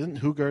 Isn't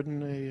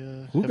Hugarden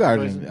a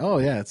Hugarden? Oh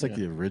yeah, it's like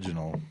the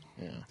original.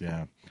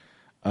 Yeah.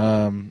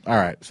 All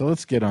right, so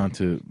let's get on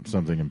to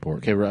something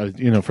important.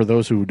 Okay, for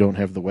those who don't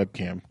have the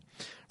webcam,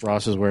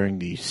 Ross is wearing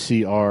the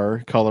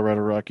CR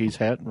Colorado Rockies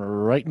hat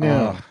right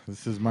now.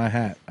 This is my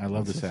hat. I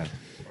love this hat.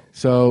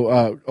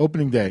 So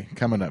opening day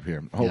coming up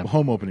here,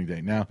 home opening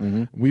day. Now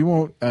we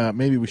won't.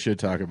 Maybe we should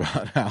talk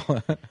about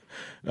how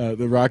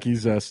the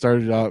Rockies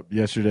started out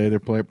yesterday. They're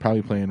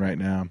probably playing right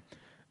now.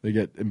 They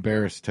get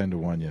embarrassed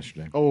 10-1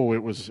 yesterday. Oh,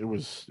 it was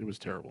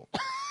terrible.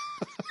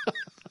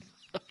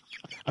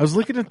 I was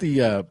looking at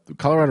the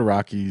Colorado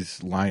Rockies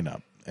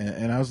lineup,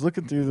 and I was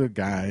looking through the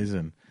guys,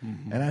 and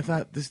I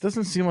thought this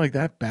doesn't seem like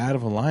that bad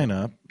of a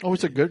lineup. Oh,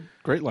 it's a great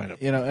lineup.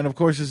 And of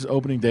course this is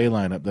opening day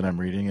lineup that I'm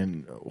reading,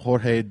 and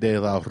Jorge de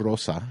la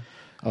Rosa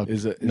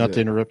not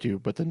to interrupt you,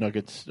 but the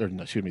Nuggets,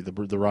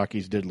 the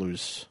Rockies did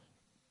lose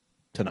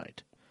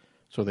tonight,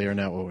 so they are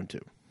now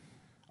 0-2.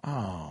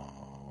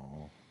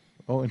 Oh,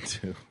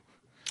 0-2,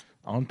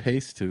 on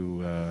pace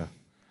to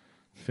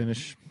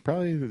finish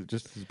probably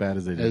just as bad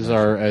as they did.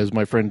 As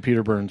my friend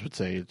Peter Burns would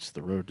say, it's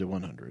the road to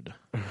 100.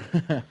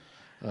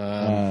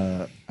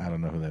 I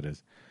don't know who that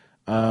is,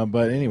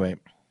 but anyway,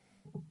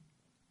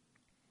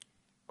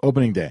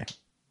 opening day.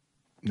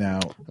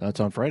 Now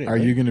that's on Friday. Are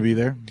you going to be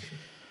there?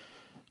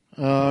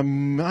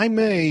 I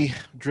may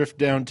drift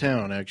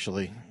downtown.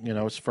 Actually,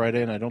 it's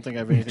Friday, and I don't think I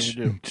have anything to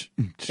do.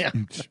 Yeah,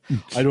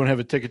 I don't have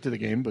a ticket to the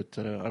game, but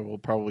I will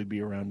probably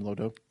be around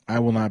Lodo. I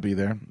will not be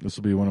there. This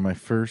will be one of my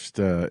first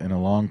in a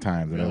long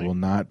time that I will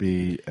not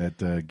be at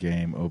the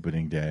game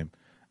opening day,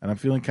 and I'm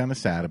feeling kind of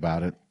sad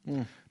about it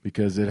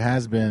because it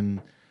has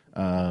been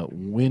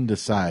wind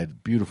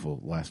aside, beautiful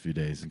last few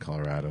days in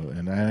Colorado,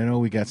 and I know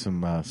we got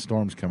some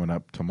storms coming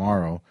up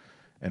tomorrow.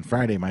 And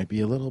Friday might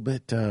be a little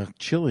bit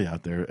chilly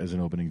out there as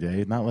an opening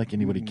day. Not like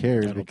anybody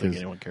cares. I don't think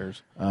anyone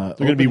cares. They're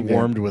going to be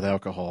warmed with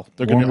alcohol.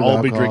 They're going to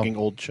all be drinking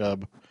Old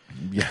Chub.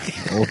 Yeah,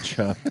 Old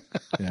Chub.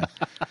 Yeah.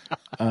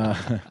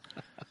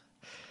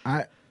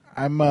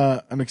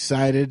 I'm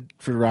excited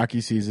for the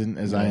Rocky season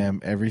as I am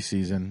every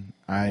season.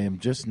 I am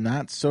just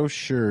not so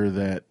sure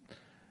that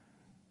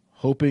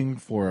hoping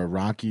for a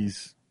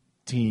Rockies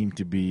team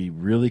to be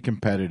really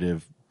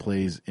competitive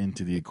plays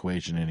into the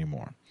equation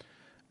anymore.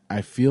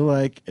 I feel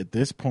like at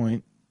this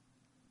point,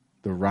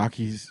 the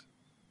Rockies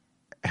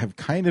have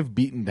kind of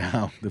beaten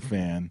down the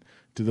fan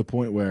to the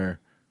point where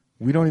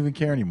we don't even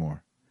care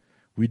anymore.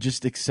 We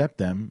just accept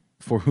them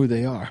for who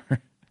they are.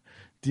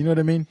 Do you know what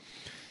I mean?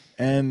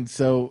 And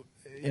so,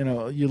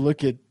 you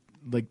look at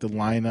like the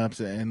lineups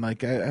and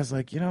like I was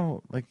like,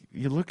 like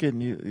you look at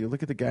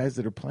the guys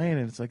that are playing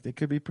and it's like they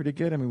could be pretty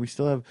good. I mean, we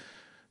still have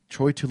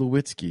Troy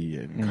Tulowitzki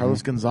and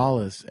Carlos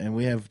Gonzalez, and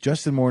we have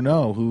Justin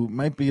Morneau, who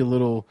might be a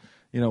little,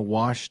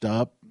 washed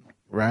up,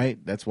 right?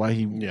 That's why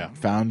he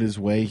found his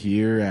way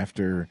here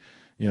after,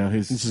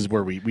 This is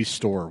where we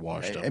store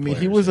washed up. I mean,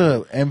 he was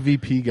a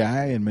MVP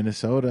guy in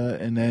Minnesota,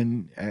 and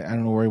then I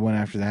don't know where he went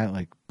after that,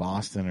 like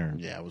Boston or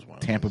it was one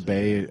of Tampa those.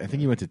 Bay. I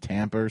think he went to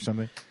Tampa or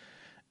something.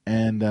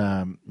 And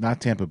not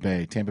Tampa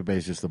Bay. Tampa Bay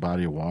is just the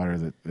body of water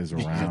that is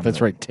around.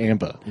 That's right,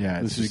 Tampa.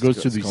 Yeah, This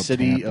goes to the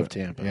city of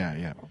Tampa.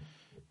 Yeah.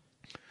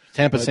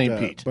 Tampa St.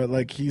 Pete. But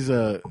like he's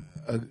a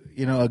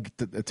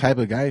type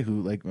of guy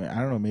who, like, I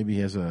don't know, maybe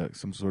he has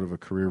some sort of a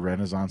career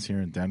renaissance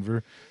here in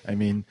Denver. I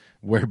mean,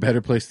 where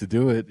better place to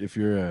do it if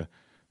you're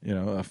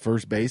a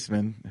first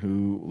baseman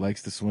who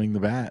likes to swing the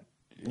bat.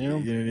 You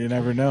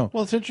never know.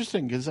 Well, it's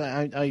interesting because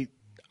I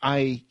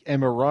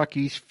am a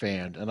Rockies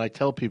fan, and I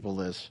tell people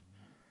this.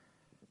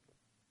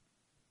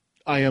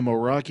 I am a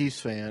Rockies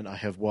fan. I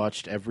have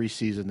watched every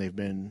season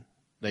since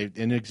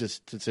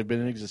they've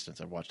been in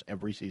existence. I've watched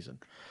every season.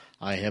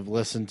 I have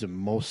listened to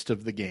most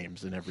of the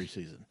games in every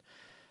season.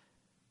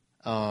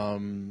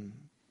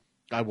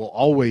 I will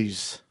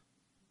always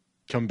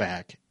come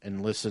back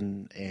and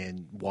listen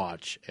and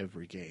watch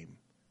every game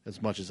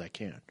as much as I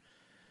can.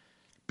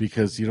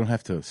 Because you don't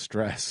have to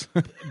stress.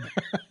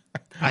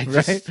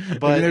 Right?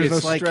 But there's no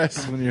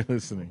stress when you're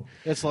listening.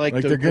 It's like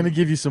they're going to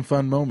give you some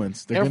fun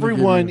moments.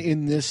 Everyone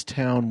in this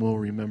town will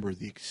remember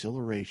the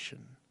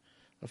exhilaration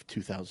of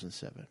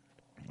 2007.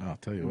 I'll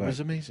tell you what. It was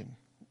amazing.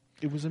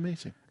 It was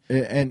amazing.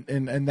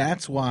 And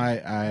that's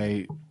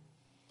why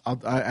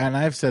and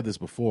I've said this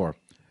before.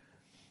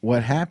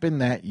 What happened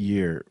that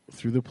year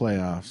through the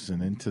playoffs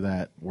and into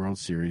that World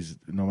Series,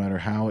 no matter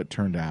how it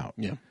turned out,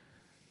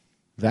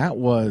 that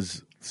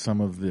was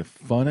some of the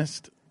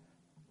funnest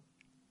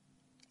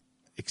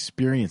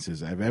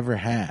experiences I've ever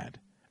had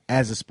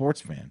as a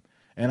sports fan.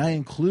 And I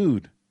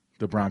include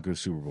the Broncos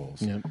Super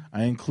Bowls. Yep.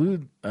 I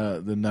include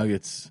the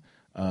Nuggets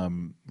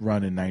run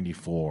in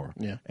 94.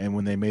 Yeah. And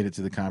when they made it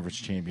to the conference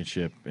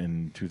championship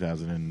in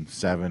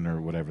 2007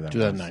 or whatever that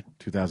 2009. was.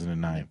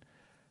 2009.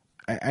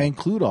 I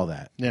include all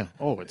that. Yeah.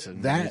 Oh, it's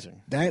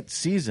amazing. That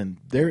season,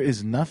 there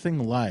is nothing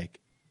like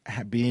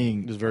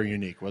being... It was very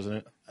unique, wasn't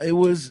it? It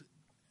was...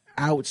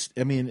 I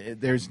mean,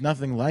 there's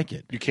nothing like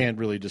it. You can't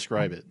really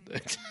describe it.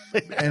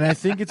 And I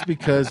think it's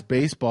because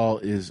baseball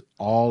is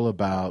all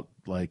about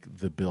like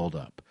the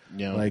build-up.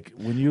 Yeah. Like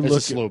when you It's look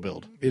a slow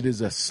build. It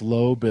is a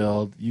slow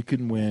build. You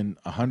can win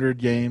 100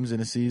 games in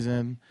a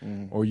season,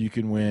 or you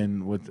can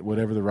win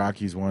whatever the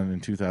Rockies won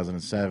in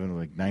 2007,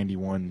 like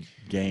 91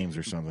 games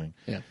or something.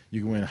 Yeah.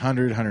 You can win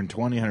 100,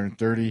 120,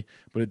 130,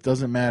 but it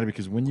doesn't matter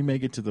because when you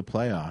make it to the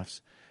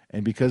playoffs,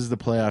 and because the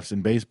playoffs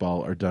in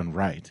baseball are done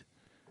right,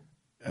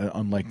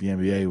 unlike the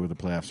NBA where the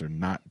playoffs are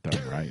not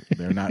done right.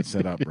 They're not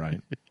set up right.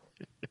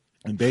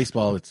 In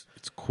baseball, it's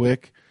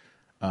quick.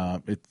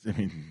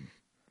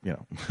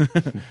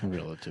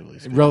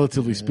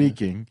 Relatively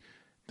speaking,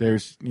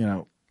 there's,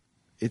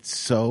 it's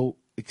so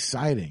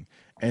exciting.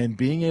 And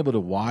being able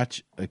to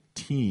watch a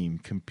team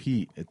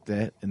compete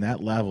in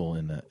that level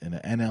in the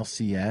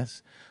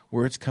NLCS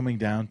where it's coming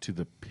down to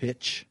the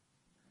pitch,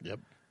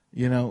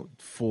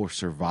 for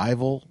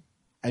survival.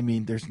 I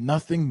mean, there's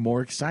nothing more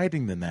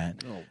exciting than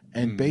that. Oh,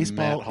 and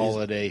baseball Matt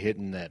Holliday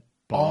hitting that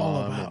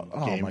all bomb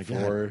about in Game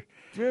 4.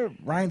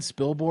 Ryan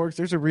Spielborg's.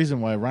 There's a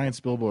reason why Ryan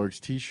Spielborg's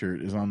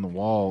T-shirt is on the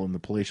wall in the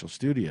Palatial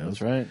Studios.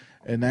 That's right,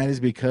 and that is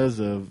because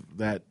of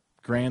that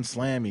grand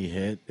slam he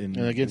hit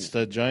against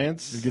the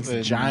Giants. Against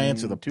the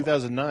Giants, or the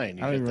 2009.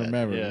 I don't even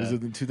remember. Yeah. Was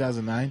it in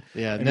 2009?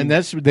 Yeah, and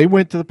then they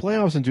went to the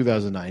playoffs in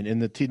 2009, and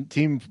the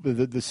team,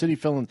 the city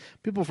fell in.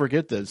 People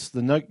forget this.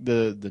 The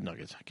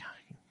Nuggets.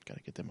 Got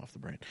to get them off the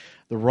brain.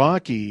 The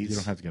Rockies. You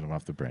don't have to get them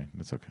off the brain.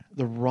 It's okay.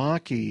 The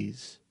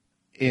Rockies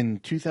in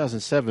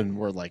 2007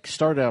 were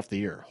started off the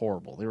year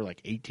horrible. They were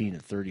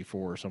 18-34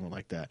 or something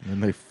like that.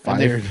 And they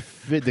fired.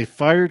 They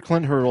fired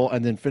Clint Hurdle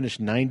and then finished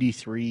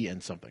 93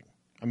 and something.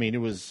 I mean, it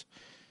was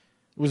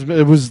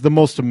the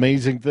most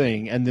amazing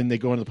thing. And then they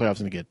go into the playoffs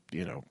and they get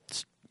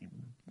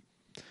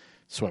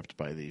swept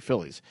by the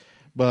Phillies,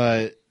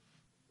 but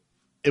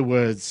it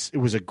was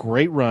a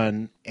great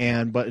run.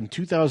 But in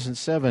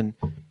 2007.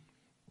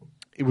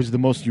 It was the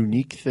most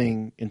unique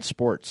thing in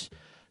sports.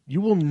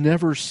 You will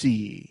never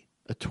see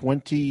a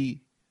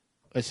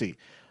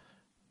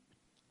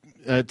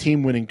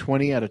team winning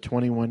 20 out of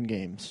 21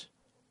 games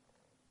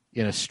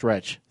in a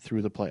stretch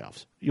through the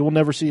playoffs. You will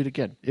never see it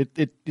again.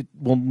 It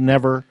will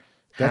never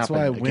That's happen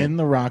why again. when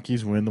the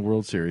Rockies win the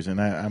World Series,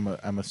 and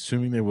I'm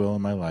assuming they will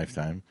in my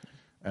lifetime,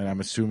 and I'm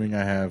assuming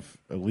I have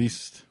at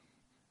least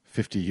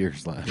 50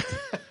 years left.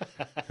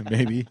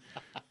 Maybe.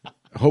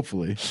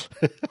 Hopefully.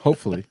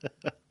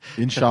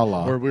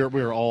 Inshallah.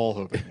 We're all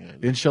hoping.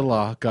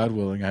 Inshallah, God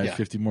willing, I have Yeah.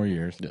 50 more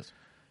years. Yes.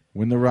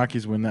 When the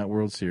Rockies win that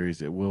World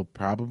Series, it will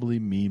probably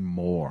mean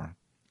more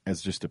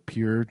as just a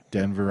pure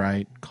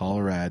Denverite,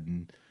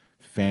 Coloradan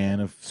fan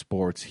of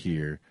sports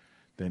here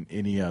than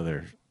any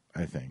other,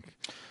 I think.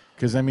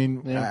 Because, I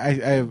mean,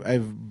 Yeah.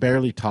 I've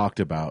barely talked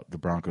about the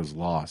Broncos'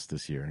 loss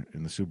this year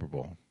in the Super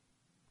Bowl.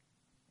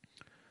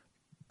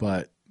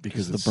 But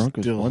because the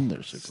Broncos won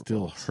their Super still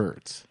Bowls.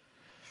 hurts.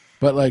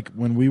 But, like,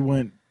 when we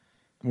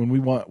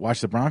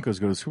watched the Broncos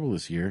go to the Super Bowl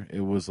this year,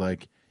 it was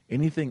like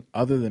anything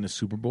other than a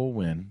Super Bowl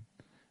win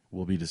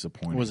will be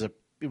disappointing.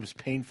 It was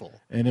painful,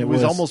 and it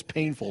was almost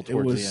painful It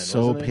towards was the end. so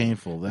wasn't it?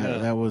 painful. Yeah.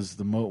 That was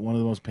one of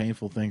the most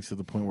painful things to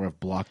the point where I've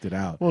blocked it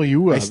out. Well,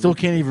 I still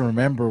can't even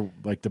remember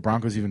like the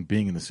Broncos even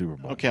being in the Super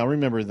Bowl. Okay, I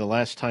remember the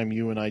last time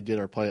you and I did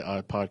our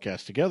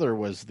podcast together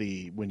was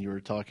when you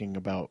were talking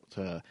about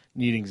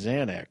needing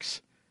Xanax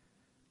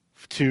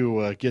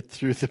to get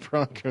through the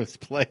Broncos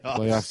playoffs.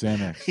 Playoff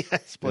Xanax.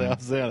 Yes,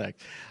 playoff Xanax,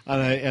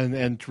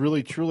 and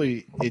really,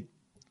 truly, it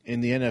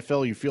in the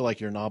NFL you feel like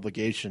you're an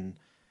obligation.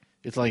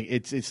 It's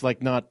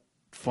like not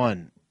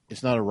fun.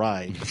 It's not a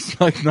ride.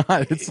 It's like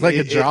not. It's like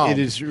a job. It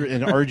is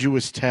an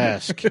arduous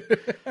task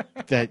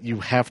that you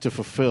have to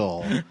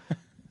fulfill.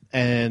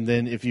 And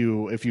then if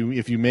you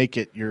make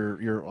it,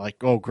 you're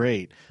like, oh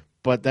great.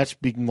 But that's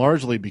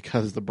largely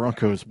because the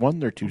Broncos won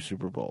their 2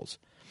 Super Bowls.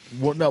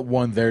 Well, not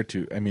won their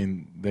 2. I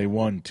mean, they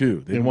won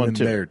 2. They won won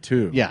 2. their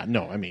 2. Yeah,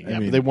 no, I mean,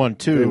 but they won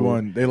 2. They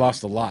won. They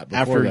lost a lot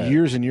before after that.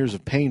 years and years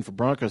of pain for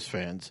Broncos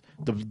fans.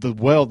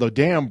 The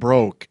dam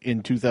broke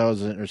in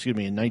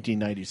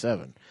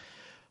 1997.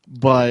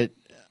 But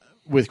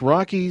with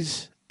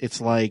Rockies,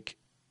 it's like,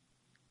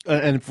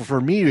 and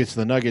for me, it's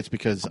the Nuggets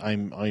because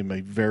I'm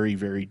a very,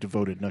 very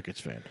devoted Nuggets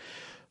fan.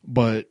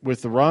 But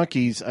with the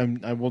Rockies,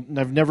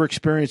 I've never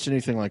experienced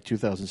anything like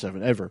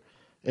 2007 ever.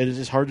 It is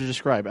just hard to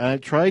describe. And I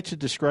tried to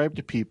describe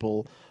to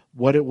people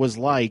what it was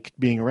like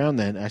being around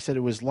then. I said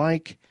it was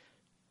like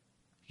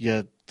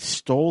you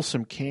stole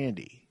some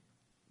candy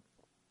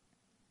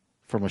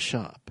from a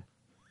shop.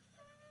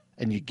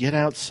 And you get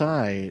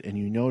outside and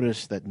you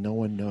notice that no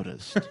one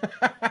noticed.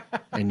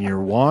 And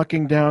you're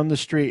walking down the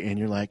street and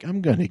you're like, I'm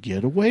going to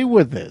get away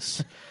with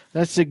this.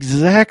 That's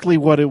exactly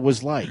what it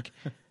was like.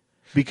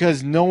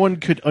 Because no one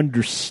could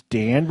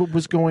understand what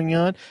was going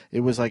on.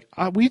 It was like,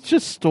 we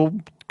just stole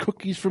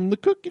cookies from the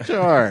cookie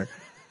jar.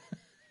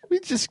 We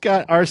just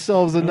got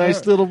ourselves a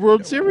nice little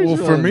World Series. Well,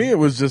 for run. me, it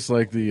was just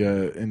like the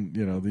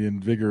the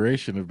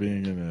invigoration of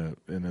being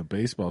in a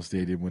baseball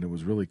stadium when it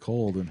was really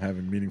cold and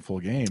having meaningful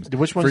games.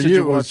 Which ones for did you?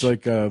 you It was watch?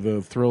 like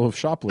the thrill of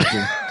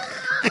shoplifting.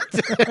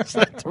 It's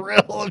the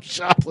thrill of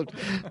shoplifting.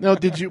 No,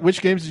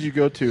 which games did you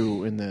go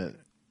to in the?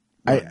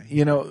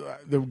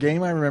 The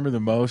game I remember the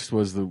most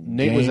was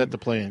Nate was at the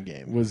play-in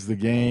game. Was the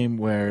game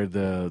where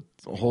the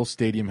whole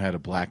stadium had a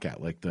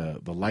blackout, like the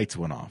lights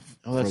went off.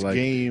 Oh, that's for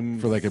game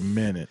for like a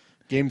minute.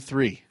 Game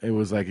 3. It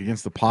was like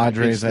against the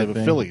Padres, Against I the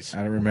think. Phillies. I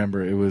don't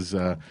remember. It was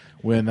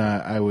when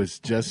I was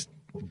just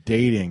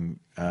dating.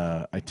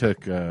 I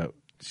took.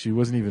 She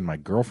wasn't even my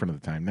girlfriend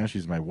at the time. Now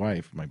she's my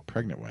wife, my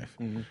pregnant wife.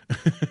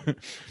 Mm-hmm.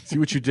 See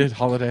what you did,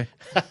 Holiday?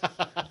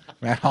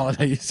 Matt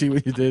Holiday, you see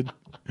what you did?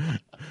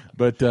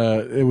 But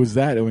it was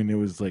that. I mean, it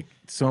was like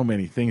so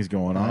many things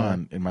going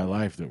on in my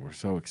life that were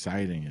so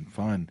exciting and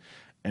fun.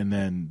 And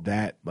then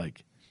that,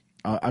 like,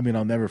 I'll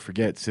never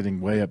forget sitting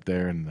way up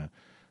there in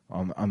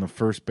on the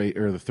first base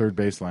or the third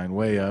baseline,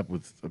 way up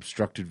with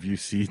obstructed view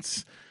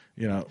seats,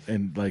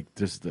 and like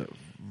just the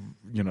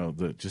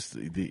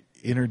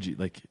energy,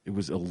 like it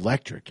was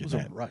electric in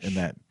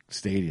that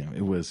stadium.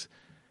 It was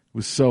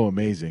so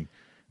amazing.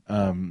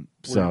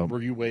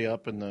 Were you way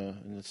up in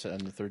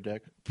the third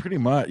deck? Pretty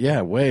much,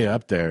 yeah, way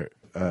up there.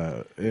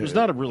 It was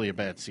not really a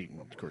bad seat in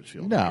Coors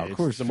Field. No, of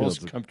course, it's the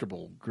most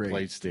comfortable great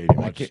place stadium.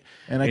 to watch.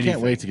 I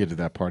can't wait to get to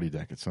that party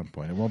deck at some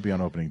point. It won't be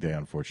on opening day,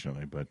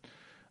 unfortunately, but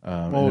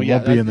it won't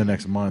be in the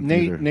next month.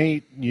 either.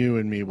 Nate, you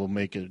and me will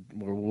make it.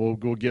 We'll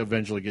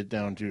eventually get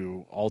down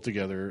to all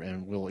together,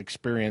 and we'll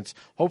experience,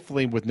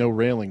 hopefully with no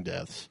railing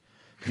deaths,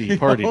 the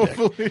party deck.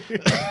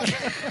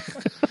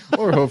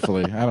 Or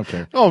hopefully, I don't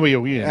care. Oh,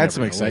 we Add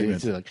some never know.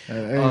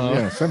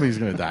 excitement. Somebody's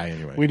going to die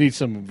anyway. We need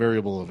some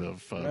variable of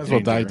Might as well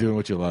die danger. doing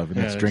what you love, and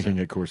that's Yeah, drinking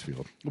at Coors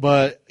Field.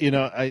 But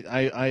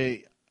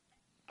I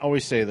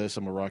always say this: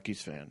 I'm a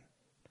Rockies fan.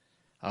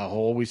 I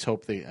always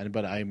hope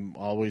but I'm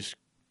always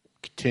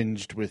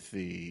tinged with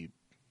the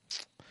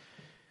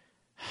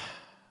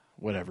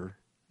whatever,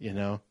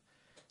 the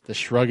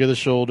shrug of the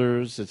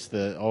shoulders. It's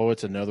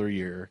it's another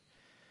year,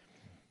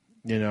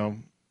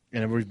 and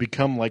we've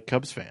become like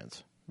Cubs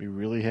fans. We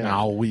really have.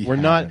 No, we're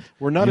haven't. not.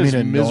 We're not You as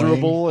mean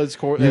miserable annoying? as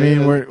Cor. You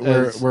mean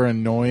as- we're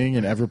annoying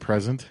and ever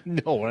present?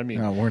 No, I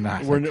mean No, we're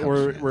not. We're like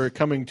Cubs fans. we're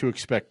coming to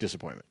expect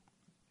disappointment.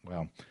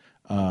 Well,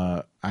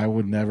 I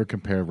would never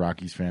compare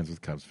Rockies fans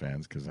with Cubs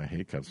fans because I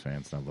hate Cubs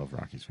fans and I love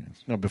Rockies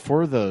fans. No,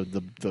 before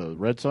the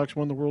Red Sox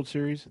won the World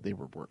Series, they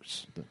were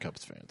worse than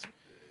Cubs fans.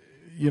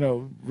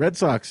 Red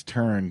Sox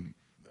turn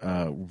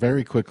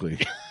very quickly.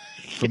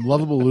 From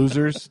lovable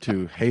losers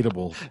to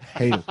hateable,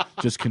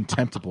 just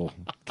contemptible.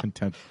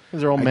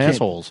 They're all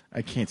massholes.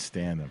 I can't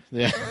stand them.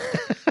 Yeah.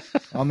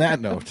 On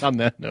that note. On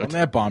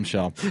that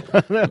bombshell.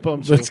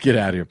 Let's get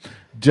out of here.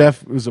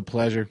 Jeff, it was a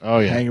pleasure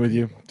hanging with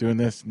you, doing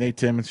this. Nate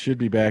Timmons should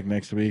be back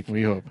next week.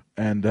 We hope.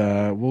 And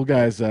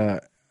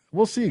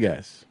we'll see you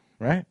guys,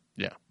 right?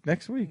 Yeah.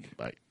 Next week.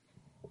 Bye.